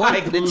 Yes. The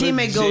teammate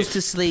legit. goes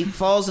to sleep,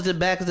 falls to the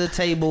back of the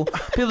table.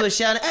 People are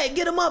shouting, "Hey,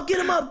 get him up! Get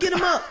him up! Get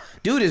him up!"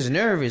 Dude is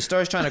nervous.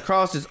 Starts trying to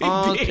cross his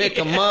arms, pick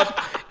him up.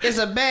 It's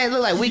a bad.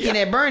 Look like Weekend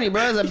at Bernie,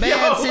 bro. It's a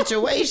bad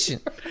situation.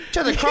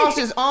 Trying to cross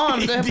his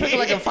arms and pick him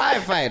like a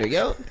firefighter,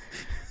 yo.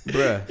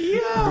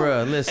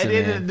 Bruh, listen, And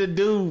then man. the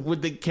dude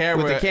with the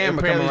camera, With the camera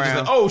apparently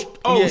come just around. like,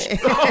 oh,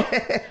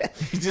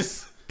 he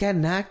just. Got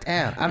knocked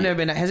out. I've never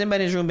been. Has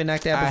anybody in this room been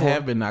knocked out I before?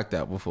 have been knocked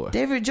out before.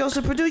 David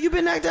Joseph Purdue, you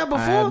been knocked out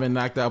before? I have been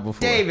knocked out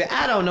before. David,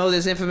 I don't know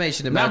this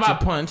information about Not by you.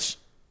 punch.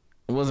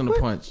 It wasn't a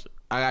punch.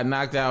 I got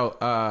knocked out.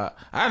 I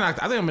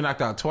think I've been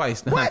knocked out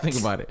twice. Now I think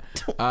about it.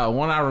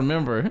 One I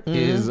remember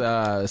is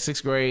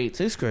 6th grade.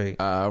 6th grade.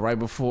 Right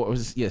before it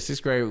was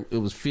 6th grade. It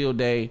was field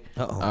day.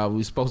 We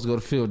were supposed to go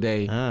to field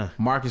day.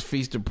 Marcus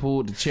Feaster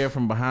pulled the chair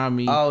from behind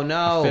me. Oh,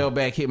 no. I fell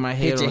back, hit my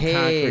head Hit on your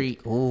head.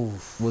 concrete.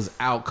 Oof. Was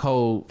out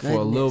cold for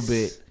a little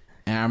bit.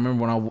 And I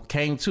remember when I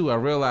came to, I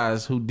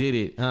realized who did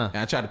it. And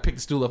I tried to pick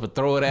the stool up and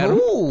throw it at him.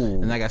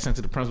 Ooh. And I got sent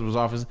to the principal's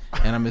office,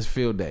 and I missed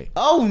field day.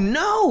 Oh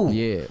no!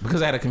 Yeah,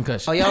 because I had a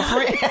concussion. Oh, y'all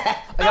friends?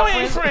 No, we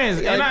ain't friends,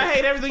 and I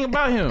hate everything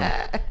about him.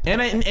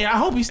 And I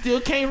hope he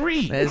still can't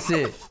read. That's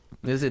it.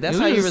 That's it. That's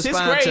He how you was in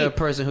respond sixth to a grade.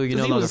 person who you're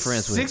no He longer was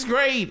friends with. Sixth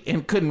grade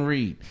and couldn't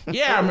read.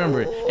 Yeah, I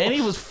remember it. And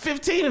he was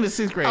 15 in the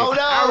sixth grade. Oh, no.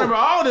 I remember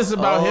all this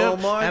about him.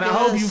 And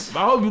Marcus.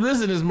 I hope you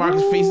listen to this,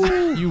 Marcus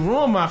Feaston. You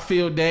ruined my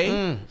field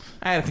day.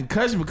 I had a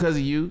concussion because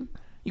of you.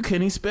 You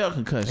couldn't even spell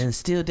concussion. And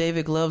still,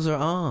 David gloves are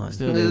on.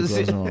 Still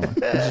goes on.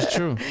 This is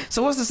true.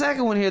 So, what's the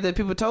second one here that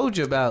people told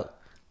you about?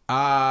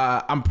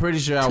 I'm pretty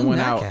sure I 2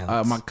 went out.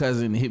 knockouts. My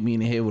cousin hit me in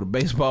the head with a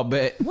baseball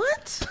bat.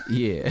 What?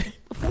 Yeah.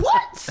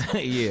 What?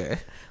 Yeah.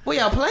 What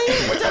y'all playing?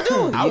 What y'all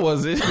doing? I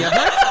wasn't.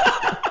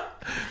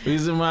 We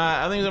was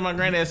I think it was at my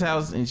granddad's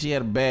house, and she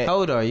had a bat. How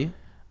old are you?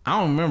 I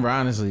don't remember,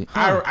 honestly.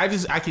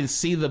 I can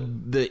see the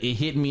it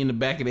hit me in the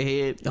back of the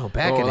head. Oh,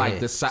 back or of the like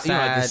head. the side, you know,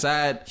 like the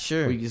side.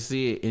 Sure. where you can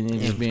see it, and then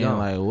just it's being gone.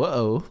 like,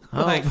 "Whoa!"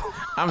 Oh. Like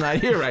I'm not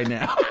here right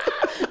now.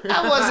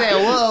 I was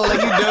saying, whoa,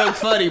 like you Doug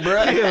Funny,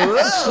 bro.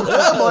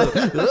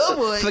 Whoa,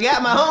 boy.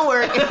 Forgot my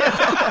homework.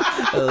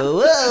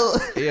 Whoa.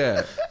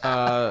 Yeah.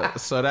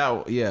 So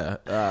that. Yeah.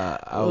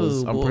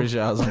 I'm pretty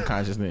sure I was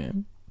unconscious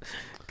then.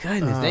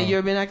 Goodness, then you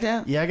ever been knocked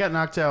out? Yeah, I got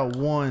knocked out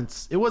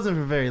once. It wasn't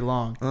for very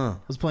long. I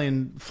was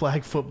playing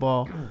flag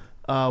football.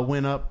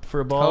 Went up for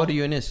a ball. How old are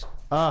you in this?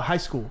 High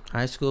school.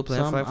 High school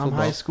playing So flag I'm football.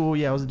 high school.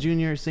 Yeah, I was a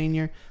junior,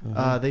 senior.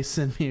 They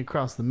sent me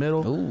across the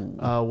middle.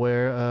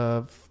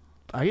 Where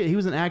he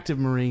was an active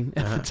Marine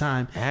at the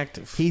time.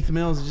 Active. Heath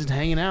Mills is just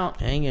hanging out.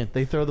 Hanging.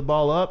 They throw the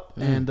ball up,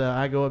 and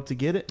I go up to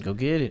get it. Go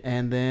get it.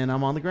 And then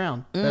I'm on the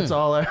ground. That's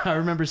all I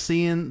remember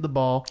seeing the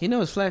ball. You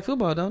know it's flag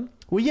football, don't you?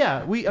 Well,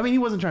 yeah, he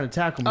wasn't trying to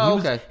tackle me. Oh, he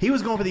was, okay. He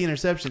was going for the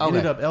interception. Okay.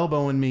 Ended up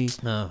elbowing me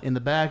Oh. in the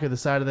back or the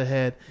side of the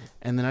head,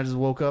 and then I just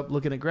woke up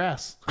looking at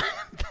grass.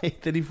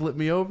 Then he flipped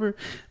me over,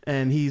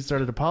 and he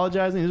started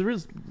apologizing. He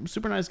was a real,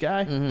 super nice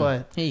guy,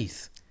 but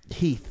Heath.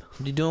 Heath,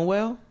 You doing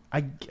well?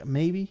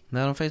 maybe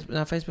Not on Facebook.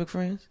 Not Facebook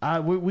friends.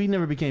 we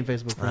never became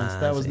Facebook friends. I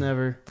That was see.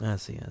 never. I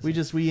see.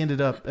 We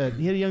ended up.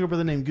 He had a younger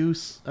brother named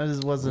Goose. I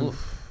just wasn't.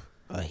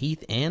 A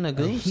Heath and a A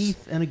goose.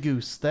 Heath and a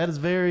goose. That is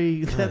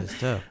very. That is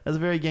tough. That's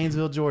very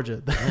Gainesville,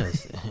 Georgia.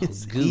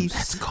 It's goose.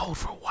 That's code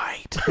for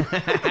white.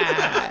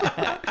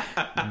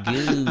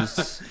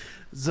 Goose.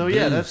 So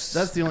yeah, Goose.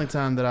 that's the only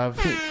time that I've.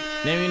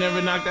 Name you never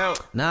been knocked out.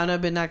 No, I've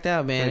never been knocked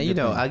out, man. Pretty You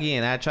good know, thing.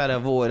 again, I try to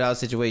avoid all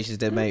situations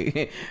that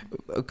may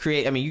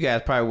create. I mean, you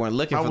guys probably weren't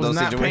looking I for was those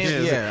not paying-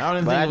 situations. yeah, I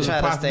didn't but think I it was a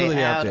try to possibility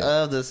stay out out there.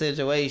 of the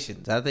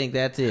situations. I think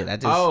that's it. I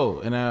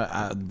just And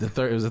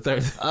it was the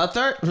third a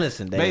third.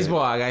 Listen, David.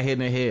 baseball. I got hit in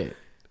the head,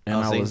 and Oh,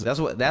 I see, was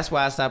that's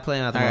why I stopped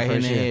playing after I my got hit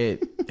in first the year.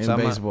 head in So I'm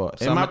a- baseball.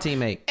 so I'm a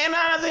teammate. And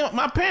I think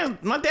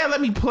my dad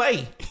let me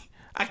play.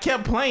 I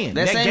kept playing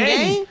That same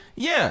game?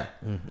 Yeah,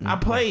 I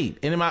played,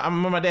 and then I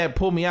remember my dad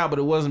pulled me out, but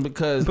it wasn't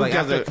because like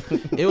Because after,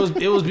 it was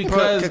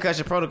because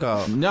concussion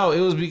protocol. no,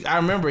 it was. I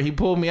remember he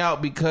pulled me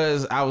out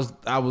because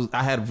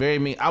I had very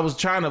mean. I was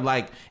trying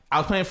to I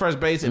was playing first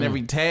base, and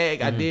every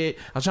tag I did,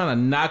 I was trying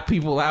to knock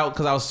people out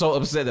because I was so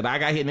upset that I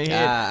got hit in the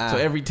head. So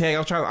every tag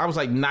I was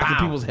like knocking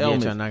people's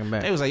helmets. trying to knock 'em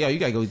back. They was like, "Yo, you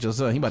gotta go get your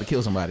son. He about to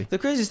kill somebody." The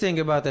craziest thing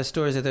about that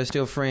story is that they're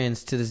still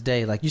friends to this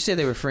day. Like you said,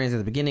 they were friends at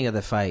the beginning of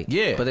the fight.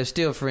 Yeah. but they're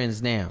still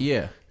friends now.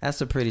 Yeah. That's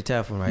a pretty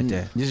tough one right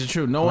there. This is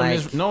true. No one in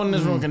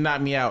this room can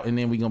knock me out, and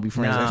then we gonna be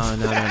friends. No. I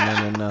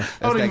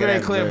want to be very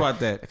clear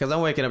about that. Because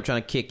I'm waking up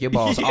trying to kick your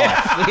balls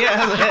off.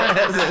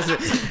 Yeah,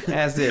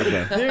 that's it,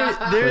 bro.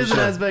 There is an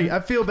aspect.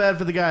 I feel bad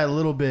for the guy a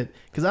little bit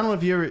because I don't know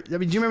if you ever. I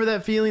mean, do you remember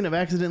that feeling of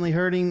accidentally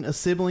hurting a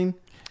sibling?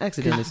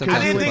 Accidentally. I I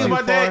sometimes didn't went think too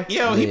about that. far.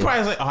 Yo, he Yeah. probably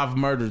was like, "Oh, I've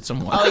murdered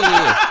someone."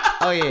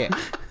 Oh yeah.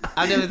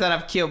 I never thought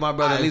I've killed my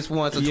brother at least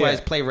once or yeah. twice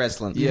play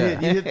wrestling. Yeah.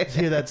 You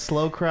hear that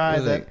slow cry.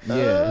 He's That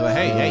Yeah. Like,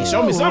 hey,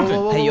 show me something.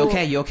 whoa, whoa, Hey, you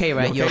okay? You okay,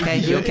 right? You okay?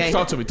 You okay?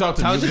 Talk to me. Talk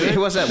You to me. good?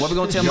 What's up? What we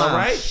gonna tell You mom? all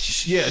right?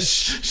 Yeah.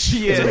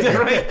 Yeah.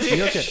 Right.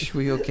 You okay?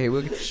 We okay?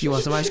 You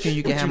want some ice cream?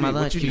 You can have my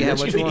lunch. You can have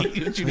what you want.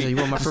 You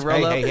want my fruit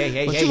roll up?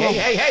 Hey. What you want?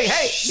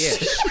 Hey. Yeah.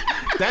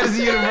 That is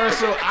the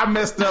universal I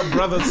messed up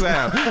brother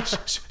sound.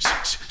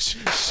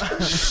 No.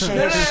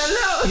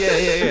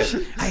 Yeah.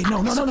 Hey,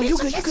 no. You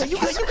good.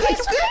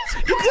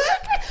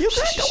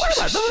 Don't worry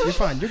about it. you're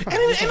fine.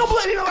 Ain't no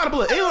blood. Ain't a lot of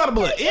blood. It's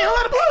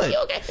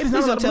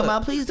not a lot of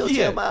blood. Please don't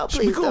Yeah. tell mom. We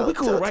Please cool. We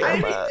cool, right?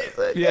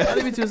 I Yeah.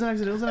 didn't mean to. It was an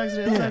accident. It was an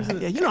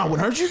accident. Yeah, you know I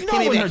wouldn't hurt you. You know I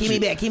Give wouldn't hurt me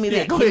you.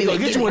 back. Go ahead.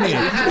 Get you one in.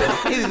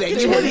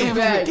 Get you one in.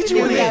 Get you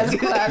one in. That's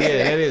classic.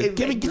 Yeah, that is.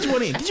 Get you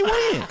one in. Get you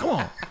one in. Come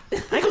on. I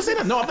ain't gonna say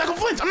that. No, I'm not gonna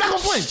flinch.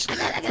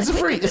 It's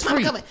free.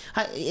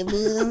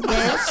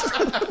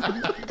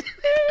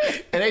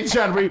 And they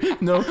trying to bring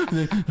no.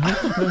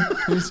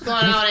 What's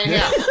going on in here?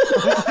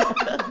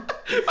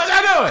 What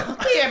y'all doing?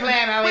 We ain't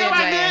playing over here,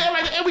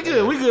 man. We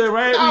good,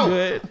 right? No. We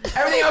good.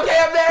 Everything okay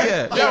up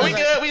there? Yeah, we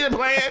good. We just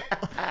playing.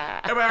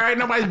 Everybody all right?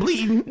 Nobody's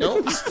bleeding.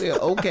 Nope, still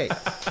okay.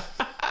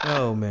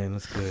 Oh man,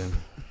 that's good.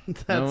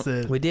 That's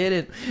it. We did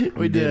it.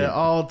 We did it.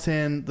 All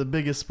 10, the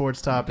biggest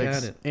sports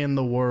topics in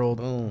the world.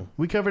 Boom.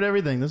 We covered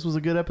everything. This was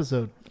a good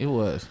episode. It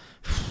was.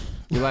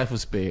 Your life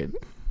was spared.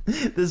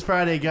 This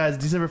Friday, guys,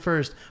 December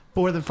 1st,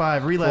 4th and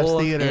 5, Relapse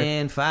 4th Theater.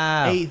 and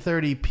 5.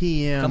 8:30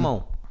 p.m. Come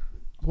on.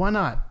 Why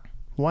not?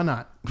 Why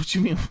not? What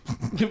you mean?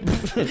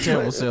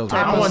 Terrible sales.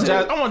 I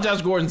want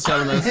Josh Gordon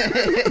selling us.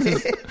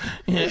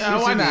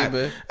 Why not?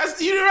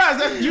 That's, you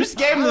realize you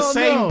gave him the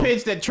same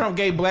pitch that Trump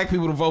gave black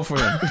people to vote for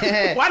him.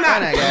 Why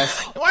not? Guys?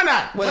 Why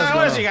not? What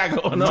else you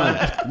got going on?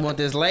 You want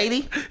this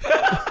lady?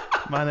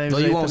 My name's Or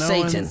you want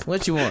Nathan Satan? Owens.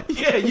 What you want?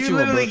 Yeah, you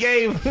literally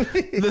gave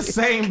the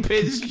same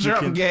pitch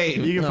Trump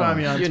gave. You can find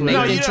me on You're Twitter.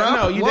 Nathan you don't Trump?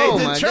 know. You Whoa,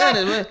 Nathan my Trump.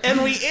 goodness.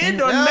 And we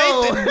end on No.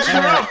 Nathan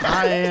Trump.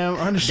 I am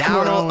 _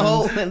 Donald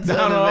Owens. Owens.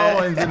 Donald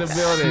Owens in the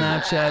building.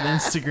 Snapchat,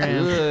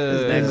 Instagram.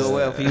 That go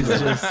well for you.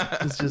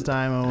 It's just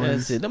I'm Owens.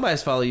 That's it.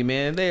 Nobody's follow you,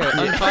 man. They are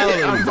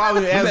unfollowing. Unfollow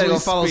you You as better we go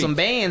follow speak. some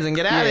bands and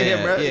get out of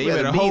here, bro. Yeah, you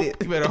better beat hope. it.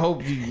 You better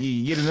hope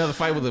you get another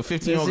fight with a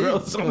 15-year-old girl. Or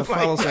I'm something gonna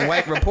follow like some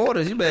white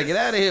reporters. You better get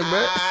out of here,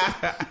 bro.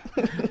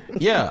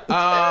 Yeah.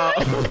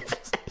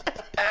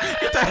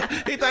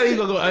 He thought he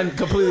was gonna go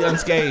completely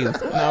unscathed.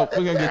 No,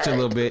 we're gonna get you a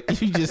little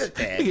bit. You just look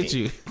at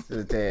you.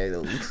 Just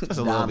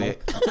a little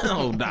bit.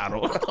 Oh,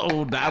 Donald.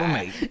 Oh, Donald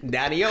Nate.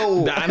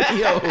 Daddy-o.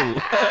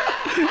 Donnie-O.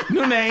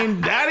 New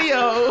name,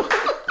 Daddy-O.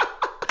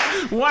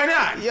 Why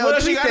not? Yo, what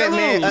else you tweet gotta that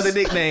man. lose? Other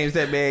nicknames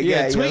that man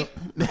Yeah, got. tweet.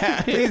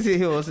 Please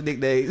hear what's the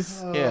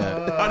nicknames. Yeah.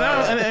 Oh,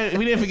 no, and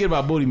we didn't forget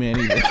about Booty Man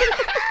either.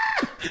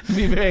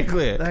 Be very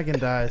clear. That can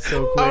die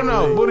so quickly. Oh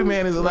no, Booty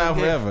send alive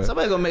forever.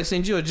 Somebody gonna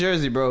send you a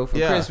jersey, bro, for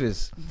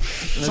Christmas.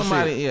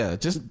 Somebody, yeah,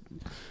 just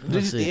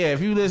yeah.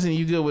 If you listen,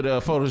 you good with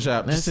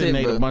Photoshop. Just send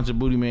Nate a bunch of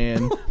Booty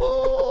Man.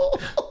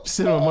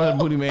 Send him a bunch of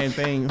Booty Man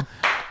thing.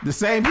 The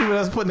same people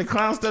that's putting the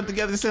clown stuff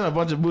together, send a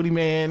bunch of Booty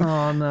Man.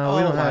 Oh no,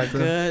 we don't have to.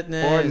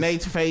 Goodness. Or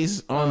Nate's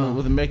face on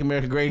with the Make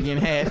America Great Again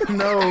hat.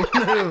 No.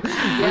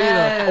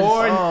 Yes.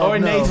 Or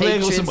no. Nate's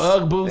leg with some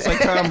Ugg boots like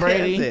Tom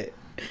Brady. That's it.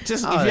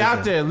 Just Oh, if you're that's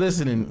out there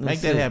listening, make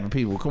that it. happen,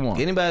 people. Come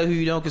on. Anybody who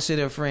you don't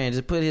consider a friend,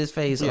 just put his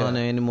face on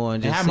there anymore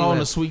and And just have see him on what-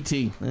 the sweet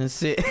tea.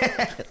 That's it.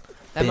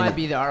 That might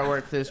be the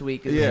artwork this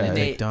week. Is Yeah.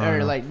 Nate, or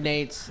McDonald. like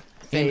Nate's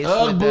face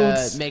Ugg with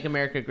boots. the "Make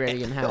America Great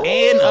Again" hat,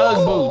 And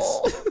Ugg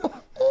boots.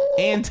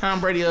 And Tom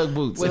Brady Ugg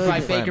boots. with If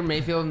like you find Baker him.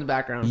 Mayfield in the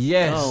background.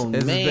 Yes, Oh,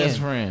 as man. his best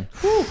friend.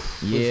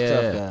 Yeah.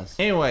 tough, guys.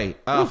 Anyway,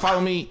 follow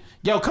me.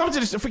 Yo, come to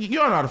the show. You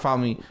don't know how to follow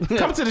me.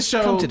 Come to the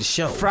show. Come to the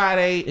show.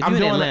 Friday. If you're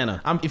in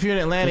Atlanta. If you're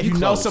in Atlanta, if you know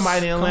close,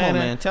 somebody in come Atlanta,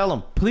 on, man. Tell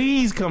them.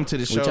 please come to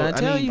the show. trying to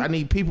tell you. I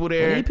need people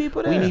there. We need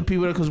people there. We need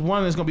people there because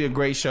one, it's gonna be a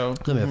great show.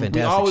 Gonna be a We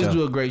fantastic always show.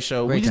 do a great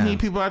show. Great we just times. need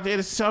people out there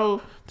to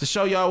show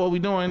y'all what we're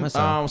doing. That's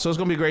all. So it's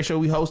gonna be a great show.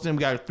 We hosting. We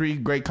got 3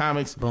 great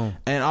comics. Boom.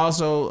 And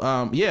also,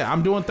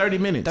 I'm doing 30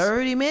 minutes.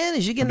 30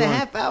 minutes. You getting a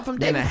half hour from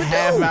Then David a Perdue.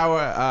 half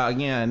hour.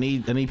 Again, I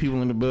need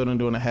people in the building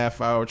doing a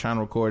half hour trying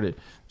to record it.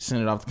 Send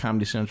it off to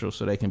Comedy Central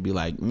so they can be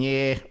like,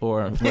 yeah,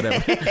 or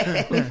whatever.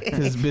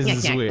 Because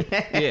business is weird.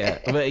 Yeah.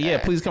 But yeah,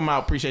 please come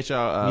out. Appreciate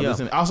y'all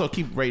listening. Also,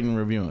 keep rating and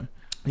reviewing.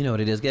 You know what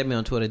it is. Get me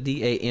on Twitter,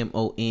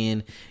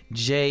 DAMONJR.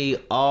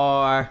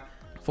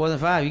 4th and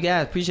 5. You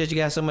guys, appreciate you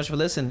guys so much for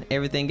listening.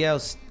 Everything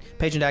else,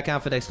 patreon.com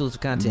for the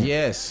exclusive content.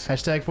 Yes.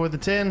 Hashtag 4th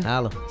and 10.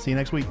 Holla. See you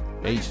next week.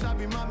 H. Is that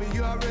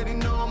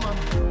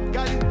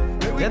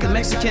the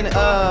Mexican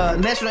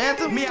national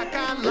anthem?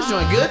 This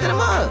joint good to the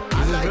mug.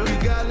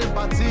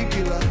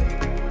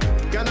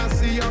 Can I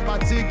see your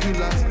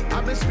particulars?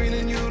 I've been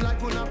screening you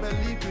like una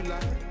película.